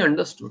has to be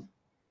understood.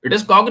 It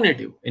is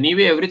cognitive.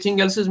 Anyway,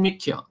 everything else is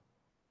mithya.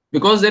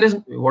 Because there is,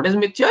 what is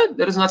mithya?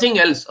 There is nothing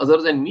else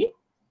other than me.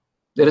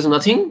 There is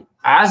nothing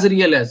as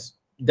real as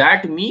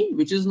that me,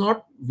 which is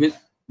not with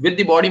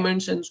the body,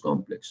 mind, sense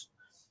complex.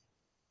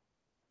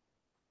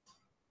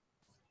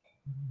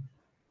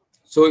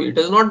 So it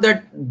is not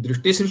that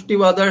Drishti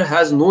Srishtivada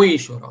has no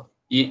Ishvara.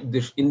 In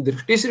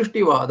Drishti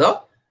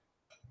Srishtivada,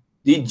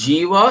 the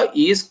Jiva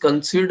is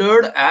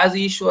considered as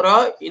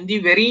Ishvara in the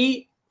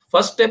very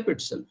first step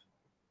itself.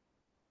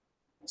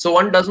 So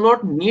one does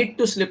not need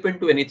to slip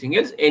into anything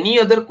else. Any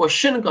other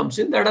question comes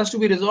in, that has to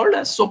be resolved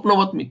as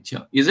Swapnavat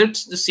Mithya. Is it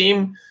the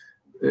same?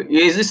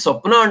 Is this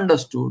Swapna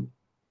understood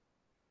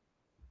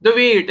the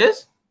way it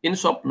is in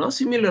Swapna?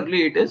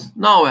 Similarly, it is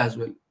now as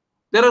well.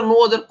 There are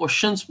no other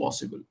questions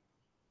possible.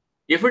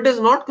 If it is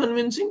not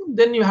convincing,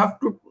 then you have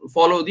to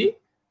follow the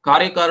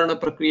Karyakarana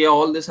Prakriya.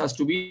 All this has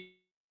to be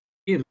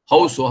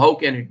how so? How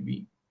can it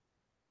be?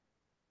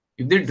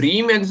 If the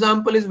dream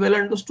example is well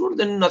understood,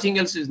 then nothing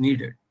else is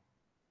needed.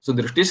 So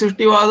Drishti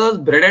Srishtivada's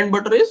bread and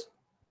butter is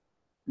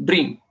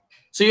dream.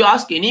 So you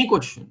ask any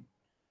question.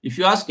 If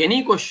you ask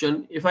any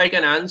question, if I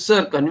can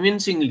answer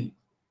convincingly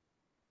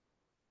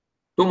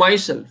to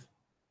myself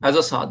as a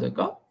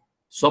sadhaka,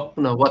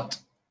 swapnavat,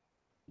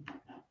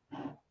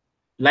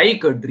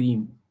 like a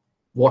dream.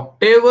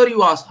 Whatever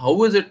you ask,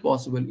 how is it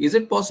possible? Is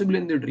it possible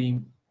in the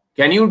dream?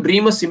 Can you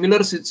dream a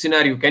similar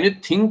scenario? Can you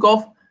think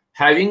of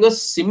having a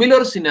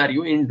similar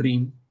scenario in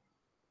dream?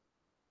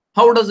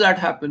 How does that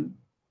happen?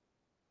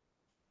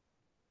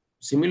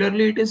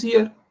 Similarly, it is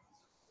here.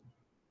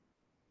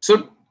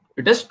 So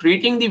it is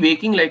treating the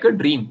waking like a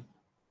dream,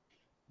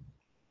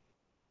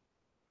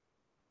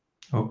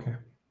 Okay.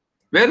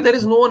 where there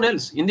is no one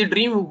else. In the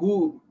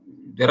dream,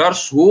 there are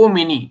so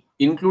many,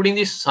 including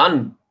the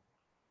sun,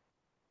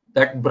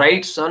 that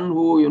bright sun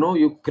who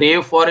you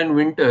crave for in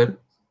winter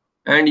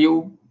and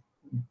you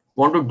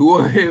want to do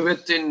away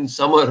with in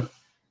summer.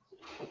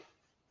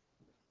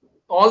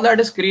 All that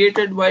is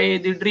created by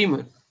the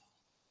dreamer.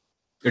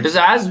 It is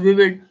as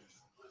vivid.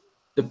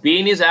 The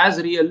pain is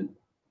as real.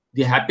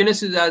 The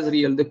happiness is as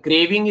real. The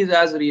craving is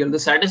as real. The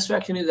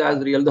satisfaction is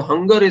as real. The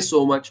hunger is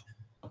so much.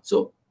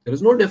 So there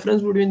is no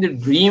difference between the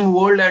dream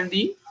world and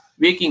the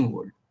waking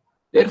world.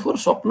 Therefore,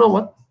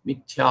 swapnavat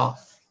mithya.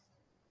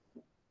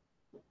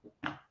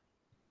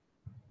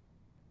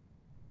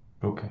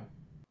 Okay.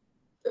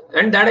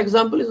 And that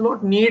example is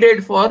not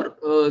needed for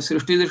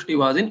Srishti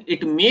Drishtivadin.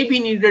 It may be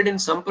needed in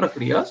some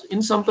prakriyas.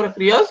 In some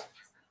prakriyas,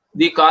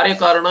 the Karya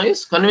Karana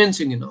is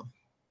convincing enough.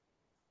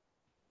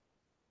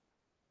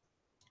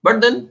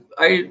 But then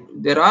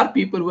there are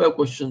people who have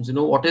questions,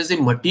 what is the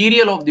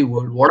material of the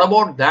world? What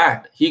about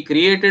that? He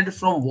created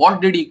from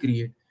what did he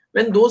create?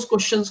 When those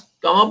questions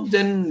come up,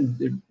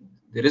 then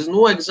there is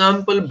no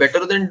example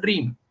better than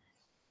dream.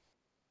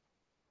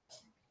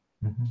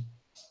 Mm-hmm.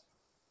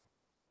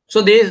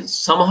 So they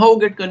somehow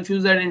get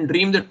confused that in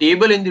dream, the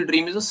table in the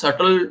dream is a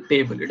subtle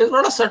table. It is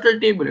not a subtle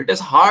table. It is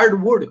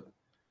hard wood.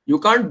 You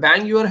can't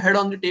bang your head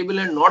on the table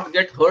and not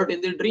get hurt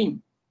in the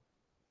dream.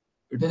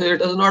 It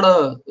is not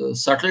a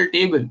subtle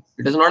table.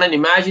 It is not an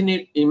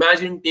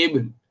imagined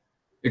table.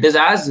 It is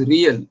as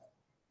real.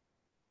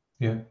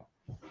 Yeah.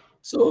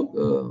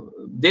 So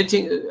they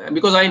think,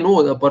 because I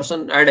know the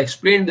person, I had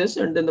explained this,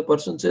 and then the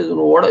person says,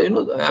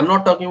 I'm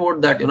not talking about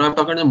that. I'm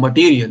talking about the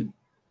material.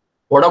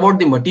 What about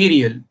the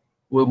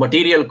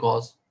material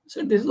cause? I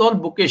said, this is all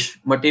bookish.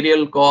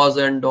 Material cause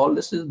and all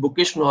this is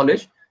bookish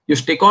knowledge. You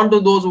stick on to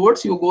those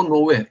words, you go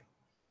nowhere.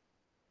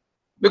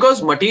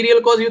 Because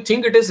material cause, you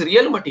think it is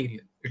real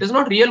material. It is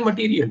not real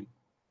material.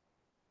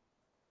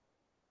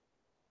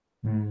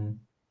 Mm.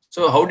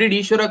 So how did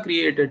Ishvara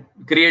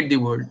create the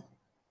world?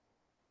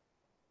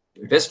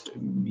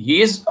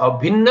 He is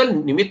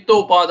abhinna nimitta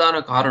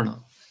upadana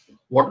karana.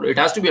 What it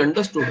has to be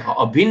understood.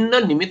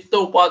 Abhinna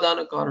nimitta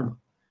upadana karana.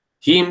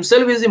 He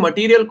himself is the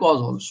material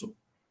cause also.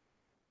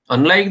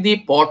 Unlike the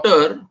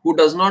potter who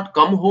does not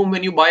come home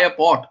when you buy a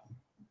pot.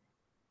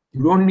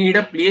 You don't need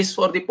a place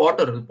for the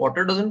potter. The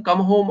potter doesn't come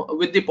home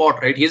with the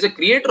pot, right? He is a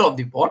creator of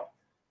the pot,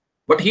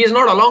 but he is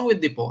not along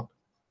with the pot.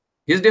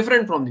 He is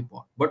different from the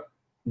pot. But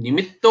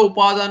nimitta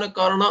upadana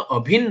karana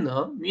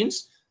abhinna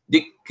means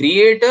the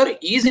creator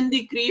is in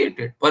the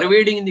created,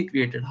 pervading in the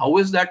created. How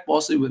is that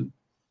possible?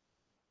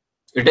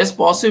 It is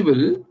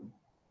possible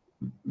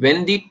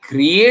when the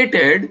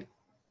created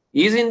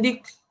is in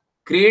the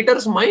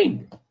creator's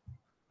mind.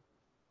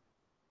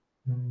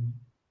 Mm.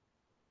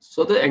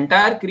 So the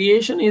entire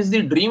creation is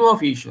the dream of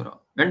Ishvara,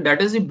 and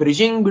that is the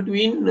bridging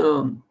between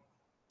Srishti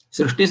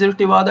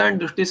Srishtivada and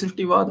Drishti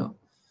Srishtivada.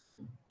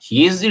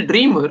 He is the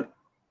dreamer.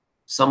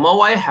 Somehow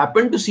I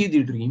happen to see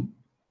the dream.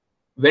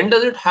 When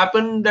does it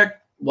happen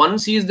that one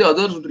sees the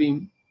other's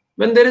dream?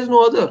 When there is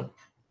no other.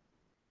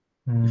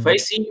 Mm. If I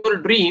see your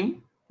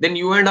dream, then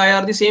you and I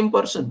are the same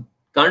person.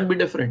 Can't be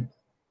different.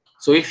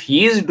 So if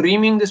he is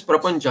dreaming this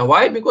prapancha,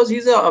 why? Because he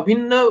is a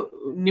abhinna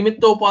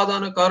nimitta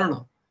upadana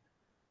karana.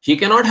 He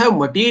cannot have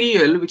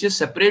material which is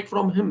separate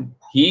from him.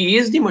 He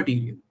is the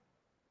material.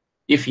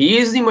 If he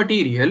is the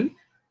material,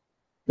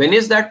 when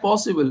is that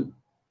possible?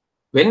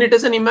 When it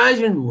is an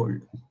imagined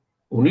world.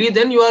 Only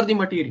then you are the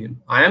material.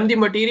 I am the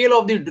material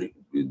of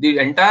the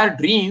entire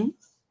dream.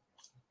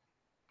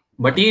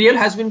 Material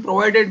has been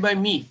provided by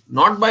me,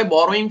 not by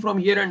borrowing from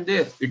here and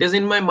there. It is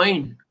in my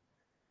mind.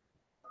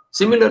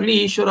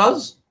 Similarly,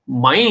 Ishvara's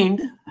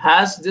mind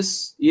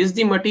is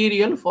the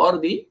material for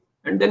the,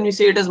 and then we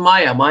say it is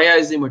Maya. Maya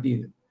is the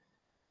material.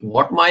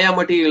 What Maya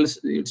materials?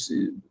 It's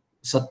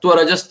Sattva,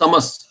 Rajas,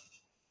 Tamas.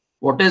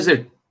 What is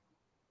it?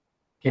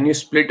 Can you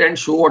split and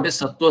show what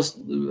is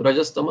Sattva,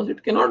 Rajas, Tamas?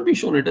 It cannot be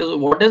shown. It is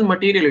what is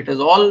material. It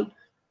is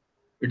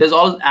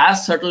all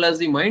as subtle as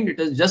the mind. It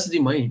is just the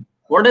mind.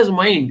 What is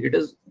mind? It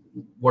is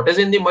what is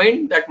in the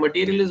mind. That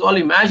material is all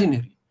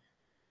imaginary.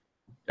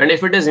 And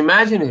if it is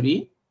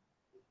imaginary,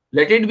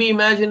 let it be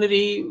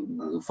imaginary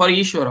for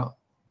Ishvara.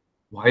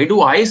 Why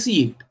do I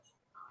see it?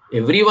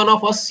 Every one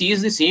of us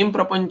sees the same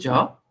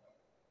prapancha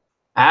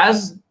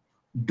as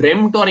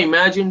dreamt or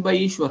imagined by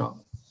Ishvara.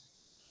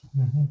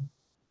 Mm-hmm.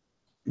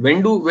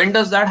 When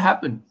does that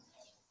happen?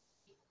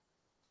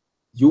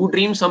 You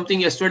dream something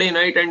yesterday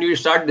night and you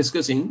start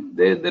discussing.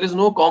 There is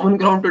no common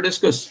ground to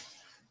discuss.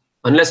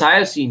 unless I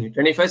have seen it.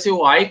 And if I say,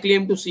 oh, I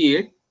claim to see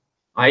it,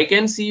 I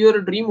can see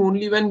your dream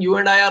only when you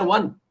and I are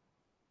one.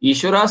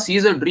 Ishvara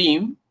sees a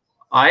dream.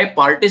 I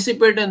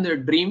participate in the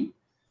dream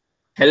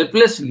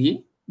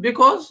helplessly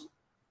because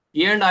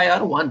he and I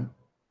are one.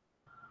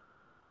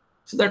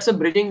 So that's a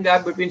bridging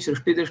gap between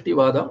Srishti Drishti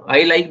Vada.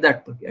 I like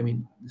that. I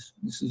mean,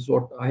 this is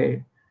what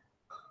I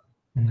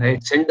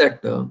had sent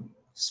that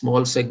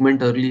small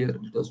segment earlier.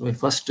 It was my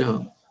first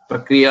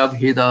Prakriya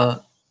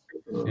Bheda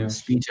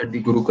speech at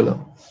the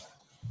Gurukula.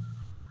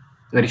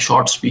 Very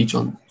short speech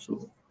on.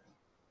 So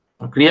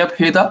Prakriya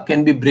Bheda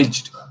can be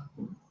bridged,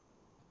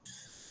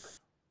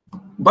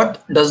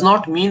 but does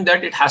not mean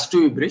that it has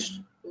to be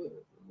bridged.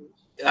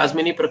 As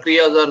many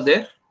Prakriyas are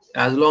there,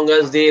 as long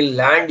as they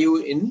land you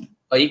in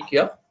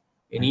Aikya,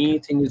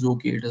 anything is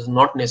okay. It is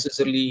not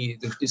necessarily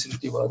Drishti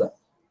Srishti Vada.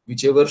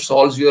 Whichever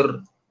solves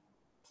your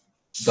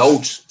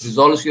doubts,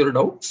 resolves your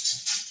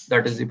doubts,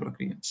 that is the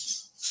Prakriya.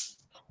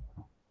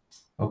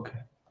 Okay.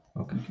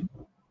 Okay.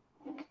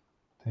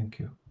 Thank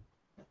you.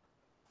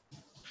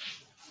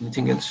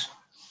 Anything else?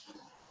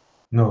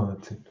 No,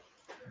 that's it.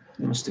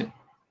 Namaste.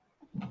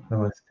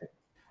 Namaste.